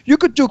drag. You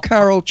could do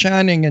Carol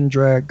Channing in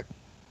drag.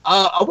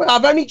 Well,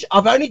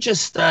 I've only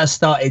just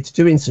started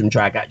doing some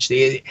drag.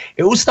 Actually,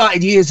 it all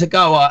started years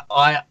ago.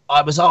 I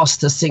was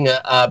asked to sing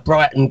at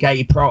Brighton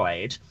Gay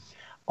Pride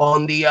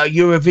on the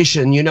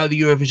Eurovision. You know,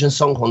 the Eurovision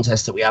Song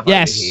Contest that we have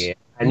over here.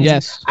 And,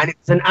 and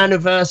it's an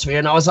anniversary,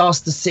 and I was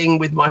asked to sing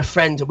with my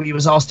friend. We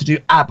was asked to do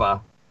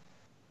ABBA,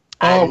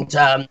 and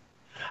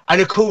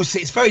of course,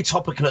 it's very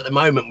topical at the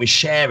moment with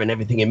Cher and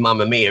everything in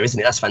Mamma Mia, isn't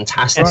it? That's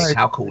fantastic. Right.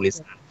 How cool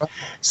is that?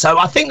 So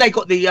I think they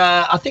got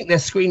I think they're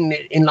screening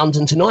it in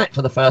London tonight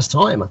for the first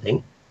time. I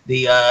think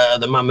the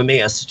Mamma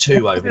Mia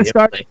 2 over here.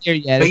 But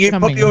you've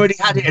probably already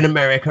had it in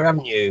America,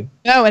 haven't you?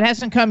 No, it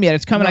hasn't come yet.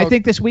 It's coming. I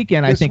think this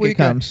weekend. It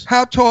comes.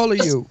 How tall are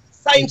you?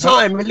 Same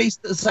time,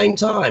 released at the same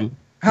time.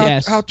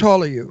 How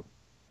tall are you?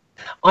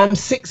 I'm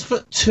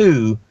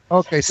 6'2".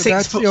 Okay, so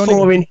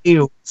 6'4" in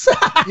heels.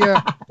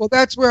 Yeah, well,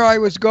 that's where I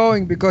was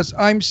going because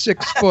I'm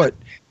 6 foot,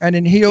 and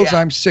in heels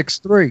I'm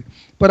 6'3".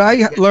 But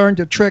I learned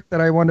a trick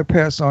that I want to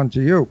pass on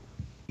to you.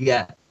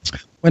 Yeah.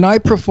 When I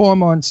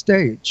perform on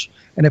stage,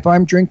 and if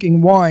I'm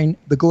drinking wine,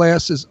 the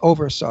glass is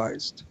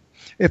oversized.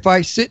 if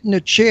I sit in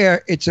a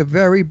chair, it's a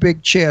very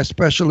big chair,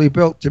 specially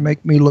built to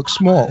make me look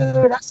small.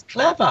 Oh, that's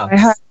clever.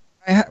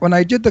 When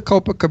I did the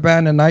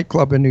Copacabana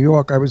nightclub in New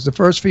York, I was the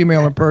first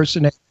female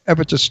impersonator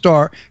ever to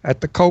star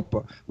at the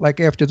Copa. Like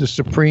after the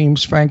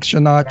Supremes, Frank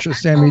Sinatra,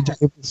 Sammy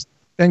Davis,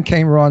 then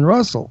came Ron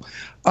Russell.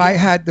 I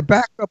had the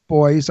backup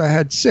boys. I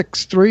had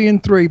 6, 3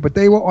 and 3, but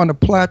they were on a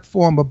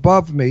platform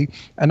above me,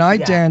 and I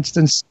danced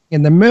and sang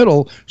in the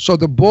middle, so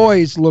the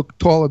boys looked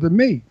taller than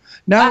me.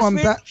 Now That's I'm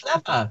really back.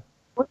 clever.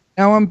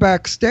 Now I'm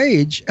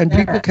backstage, and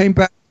people came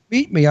back to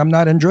meet me. I'm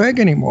not in drag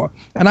anymore,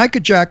 and I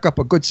could jack up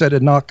a good set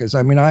of knockers.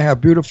 I mean, I have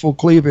beautiful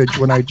cleavage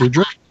when I do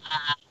drag.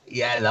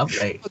 Yeah,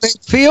 lovely. They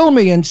feel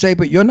me and say,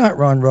 but you're not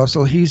Ron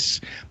Russell.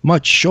 He's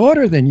much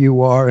shorter than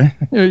you are.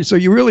 So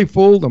you really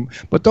fooled them.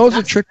 But those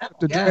are tricks with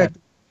the drag.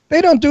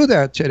 They don't do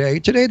that today.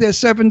 Today they're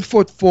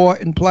 7'4"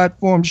 in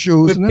platform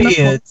shoes. With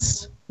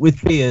beards.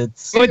 With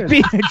beards. With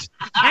beards.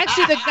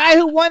 Actually, the guy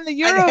who won the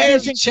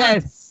Eurovision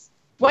contest.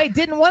 Wait,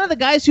 didn't one of the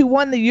guys who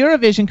won the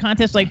Eurovision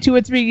contest like 2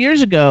 or 3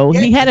 years ago,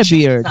 he had a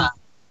beard?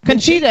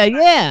 Conchita,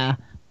 yeah.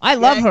 I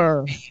love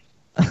her.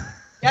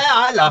 Yeah,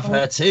 I love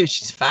her too.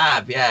 She's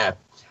fab, yeah.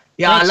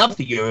 Yeah, I love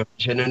the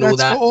Eurovision and all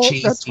that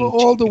cheese. That's for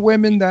all the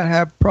women that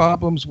have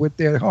problems with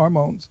their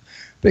hormones.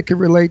 They can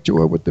relate to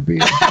her with the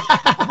beard.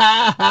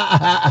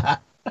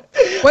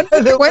 when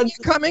you're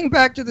coming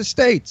back to the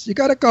States, you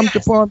got to come to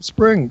Palm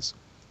Springs.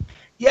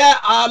 Yeah,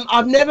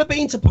 I've never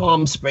been to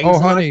Palm Springs. Oh,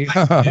 honey.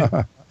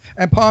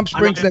 And Palm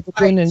Springs never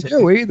been in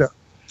you either.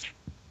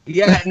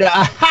 Yeah, no.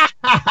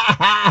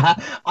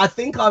 I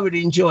think I would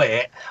enjoy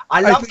it.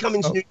 I loved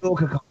coming to New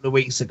York a couple of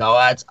weeks ago.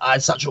 I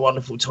had such a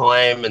wonderful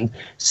time and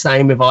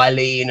staying with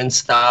Eileen and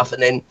stuff.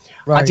 And then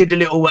I did a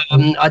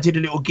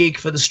little gig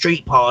for the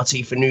street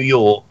party for New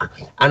York,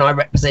 and I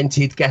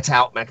represented Get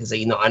Out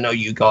magazine that I know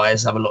you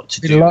guys have a lot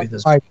to do with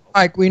as well.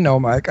 Mike, we know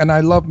Mike, and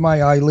I love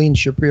my Eileen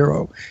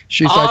Shapiro.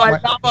 I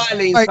love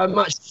Eileen so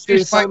much.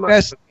 She's my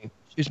best.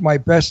 She's my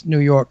best New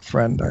York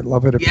friend. I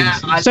love her to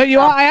pieces.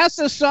 I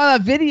also saw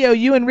that video,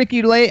 you and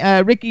Ricky Rebel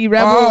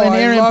and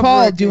Aaron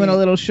Paul Ricky. Doing a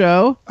little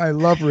show. I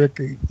love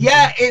Ricky.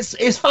 Yeah,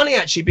 it's funny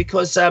actually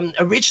because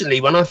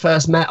originally when I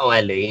first met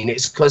Eileen,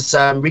 it's because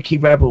Ricky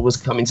Rebel was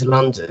coming to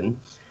London,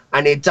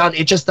 and he'd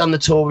just done the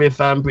tour with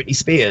Britney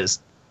Spears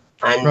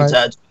and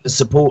the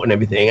support and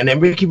everything, and then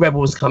Ricky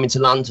Rebel was coming to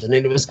London,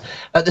 and it was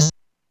at the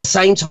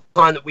same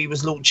time that we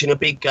was launching a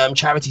big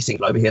charity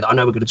single over here that I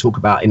know we're going to talk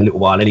about in a little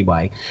while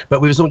anyway,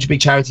 but we was launching a big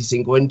charity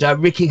single, and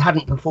Ricky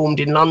hadn't performed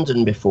in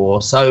London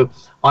before, so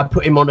I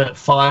put him on at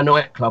Fire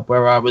nightclub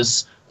where I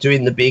was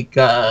doing the big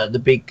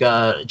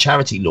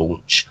charity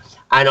launch,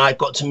 and I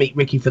got to meet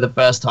Ricky for the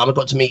first time. I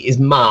got to meet his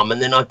mum,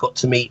 and then I got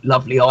to meet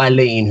lovely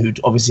Eileen, who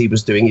obviously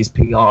was doing his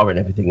PR and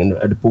everything, and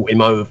had brought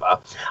him over.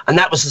 And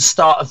that was the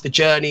start of the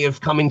journey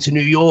of coming to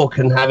New York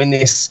and having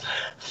this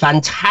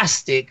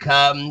fantastic,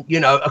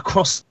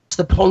 across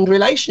the pond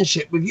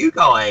relationship with you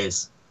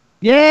guys.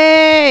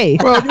 Yay!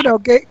 Well,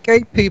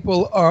 gay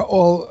people are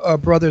all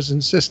brothers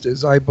and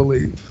sisters, I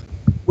believe.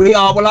 We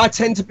are. Well, I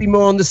tend to be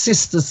more on the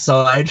sister's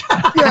side.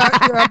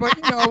 yeah,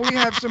 but we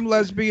have some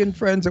lesbian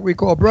friends that we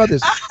call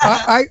brothers.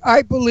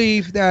 I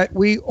believe that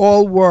we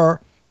all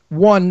were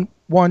one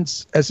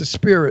once as a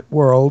spirit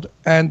world,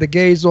 and the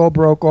gays all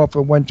broke off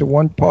and went to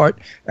one part,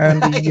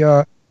 and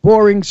the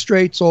boring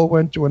straights all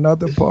went to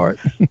another part.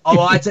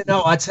 I don't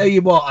know. I tell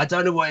you what, I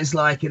don't know what it's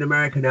like in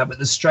America now, but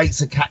the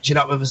straights are catching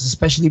up with us,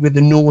 especially with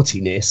the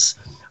naughtiness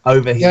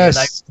over here.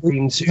 Yes, they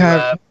seem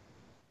to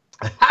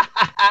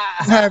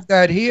have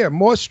that here.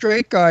 More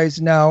straight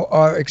guys now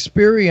are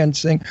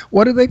experiencing,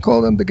 what do they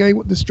call them?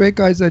 The straight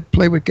guys that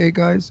play with gay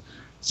guys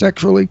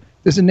sexually.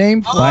 There's a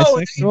name for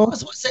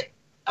bisexual. What's it?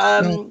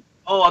 I'm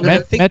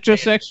gonna think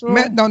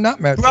metrosexual. No, not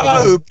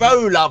metrosexual.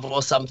 Bro love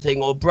or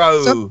something, or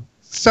bro.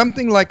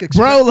 Something like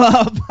bro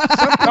love.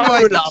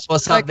 Bro love or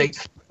something.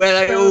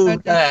 Where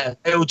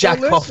they all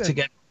jack off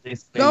together.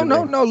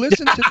 No.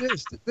 Listen to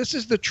this. This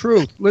is the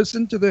truth.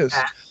 Listen to this.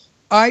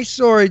 I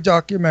saw a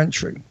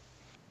documentary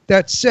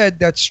that said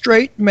that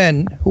straight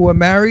men who are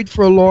married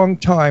for a long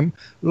time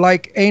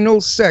like anal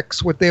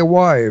sex with their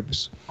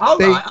wives.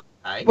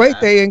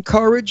 They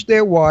encourage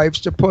their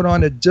wives to put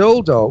on a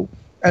dildo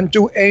and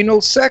do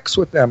anal sex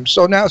with them.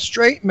 So now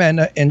straight men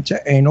are into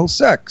anal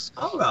sex.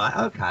 All right,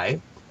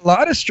 okay. A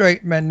lot of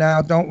straight men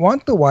now don't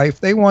want the wife.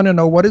 They want to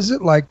know what is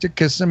it like to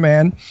kiss a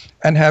man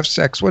and have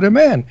sex with a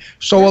man.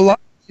 So a lot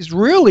of these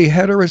really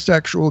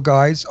heterosexual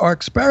guys are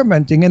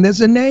experimenting, and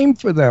there's a name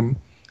for them.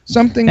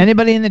 Something.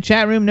 Anybody in the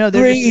chat room know?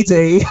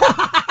 Greedy.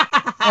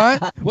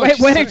 What? Wait,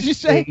 what did you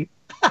say?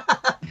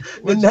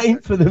 The name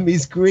for them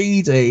is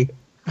greedy.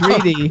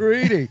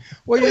 Greedy.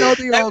 Well,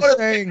 the old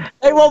saying.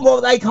 They want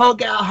what they can't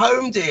get at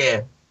home,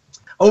 dear.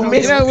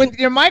 With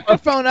your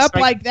microphone up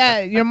like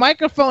that,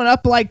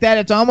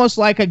 it's almost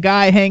like a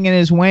guy hanging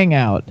his wang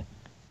out.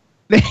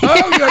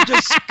 Oh, you're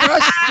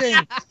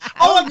disgusting.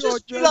 I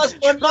just realized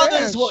my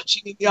mother's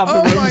watching in the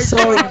other room.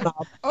 Sorry, Mum.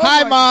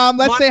 Hi, Mom.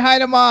 Let's say hi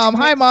to Mom.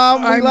 Hi,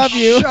 Mom. We love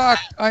you.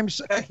 I'm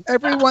shocked.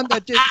 Everyone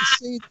that didn't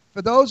see,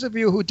 for those of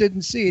you who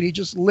didn't see it, he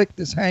just licked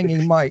his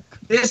hanging mic.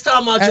 This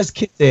time I'll just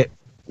kiss it.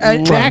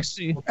 And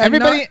actually,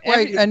 everybody,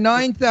 and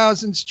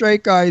 9,000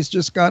 straight guys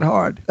just got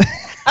hard.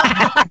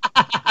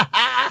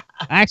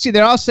 Actually,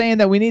 they're all saying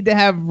that we need to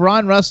have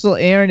Ron Russell,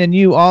 Aaron, and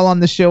you all on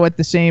the show at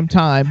the same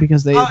time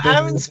because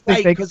Aaron's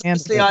fake because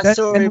obviously I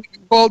saw him.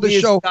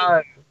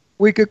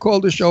 We could call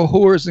the show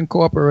Whores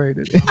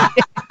Incorporated.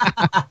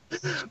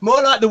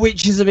 More like the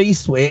Witches of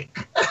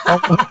Eastwick.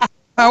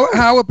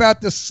 How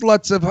about the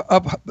sluts of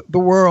the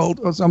world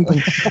or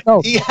something?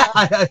 No.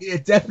 Yeah,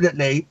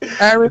 definitely.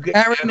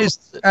 Aaron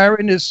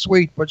is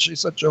sweet, but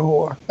she's such a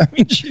whore. I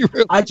mean, she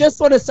really. I just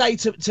want to say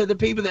to the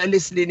people that are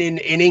listening in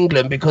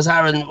England, because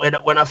Aaron,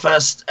 when I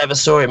first ever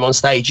saw him on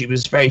stage, he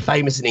was very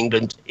famous in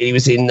England. He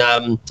was in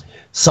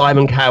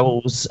Simon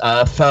Cowell's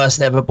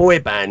first ever boy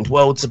band,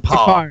 Worlds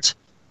Apart.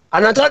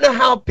 And I don't know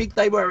how big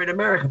they were in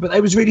America, but they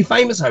was really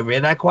famous over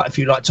here. They had quite a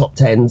few like top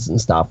tens and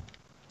stuff.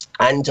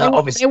 And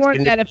obviously, they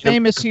weren't that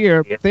famous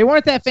here. They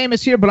weren't that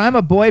famous here, but I'm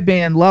a boy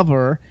band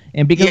lover,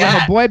 and because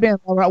I'm a boy band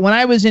lover, when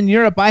I was in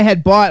Europe, I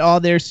had bought all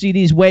their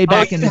CDs way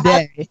back in the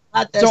day.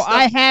 So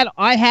I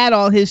had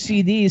all his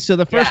CDs. So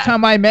the first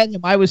time I met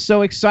him, I was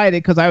so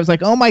excited because I was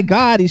like, "Oh my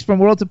God, he's from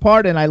Worlds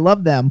Apart," and I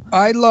love them.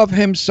 I love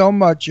him so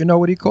much. You know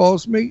what he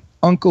calls me?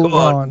 Uncle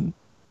Ron.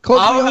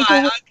 Calls me Uncle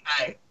Ron.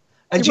 Okay.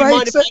 And do you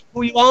mind if I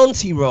call you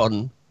Auntie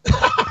Ron?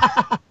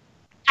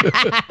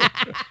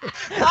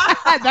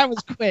 That was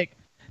quick.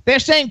 They're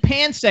saying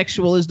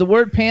pansexual. Is the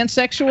word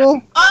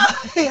pansexual?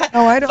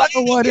 No, I don't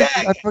know what it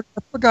is. I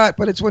forgot,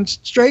 but it's when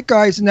straight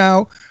guys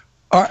now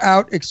are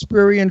out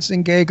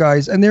experiencing gay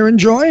guys, and they're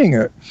enjoying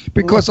it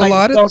because a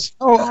lot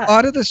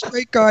of the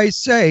straight guys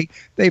say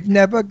they've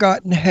never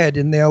gotten head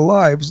in their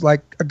lives.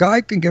 Like a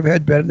guy can give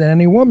head better than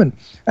any woman,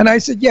 and I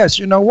said yes.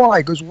 You know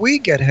why? Because we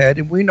get head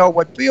and we know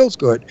what feels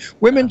good.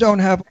 Women don't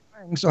have a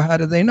ring, so how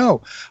do they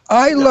know?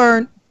 I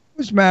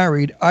was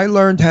married. I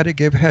learned how to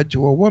give head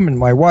to a woman,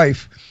 my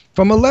wife,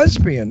 from a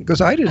lesbian, because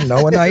I didn't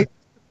know. And I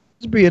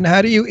lesbian,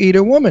 how do you eat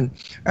a woman?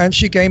 And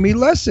she gave me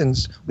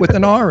lessons with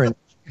an orange.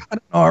 An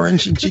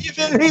orange, and Can you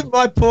believe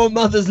my poor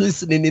mother's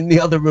listening in the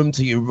other room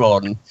to you,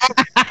 Ron?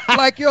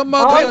 Like your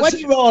mother,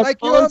 like your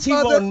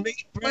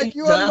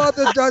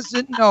mother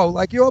doesn't know.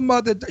 Like your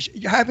mother,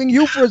 having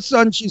you for a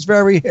son, she's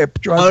very hip.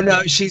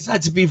 No, she's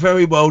had to be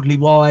very worldly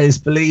wise.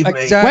 Believe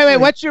me. Wait,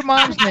 what's your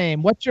mom's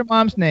name? What's your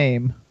mom's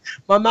name?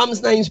 My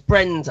mom's name's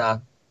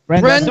Brenda.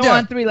 Brenda. So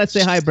on three, let's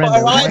say hi,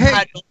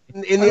 Brenda.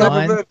 In the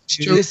other room,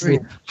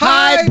 listening.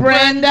 Hi,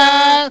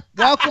 Brenda.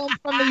 Welcome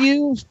from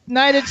the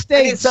United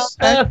States. And it's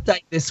her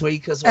birthday this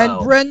week as well.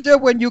 And Brenda,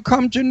 when you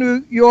come to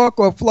New York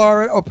or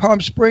Florida or Palm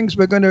Springs,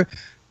 we're going to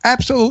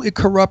absolutely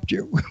corrupt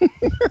you.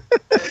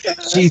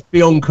 She's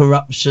beyond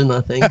corruption, I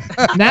think.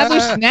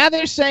 Now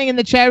they're saying in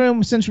the chat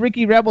room, since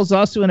Ricky Rebel's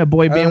also in a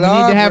boy band,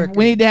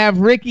 we need to have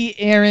Ricky,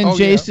 Aaron,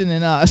 Jason,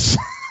 and us.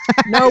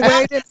 No,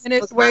 wait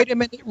a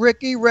minute.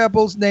 Ricky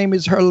Rebel's name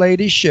is her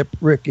ladyship,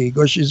 Ricky,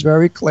 because she's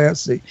very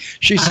classy.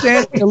 She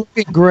stands there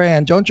looking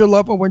grand. Don't you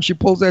love her when she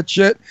pulls that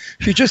shit?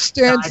 She just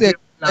stands there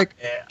like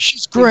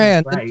she's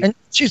grand and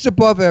she's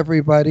above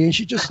everybody, and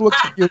she just looks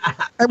at you.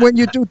 And when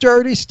you do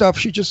dirty stuff,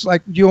 she just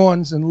like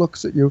yawns and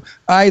looks at you.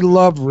 I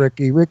love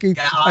Ricky.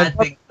 I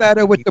love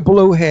better with the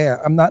blue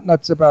hair. I'm not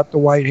nuts about the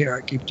white hair.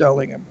 I keep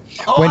telling him.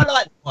 I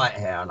like the white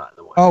hair.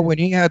 When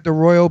he had the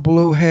royal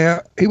blue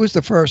hair, he was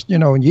the first,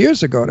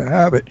 years ago to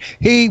have it.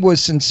 He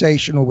was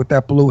sensational with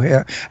that blue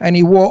hair, and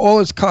he wore all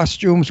his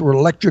costumes were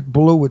electric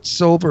blue with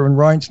silver and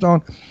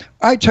rhinestone.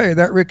 I tell you,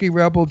 that Ricky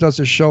Rebel does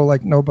a show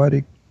like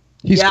nobody.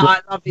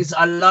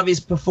 I love his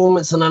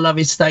performance, and I love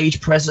his stage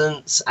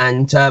presence.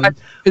 And when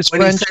he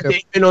said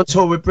he'd been on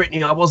tour with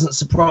Britney, I wasn't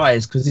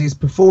surprised because his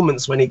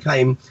performance when he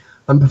came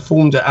and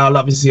performed at Our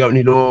Love Is the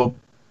Only Law,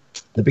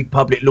 the big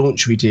public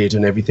launch we did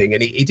and everything,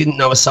 and he didn't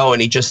know a soul,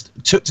 and he just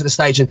took to the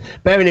stage. And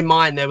bearing in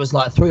mind there was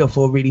like 3 or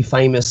 4 really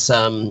famous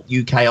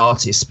UK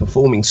artists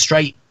performing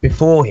straight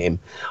before him,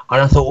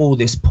 and I thought,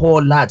 this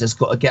poor lad has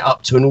got to get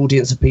up to an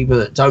audience of people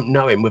that don't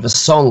know him with a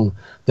song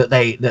that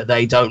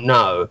they don't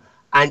know.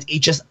 And he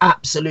just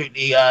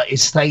absolutely,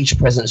 his stage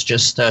presence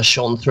just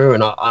shone through,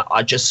 and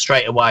I just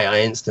straight away,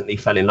 I instantly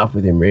fell in love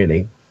with him,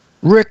 really.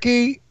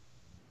 Ricky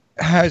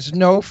has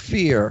no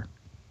fear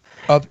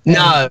of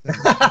no.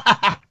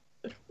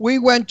 We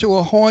went to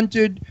a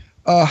haunted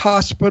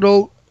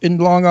hospital in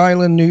Long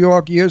Island, New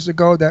York, years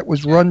ago that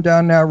was run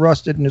down, now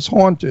rusted, and is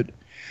haunted.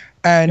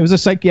 And it was a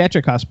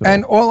psychiatric hospital.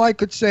 And all I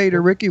could say to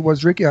Ricky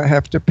was, Ricky, I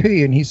have to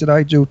pee. And he said,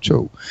 I do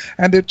too.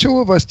 And the two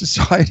of us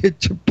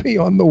decided to pee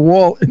on the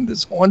wall in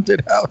this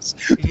haunted house.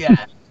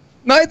 Yeah.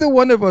 Neither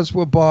one of us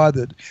were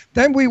bothered.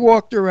 Then we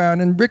walked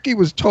around, and Ricky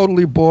was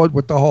totally bored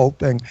with the whole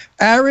thing.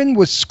 Aaron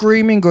was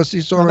screaming because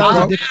he saw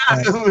it.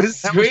 Aaron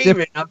was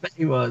screaming. I bet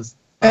he was.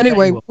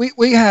 Anyway,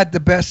 we had the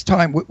best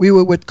time. We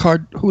were with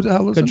who the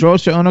hell is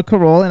Kadrosha Ona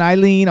Carol and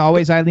Eileen.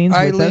 Always Eileen's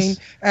with us.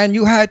 And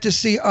you had to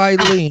see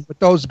Eileen with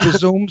those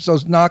bazooms,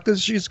 those knockers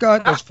she's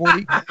got, those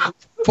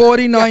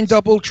 49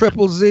 double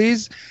triple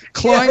Zs,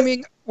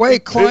 climbing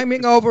Wait,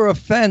 climbing over a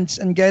fence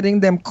and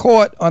getting them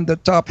caught on the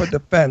top of the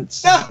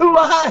fence. No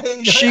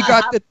way.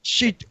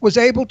 She was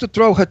able to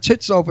throw her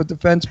tits over the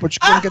fence, but she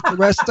couldn't get the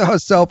rest of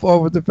herself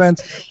over the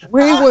fence.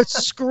 We were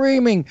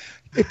screaming.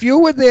 If you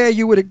were there,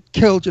 you would have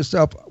killed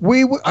yourself.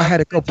 I had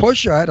to go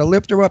push her. I had to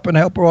lift her up and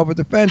help her over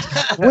the fence.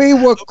 We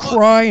were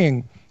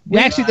crying.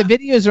 Actually, the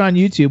videos are on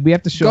YouTube. We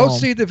have to show Go them.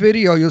 see the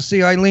video. You'll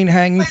see Eileen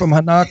hanging from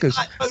her knockers.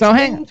 So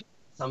hang.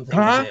 Something.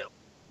 Huh?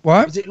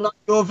 What? Was it like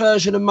your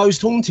version of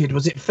Most Haunted?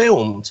 Was it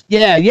filmed?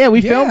 Yeah, we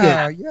filmed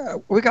it. Yeah,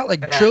 we got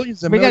like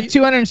trillions of We got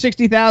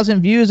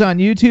 260,000 views on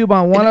YouTube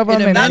on one of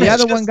them, and the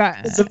other one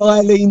got some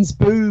Eileen's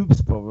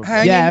boobs, probably.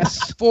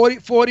 Yes,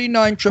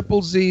 49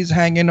 triple Z's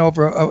hanging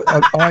over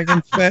a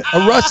iron fence,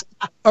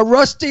 a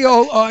rusty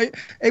old iron.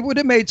 It would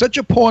have made such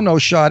a porno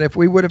shot if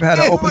we would have had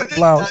an open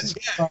blouse.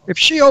 If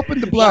she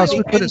opened the blouse,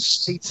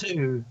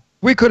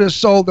 we could have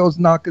sold those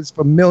knockers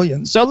for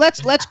millions. So let's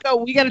go.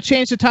 We got to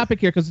change the topic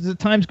here because the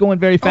time's going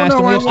very fast.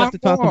 and we have stuff to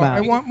talk about. I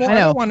want more. I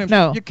know.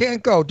 No, you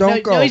can't go.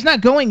 Don't go. No, he's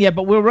not going yet.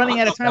 But we're running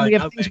out of time. We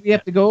have things we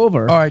have to go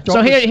over. All right.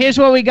 So here's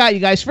what we got, you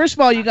guys. First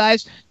of all, you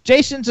guys,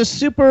 Jason's a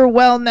super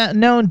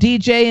well-known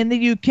DJ in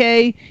the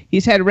UK.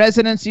 He's had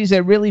residencies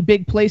at really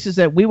big places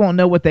that we won't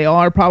know what they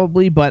are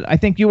probably. But I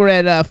think you were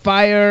at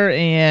Fire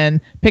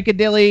and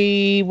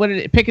Piccadilly.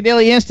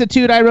 Piccadilly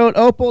Institute. I wrote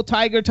Opal,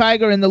 Tiger,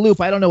 and the Loop.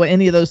 I don't know what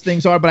any of those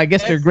things are, but I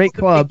guess they're great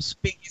clubs.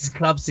 Biggest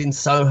clubs in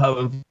Soho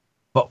and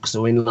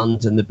Vauxhall in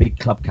London, the big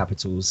club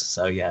capitals.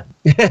 So yeah.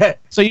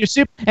 So you're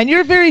super, and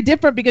you're very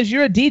different because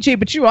you're a DJ,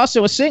 but you're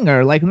also a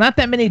singer. Like not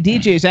that many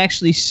DJs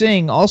actually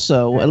sing.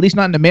 Also, at least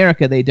not in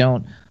America, they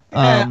don't.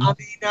 I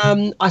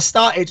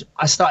started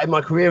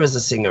my career as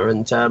a singer,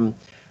 and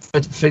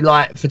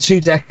for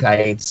 2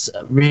 decades,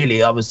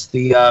 really, I was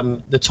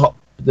the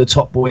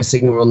top boy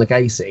singer on the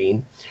gay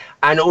scene.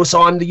 And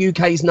also, I'm the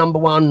UK's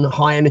 #1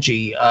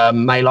 high-energy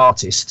male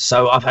artist.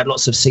 So I've had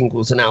lots of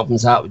singles and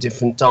albums out with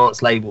different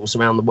dance labels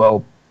around the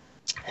world.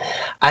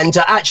 And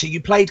actually,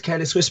 you played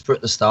Careless Whisper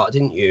at the start,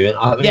 didn't you?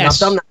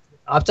 Yes.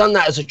 I've done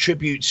that as a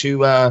tribute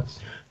to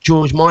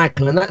George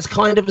Michael, and that's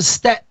kind of a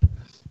step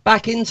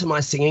back into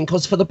my singing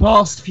because for the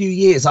past few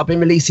years I've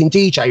been releasing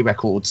DJ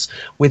records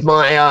with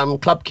my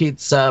Club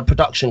Kids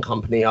production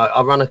company.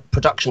 I run a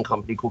production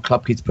company called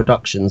Club Kids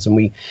Productions, and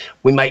we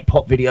make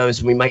pop videos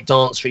and we make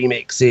dance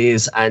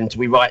remixes and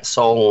we write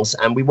songs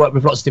and we work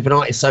with lots of different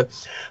artists. So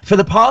for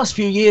the past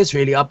few years,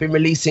 really, I've been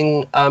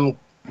releasing, under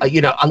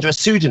a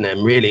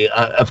pseudonym, really,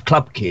 of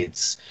Club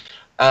Kids.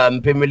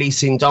 Been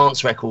releasing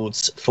dance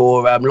records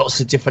for lots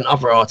of different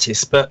other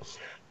artists, but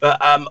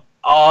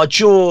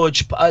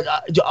George,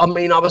 I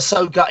mean, I was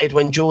so gutted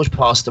when George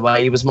passed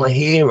away. He was my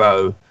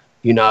hero,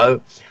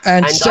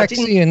 and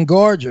sexy and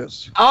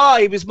gorgeous.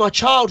 He was my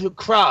childhood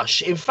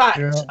crush. In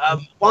fact,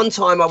 one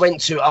time I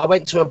went to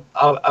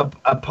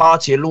a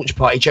party, a launch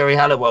party, Jerry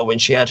Halliwell, when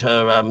she had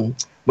her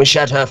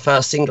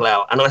first single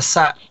out, and I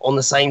sat on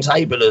the same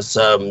table as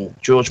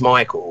George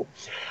Michael,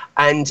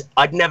 and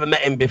I'd never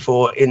met him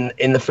before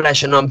in the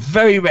flesh, and I'm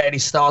very rarely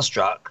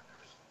starstruck,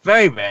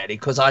 very rarely,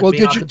 because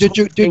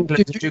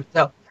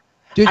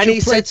and he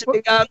said to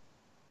me,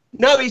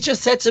 no, he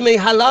just said to me,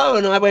 hello,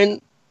 and I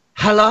went,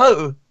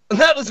 hello, and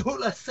that was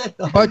all I said.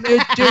 But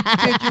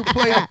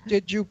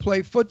did you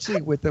play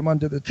footsie with him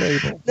under the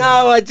table?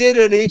 No, I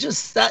didn't. He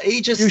just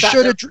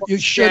you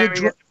should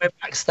have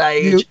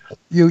backstage.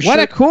 What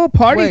a cool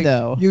party,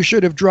 though. You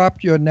should have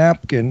dropped your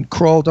napkin,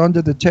 crawled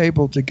under the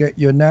table to get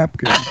your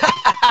napkin.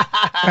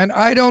 And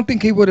I don't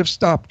think he would have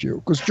stopped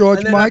you because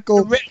George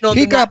Michael,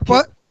 he got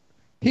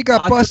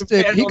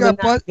busted.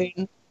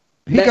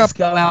 Let's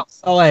go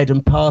outside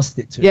and passed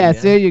it to him.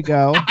 Yes, there you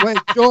go. Wait,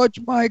 George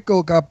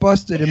Michael got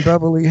busted in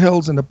Beverly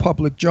Hills in a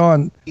public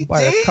John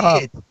by a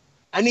cop.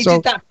 And he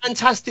did that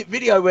fantastic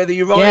video where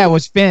you write. Yeah, it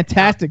was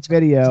fantastic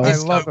video. I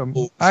love him.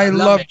 I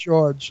love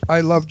George. I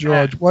love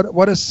George.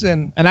 What a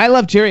sin. And I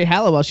love Jerry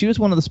Halliwell. She was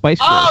one of the Spice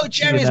Girls. Oh,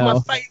 Jerry's my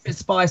favorite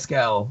Spice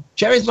Girl.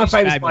 Jerry's my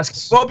favorite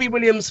Spice Girl. Robbie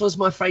Williams was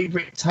my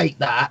favorite. Take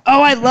that.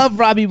 Oh, I love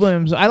Robbie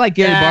Williams. I like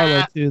Gary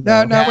Barlow too.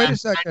 Now, wait a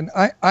second.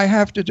 I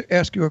have to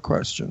ask you a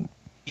question.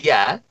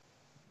 Yeah.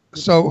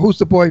 So, who's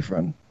the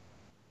boyfriend?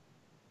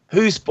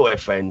 Whose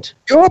boyfriend?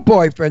 Your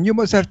boyfriend. You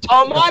must have.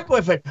 My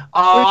boyfriend.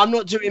 Oh, I'm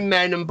not doing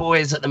men and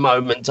boys at the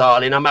moment,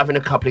 darling. I'm having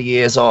a couple of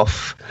years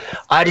off.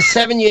 I had a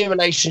 7-year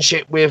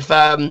relationship with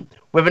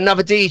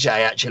another DJ,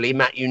 actually,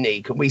 Matt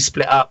Unique, and we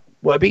split up.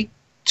 What, it'd be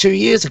 2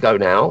 years ago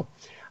now.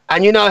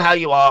 And you know how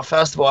you are.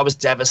 First of all, I was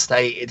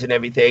devastated and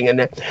everything. And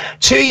then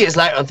 2 years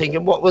later, I'm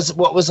thinking, what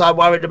was I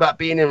worried about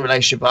being in a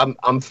relationship?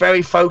 I'm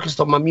very focused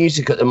on my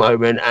music at the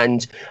moment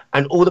and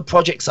all the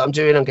projects I'm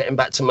doing. I'm getting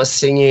back to my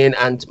singing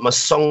and my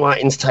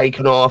songwriting's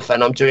taken off.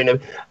 And I'm doing a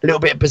little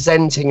bit of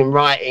presenting and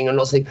writing and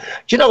lots of things.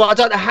 Do you know what? I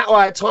don't know how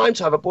I had time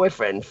to have a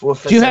boyfriend for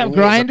Do you have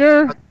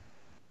Grindr?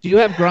 Do you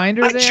have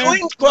Grindr there? I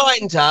joined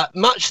Grindr,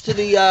 much to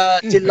the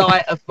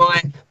delight of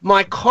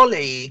my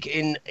colleague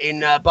in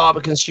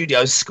Barbican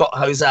Studios, Scott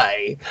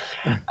Jose.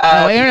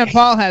 Aaron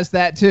Paul has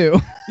that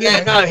too.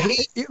 Yeah, no,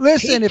 he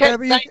listen. If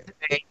ever you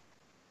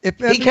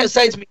He kept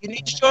saying to me, you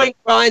need to join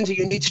Grindr,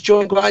 you need to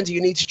join Grindr,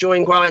 you need to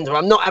join Grindr.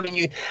 I'm not having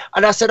you.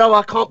 And I said, oh,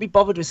 I can't be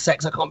bothered with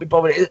sex. I can't be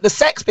bothered. The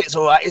sex bit's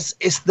all right.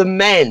 It's the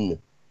men.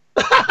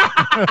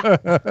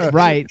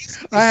 Right.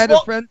 I had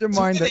a friend of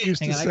mine that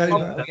used to say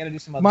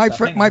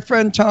that. My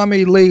friend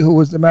Tommy Lee, who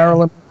was the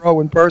Marilyn Monroe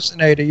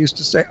impersonator, used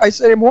to say, I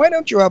said to him, why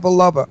don't you have a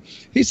lover?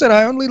 He said,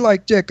 I only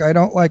like dick. I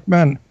don't like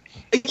men.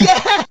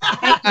 Yeah.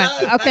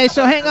 Okay,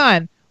 so hang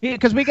on.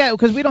 Because we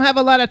don't have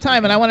a lot of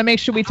time, and I want to make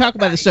sure we talk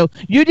about this. So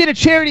you did a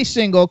charity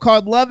single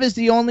called "Love Is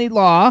the Only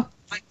Law."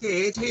 I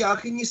did. Here,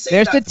 can you see?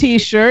 There's the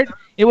T-shirt.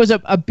 It was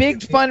a big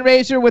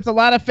fundraiser with a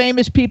lot of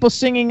famous people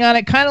singing on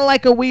it, kind of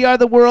like a "We Are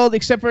the World,"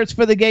 except for it's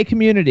for the gay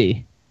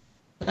community.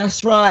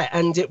 That's right,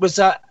 and it was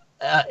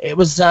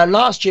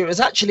last year. It was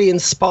actually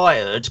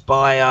inspired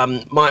by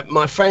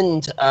my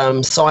friend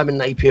Simon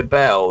Napier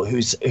Bell, who.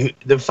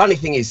 The funny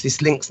thing is,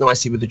 this links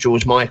nicely with the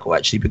George Michael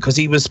actually, because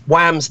he was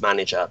Wham's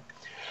manager.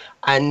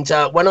 And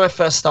when I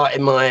first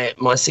started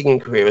my singing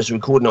career as a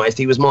recording artist,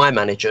 he was my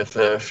manager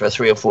for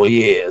 3 or 4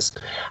 years.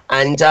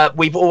 And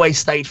we've always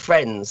stayed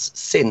friends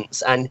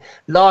since. And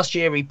last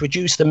year he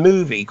produced a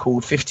movie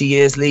called 50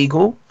 Years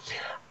Legal,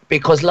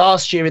 because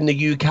last year in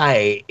the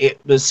UK, it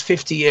was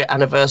 50-year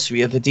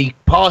anniversary of the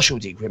partial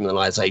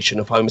decriminalisation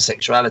of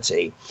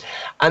homosexuality.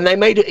 And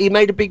he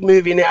made a big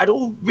movie, and it had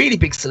all really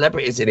big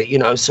celebrities in it, you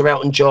know, Sir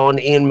Elton John,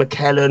 Ian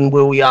McKellen,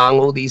 Will Young,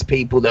 all these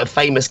people that are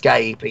famous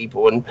gay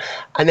people. And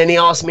then he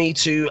asked me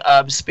to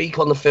speak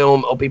on the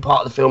film or be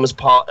part of the film as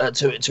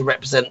to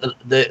represent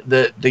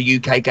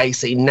the UK gay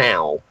scene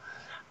now.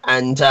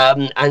 And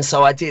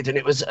so I did, and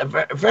it was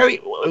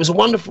it was a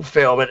wonderful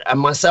film, and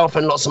myself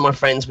and lots of my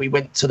friends, we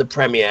went to the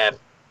premiere,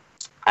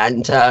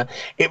 and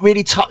it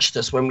really touched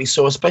us when we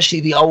saw especially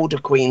the older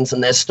queens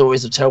and their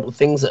stories of terrible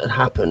things that had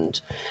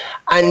happened,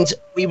 and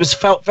we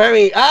felt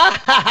very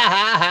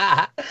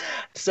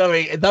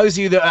sorry, those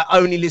of you that are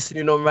only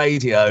listening on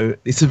radio,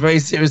 it's a very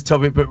serious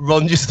topic, but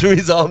Ron just threw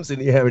his arms in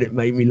the air and it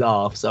made me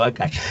laugh, so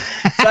okay.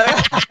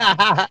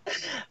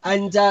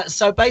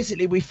 So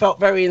basically we felt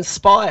very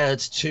inspired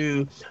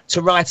to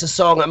write a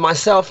song, and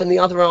myself and the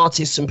other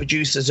artists and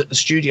producers at the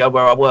studio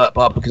where I work,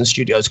 Barbican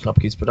Studios, Club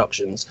Kids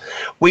Productions,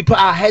 we put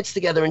our heads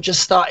together and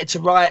just started to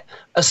write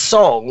a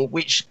song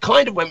which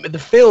kind of went with the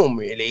film,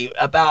 really,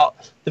 about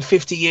the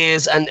 50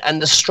 years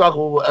and the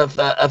struggle of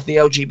the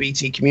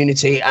LGBT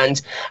community,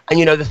 and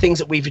you know, the things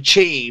that we've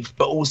achieved,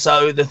 but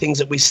also the things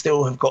that we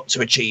still have got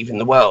to achieve in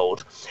the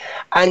world.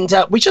 And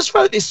we just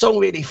wrote this song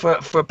really for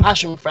a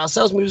passion for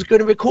ourselves. We was going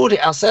to record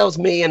it ourselves,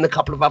 me and a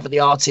couple of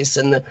other artists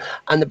and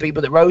the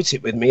people that wrote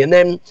it with me. And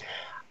then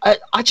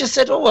I just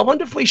said, oh, I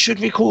wonder if we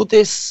should record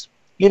this,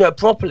 you know,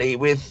 properly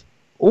with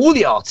all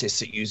the artists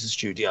that use the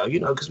studio, you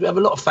know, because we have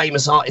a lot of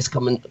famous artists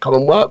come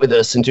and work with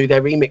us and do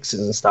their remixes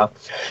and stuff.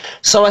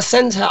 So I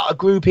sent out a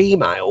group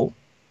email,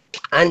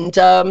 and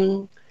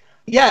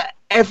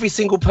every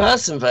single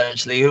person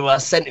virtually who I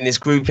sent in this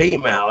group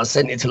email, I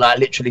sent it to like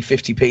literally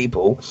 50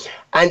 people,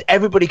 and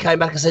everybody came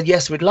back and said,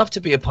 yes, we'd love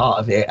to be a part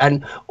of it.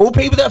 And all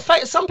people that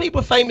are some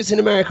people are famous in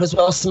America as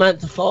well.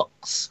 Samantha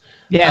Fox.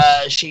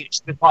 Yes. She's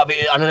been part of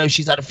it. I don't know,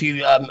 she's had a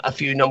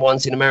few number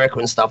ones in America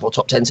and stuff, or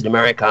top 10s in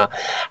America.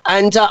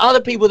 And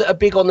other people that are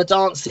big on the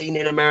dance scene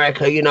in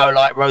America, you know,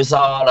 like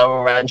Rosala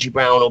or Angie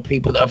Brown, or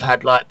people that have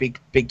had like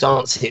big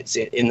dance hits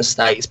in the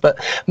States.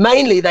 But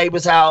mainly they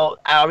was our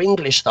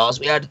English stars.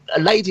 We had a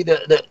lady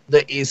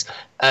that is,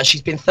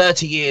 she's been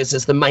 30 years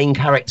as the main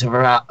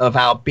character of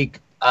our big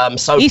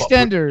soap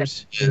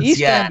EastEnders.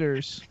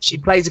 EastEnders. She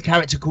plays a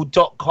character called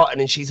Dot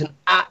Cotton, and she's an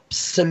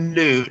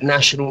absolute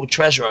national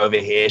treasure over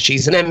here.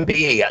 She's an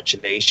MBE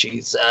actually.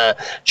 She's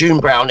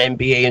June Brown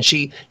MBE, and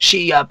she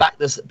backed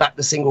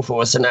the single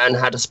for us and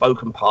had a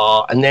spoken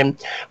part. And then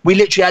we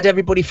literally had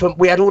everybody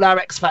we had all our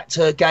X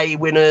Factor gay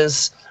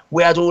winners.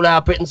 We had all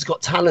our Britain's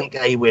Got Talent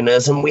gay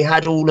winners, and we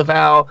had all of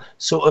our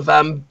sort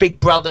of Big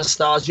Brother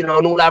stars, you know,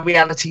 and all our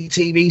reality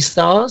TV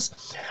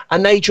stars,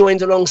 and they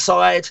joined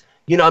alongside,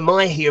 you know,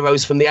 my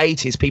heroes from the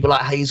 80s, people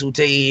like Hazel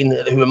Dean,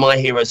 who are my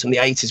heroes from the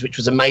 80s, which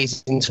was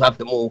amazing to have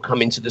them all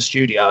come into the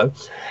studio.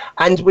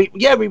 And we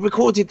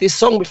recorded this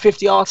song with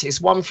 50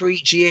 artists, one for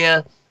each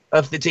year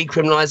of the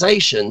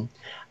decriminalisation.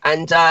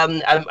 And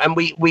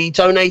we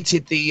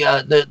donated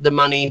the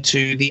money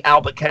to the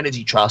Albert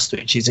Kennedy Trust,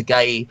 which is a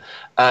gay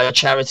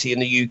charity in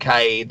the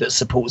UK that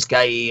supports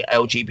gay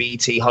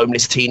LGBT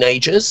homeless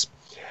teenagers.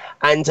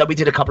 And we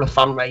did a couple of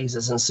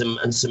fundraisers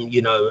and some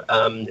you know,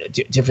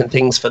 different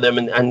things for them,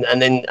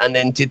 and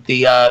then did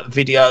the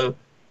video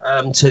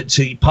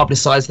to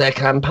publicise their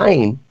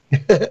campaign.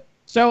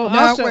 So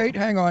now wait,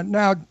 hang on.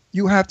 Now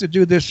you have to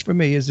do this for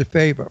me as a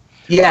favor.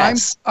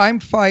 Yes. I'm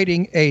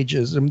fighting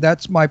ageism.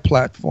 That's my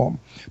platform.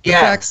 The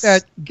fact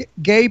that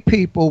gay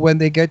people, when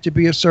they get to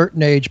be a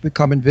certain age,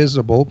 become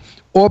invisible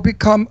or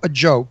become a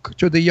joke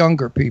to the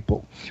younger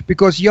people.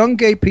 Because young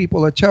gay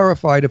people are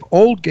terrified of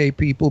old gay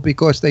people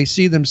because they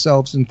see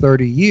themselves in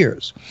 30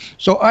 years.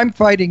 So I'm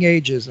fighting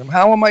ageism.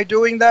 How am I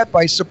doing that?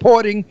 By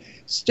supporting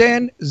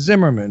Stan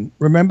Zimmerman.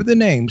 Remember the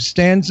name,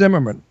 Stan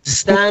Zimmerman.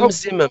 Stan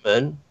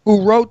Zimmerman.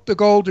 Who wrote The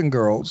Golden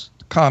Girls.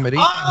 comedy.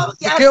 Oh,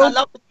 yes, I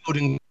love the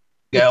Golden Girls.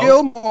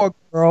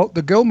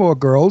 The Gilmore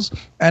Girls,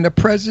 and a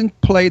present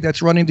play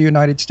that's running the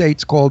United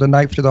States called A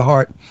Knife to the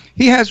Heart.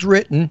 He has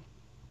written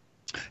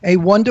a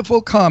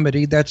wonderful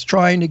comedy that's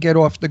trying to get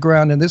off the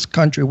ground in this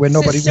country where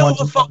nobody wants.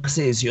 Silver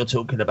Foxes you're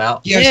talking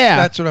about? Yes,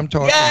 that's what I'm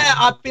talking about. Yeah,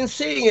 I've been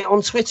seeing it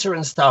on Twitter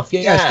and stuff.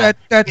 Yeah, yes,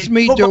 that's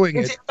me doing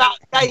it. Is it about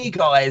gay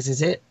guys?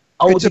 Is it?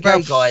 Older it's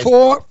about gay guys.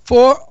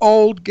 four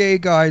old gay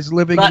guys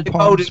living like in the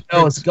Palm Golden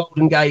Springs. Girls,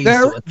 Golden Gays.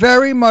 They're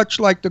very much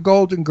like the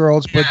Golden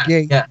Girls, but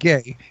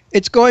gay.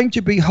 It's going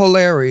to be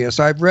hilarious.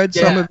 I've read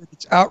some of it.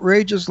 It's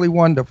outrageously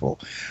wonderful.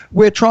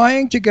 We're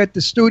trying to get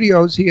the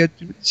studios here.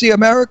 See,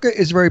 America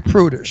is very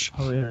prudish.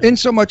 In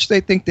so much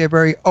they think they're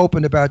very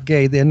open about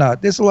gay. They're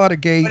not. There's a lot of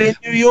gay. But in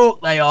New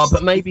York they are,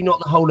 but maybe not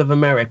the whole of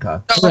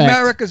America. No,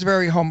 America's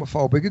very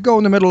homophobic. You go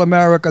in the middle of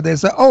America, they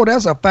say, oh,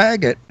 that's a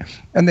faggot,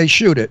 and they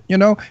shoot it,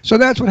 So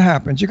that's what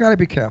happens. You got to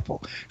be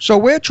careful. So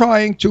we're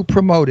trying to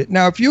promote it.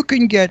 Now, if you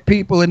can get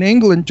people in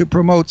England to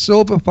promote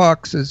Silver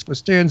Foxes for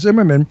Stan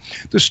Zimmerman,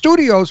 the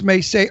studios may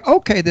say,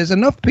 okay, there's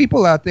enough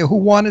people out there who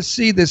want to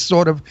see this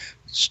sort of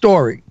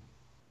story.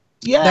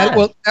 Yeah. That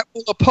will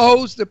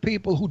oppose the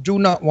people who do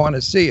not want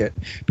to see it.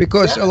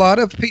 Because a lot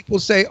of people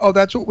say, oh,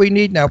 that's what we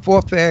need now,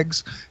 4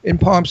 fags in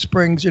Palm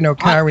Springs,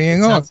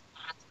 carrying on.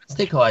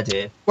 Fantastic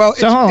idea. Well,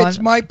 it's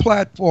my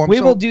platform. We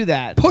will do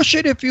that. Push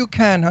it if you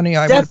can, honey.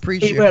 I would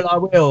appreciate it.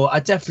 I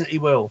definitely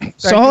will.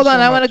 So hold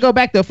on. I want to go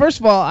back, though. First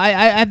of all, I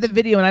have the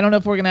video, and I don't know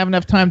if we're going to have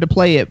enough time to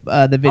play it,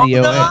 the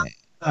video.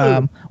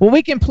 Well,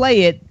 we can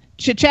play it.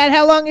 Chad,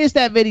 how long is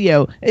that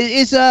video?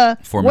 Is 4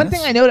 one minutes.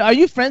 thing I know? Are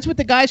you friends with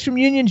the guys from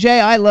Union J?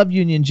 I love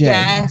Union J.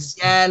 Yes,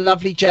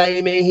 lovely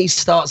Jamie. He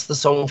starts the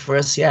song for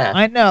us. Yeah,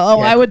 I know. Oh,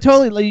 I would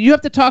totally. You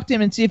have to talk to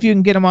him and see if you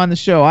can get him on the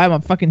show. I'm a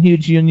fucking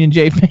huge Union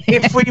J fan.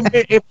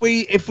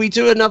 If we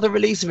do another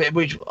release of it,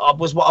 which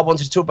was what I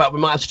wanted to talk about, we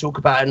might have to talk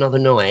about it another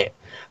night.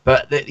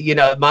 But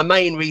my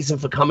main reason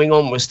for coming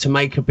on was to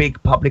make a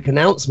big public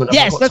announcement.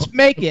 Yes, let's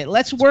make it.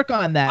 Let's work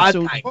on that.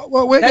 Okay.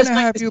 Well, we're going to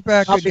have you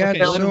back again.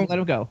 Let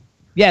him go.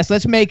 Yes,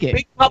 let's make it.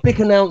 Big public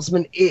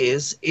announcement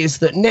is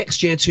that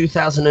next year,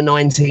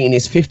 2019,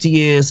 is 50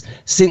 years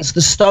since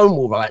the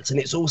Stonewall riots, and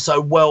it's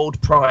also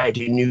World Pride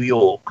in New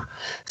York.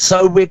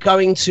 So we're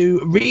going to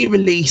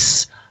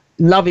re-release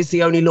Love Is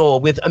the Only Law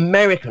with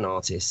American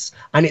artists,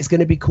 and it's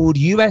going to be called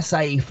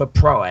USA for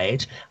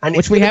Pride. And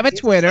which we have a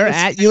Twitter,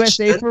 at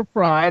USA for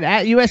Pride.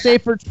 At USA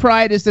for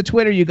Pride is the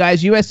Twitter, you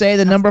guys. USA,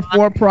 the number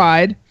 4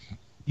 Pride.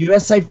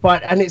 USA for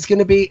Pride, and it's going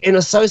to be in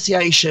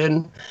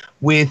association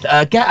with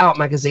Get Out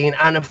magazine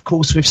and, of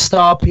course, with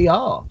Star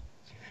PR.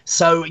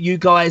 So you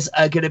guys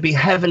are going to be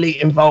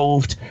heavily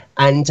involved,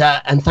 and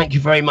thank you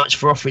very much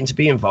for offering to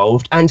be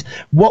involved. And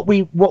what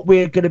we're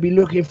going to be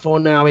looking for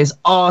now is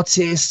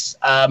artists,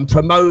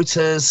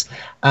 promoters,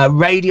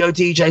 radio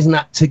DJs, and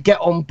that to get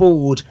on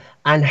board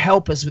and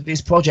help us with this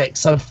project.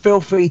 So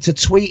feel free to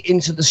tweet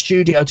into the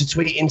studio, to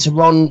tweet into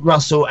Ron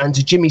Russell and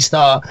to Jimmy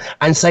Starr,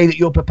 and say that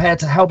you're prepared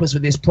to help us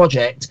with this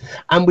project.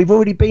 And we've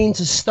already been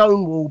to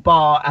Stonewall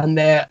Bar, and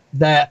they're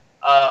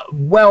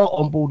well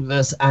on board with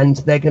us, and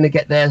they're going to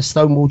get their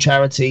Stonewall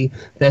charity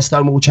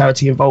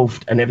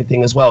involved and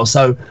everything as well.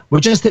 So we're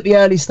just at the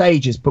early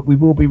stages, but we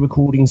will be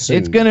recording soon.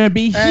 It's going to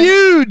be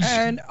huge.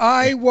 And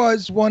I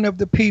was one of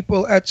the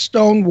people at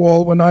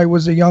Stonewall when I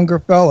was a younger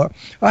fella.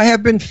 I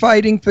have been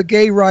fighting for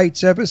gay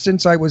rights ever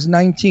since I was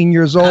 19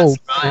 years old.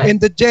 Right. In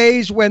the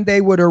days when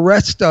they would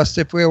arrest us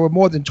if there were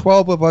more than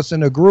 12 of us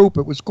in a group,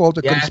 it was called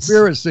a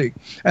conspiracy,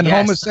 and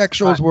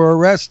homosexuals were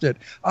arrested.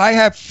 I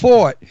have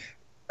fought.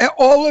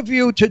 All of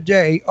you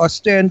today are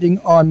standing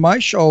on my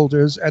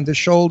shoulders and the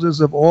shoulders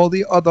of all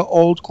the other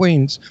old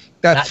queens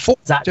that fought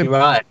exactly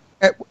right.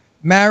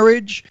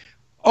 Marriage,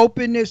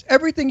 openness,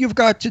 everything you've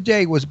got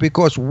today was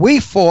because we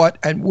fought,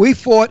 and we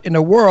fought in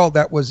a world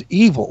that was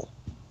evil.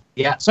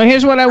 Yeah. So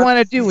here's what I want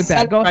to do with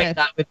that. Go ahead.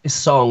 That with this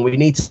song. We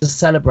need to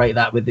celebrate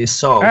that with this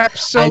song.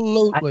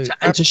 Absolutely.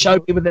 And to show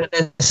people that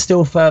there's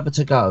still further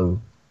to go.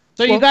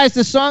 So you guys,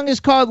 the song is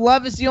called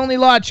Love Is the Only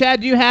Law.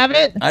 Chad, do you have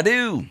it? I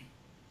do.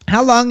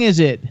 How long is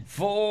it?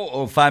 4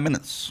 or 5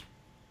 minutes.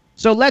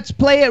 So let's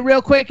play it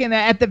real quick, and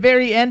at the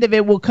very end of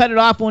it, we'll cut it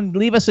off and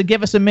give us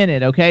a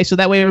minute, okay? So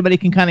that way everybody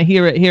can kind of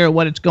hear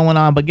what it's going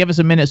on, but give us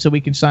a minute so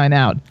we can sign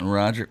out.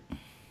 Roger.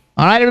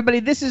 All right, everybody,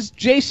 this is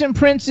Jason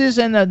Prince's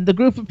and the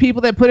group of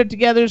people that put it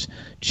together's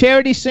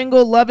charity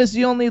single, Love Is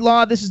the Only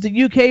Law. This is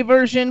the UK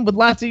version with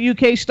lots of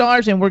UK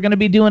stars, and we're going to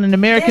be doing an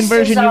American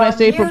version,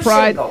 USA for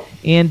Pride.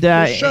 And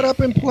shut up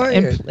and play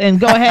it. And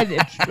go ahead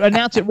and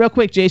announce it real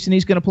quick, Jason.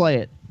 He's going to play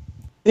it.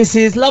 This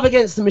is Love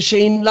Against the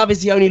Machine, Love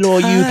Is the Only Law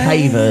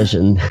UK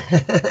version.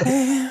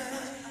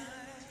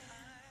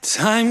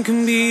 Time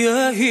can be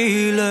a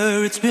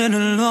healer, it's been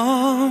a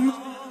long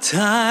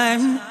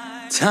time.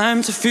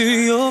 Time to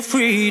feel your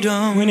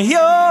freedom when you're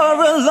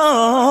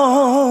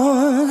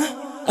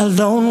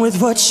alone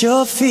with what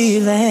you're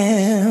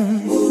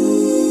feeling.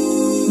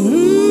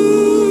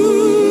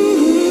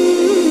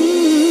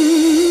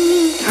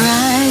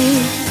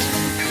 Pride,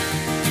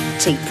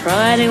 take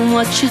pride in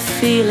what you're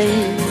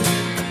feeling.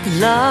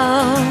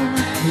 Love,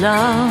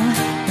 Love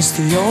is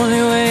the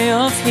only way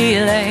of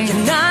healing.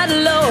 You're not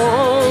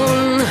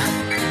alone.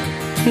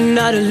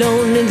 Not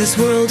alone in this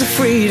world of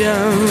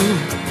freedom.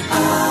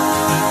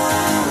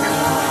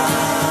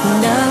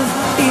 Love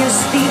is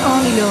the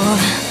only law.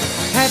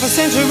 Half a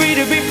century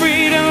to be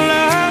free to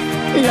love.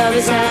 Love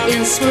is our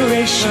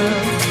inspiration.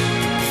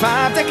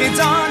 5 decades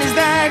on, is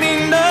that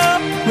enough?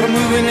 We're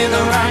moving in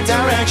the right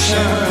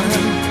direction.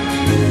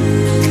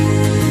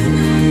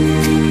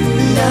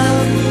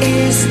 Love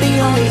is the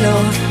only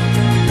law.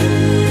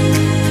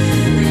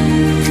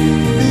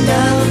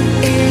 Love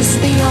is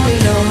the only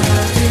law.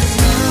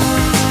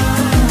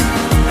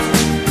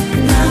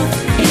 Love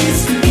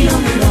is the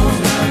only law.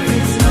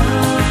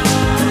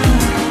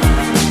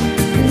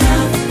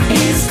 Love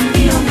is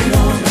the only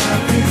law.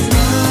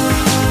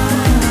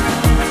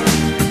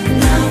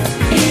 Love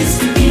is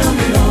the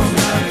only law.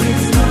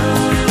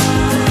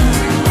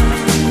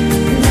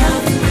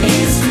 Love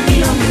is the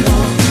only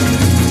law.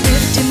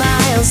 50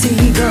 miles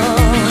eagle,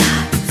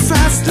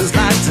 fast as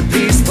light to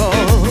peaceful.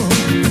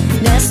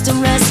 Nest and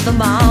rest for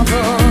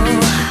marvel.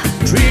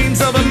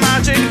 Dreams of a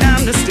magic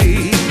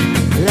amnesty.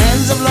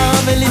 Lands of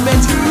love and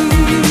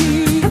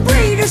liberty. A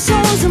breed of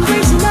souls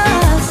embracing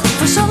us.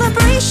 For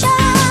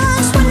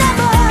celebrations were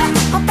never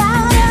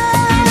about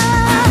us.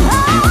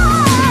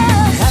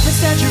 Habits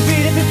that you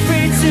read and be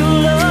free to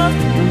love.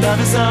 Love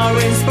is our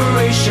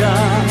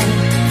inspiration.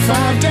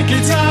 5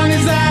 decades on,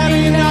 is that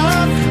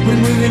enough? We're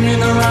moving in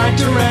the right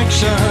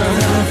direction.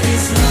 Love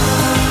is love.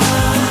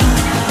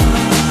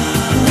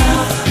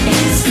 Love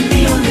is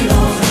the only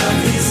law.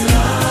 Love is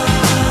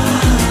love.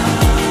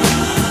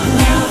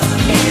 Love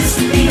is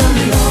the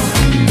only law.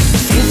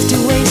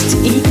 50 ways to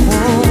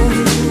equal.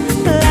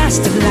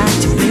 Last of life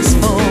to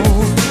blissful.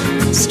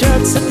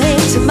 Strokes of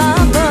pain to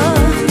marble.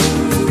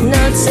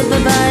 Notes of a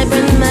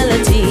vibrant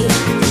melody.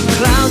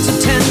 Clouds of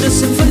tender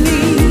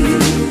symphony.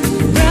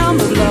 Realm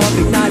of love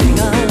igniting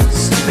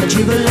us. The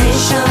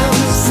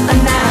jubilations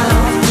are now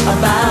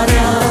about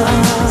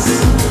us.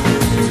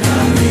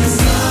 Love is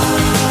love.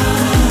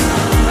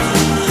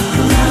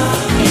 Love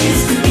is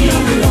the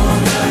only law.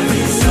 Love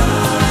is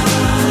love.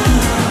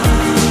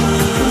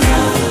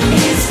 Love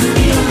is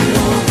the only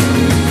law.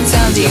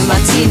 Sandy,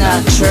 Martina,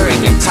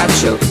 Turing and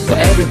Tacho. For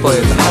every boy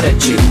with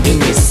attitude in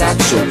his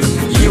satchel.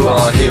 You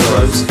are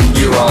heroes,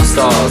 you are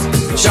stars.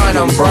 Shine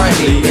on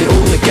brightly in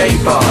all the gay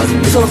bars.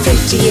 For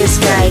 50 years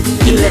gay,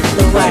 you lit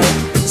the way.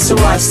 So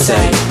I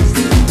say,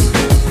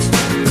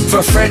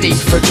 for Freddie,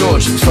 for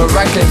George, for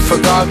Radcliffe, for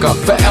Gaga,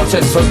 for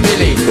Elton, for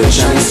Billy, for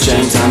James,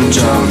 James and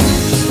John,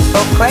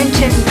 for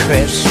Quentin,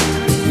 Chris.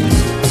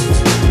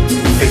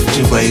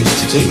 50 ways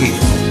to the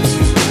evil.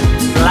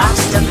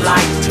 Blast of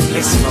light to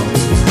blissful.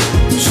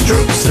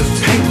 Strokes of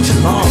paint to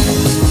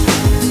marble.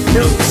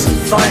 Notes of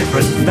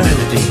vibrant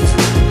melody.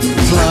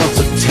 Clouds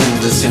of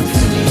tender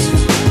symphony.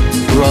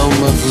 Realm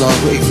of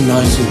love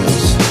igniting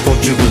us. For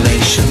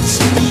jubilations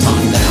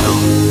are now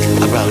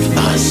about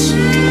us.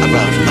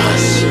 About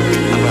us.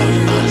 About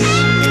us.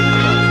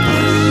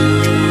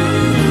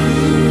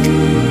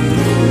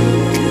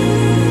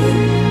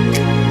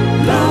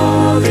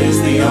 Love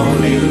is the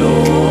only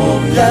law.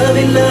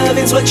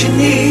 Loving's what you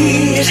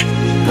need.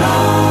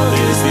 Love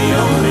is the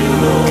only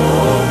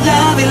law.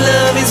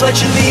 Loving's what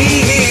you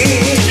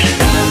need.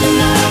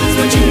 Love is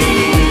what you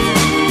need.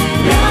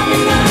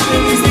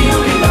 Loving is the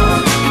only law.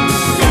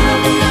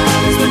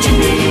 Love is what you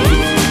need.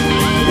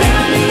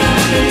 Loving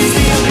is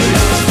the only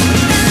law.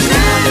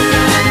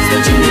 Love is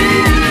what you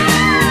need.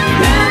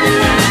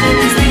 Loving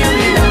is the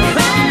only law.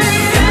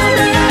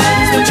 Love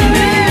is what you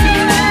need.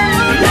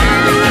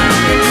 Loving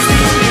is the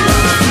only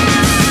law.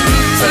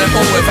 For the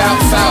ball without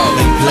foul,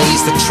 They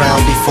blaze the trail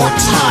before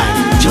time.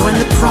 Join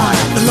the pride,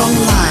 the long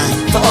line.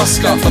 for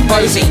Oscar, for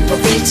Bosie, for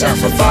Vita,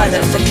 for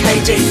Violet, for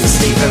KD, for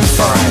Stephen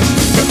Fry,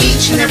 for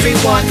each and every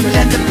one who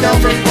led the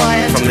velvet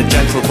wire. From the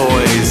gentle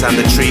boys and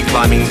the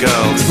tree-climbing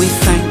girls. We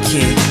thank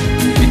you.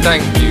 We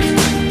thank you.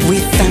 We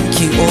thank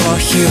you, all our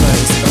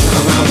heroes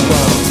around the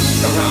world.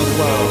 Around the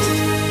world.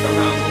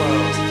 Around the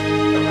world.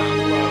 Around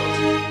the world.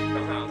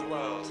 Around the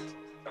world.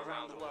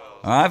 Around the world.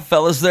 All right,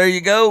 fellas, there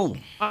you go.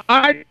 All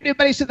right,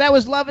 everybody. So that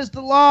was Love is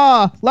the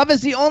Law. Love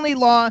is the only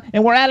law.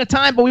 And we're out of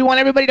time, but we want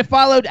everybody to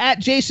follow at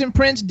Jason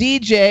Prince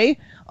DJ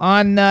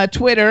on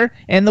Twitter.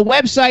 And the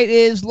website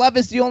is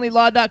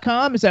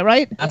loveistheonlylaw.com. Is that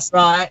right? That's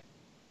right.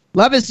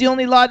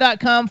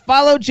 Loveistheonlylaw.com.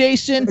 Follow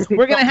Jason.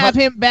 We're going to have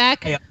him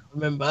back. I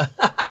remember.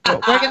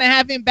 We're going to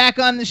have him back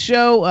on the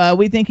show.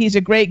 We think he's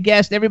a great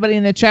guest. Everybody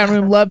in the chat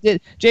room loved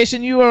it.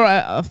 Jason, you are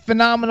a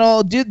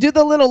phenomenal. Do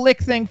the little lick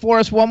thing for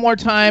us one more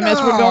time as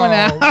we're going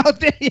out.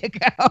 There you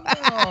go.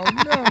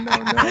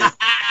 No.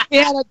 We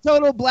had a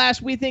total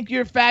blast. We think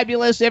you're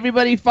fabulous.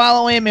 Everybody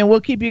follow him, and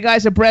we'll keep you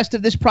guys abreast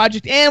of this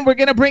project. And we're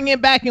going to bring him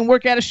back and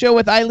work out a show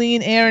with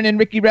Eileen, Aaron, and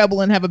Ricky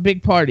Rebel and have a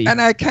big party.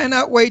 And I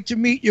cannot wait to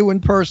meet you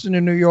in person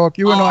in New York.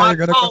 You and I are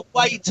going can't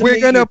wait to we're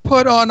meet going to you.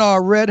 put on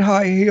our red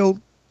high heel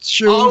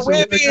shoes. Oh, we're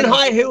and being gonna-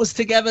 high heels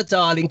together,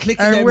 darling.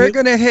 Clicking And them we're with-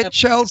 going to hit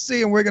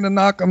Chelsea and we're going to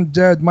knock them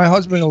dead. My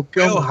husband will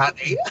kill Go,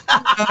 me.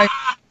 honey.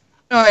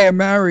 I am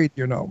married,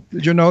 you know.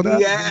 Did you know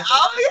that? Yeah.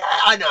 Oh, yeah,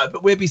 I know.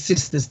 But we'll be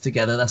sisters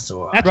together. That's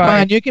all right. That's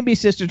fine. You can be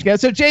sisters together.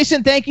 So,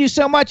 Jason, thank you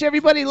so much,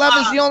 everybody. Love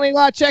is the only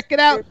law. Check it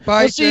out.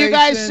 Bye, we'll see you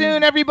guys Jason.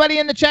 soon. Everybody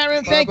in the chat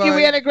room, thank you. Bye-bye.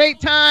 We had a great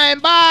time.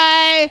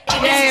 Bye.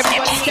 Yay,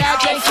 everybody. Ciao.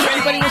 Thank you,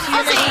 everybody. We'll see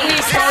you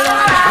next week.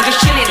 I'm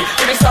just chilling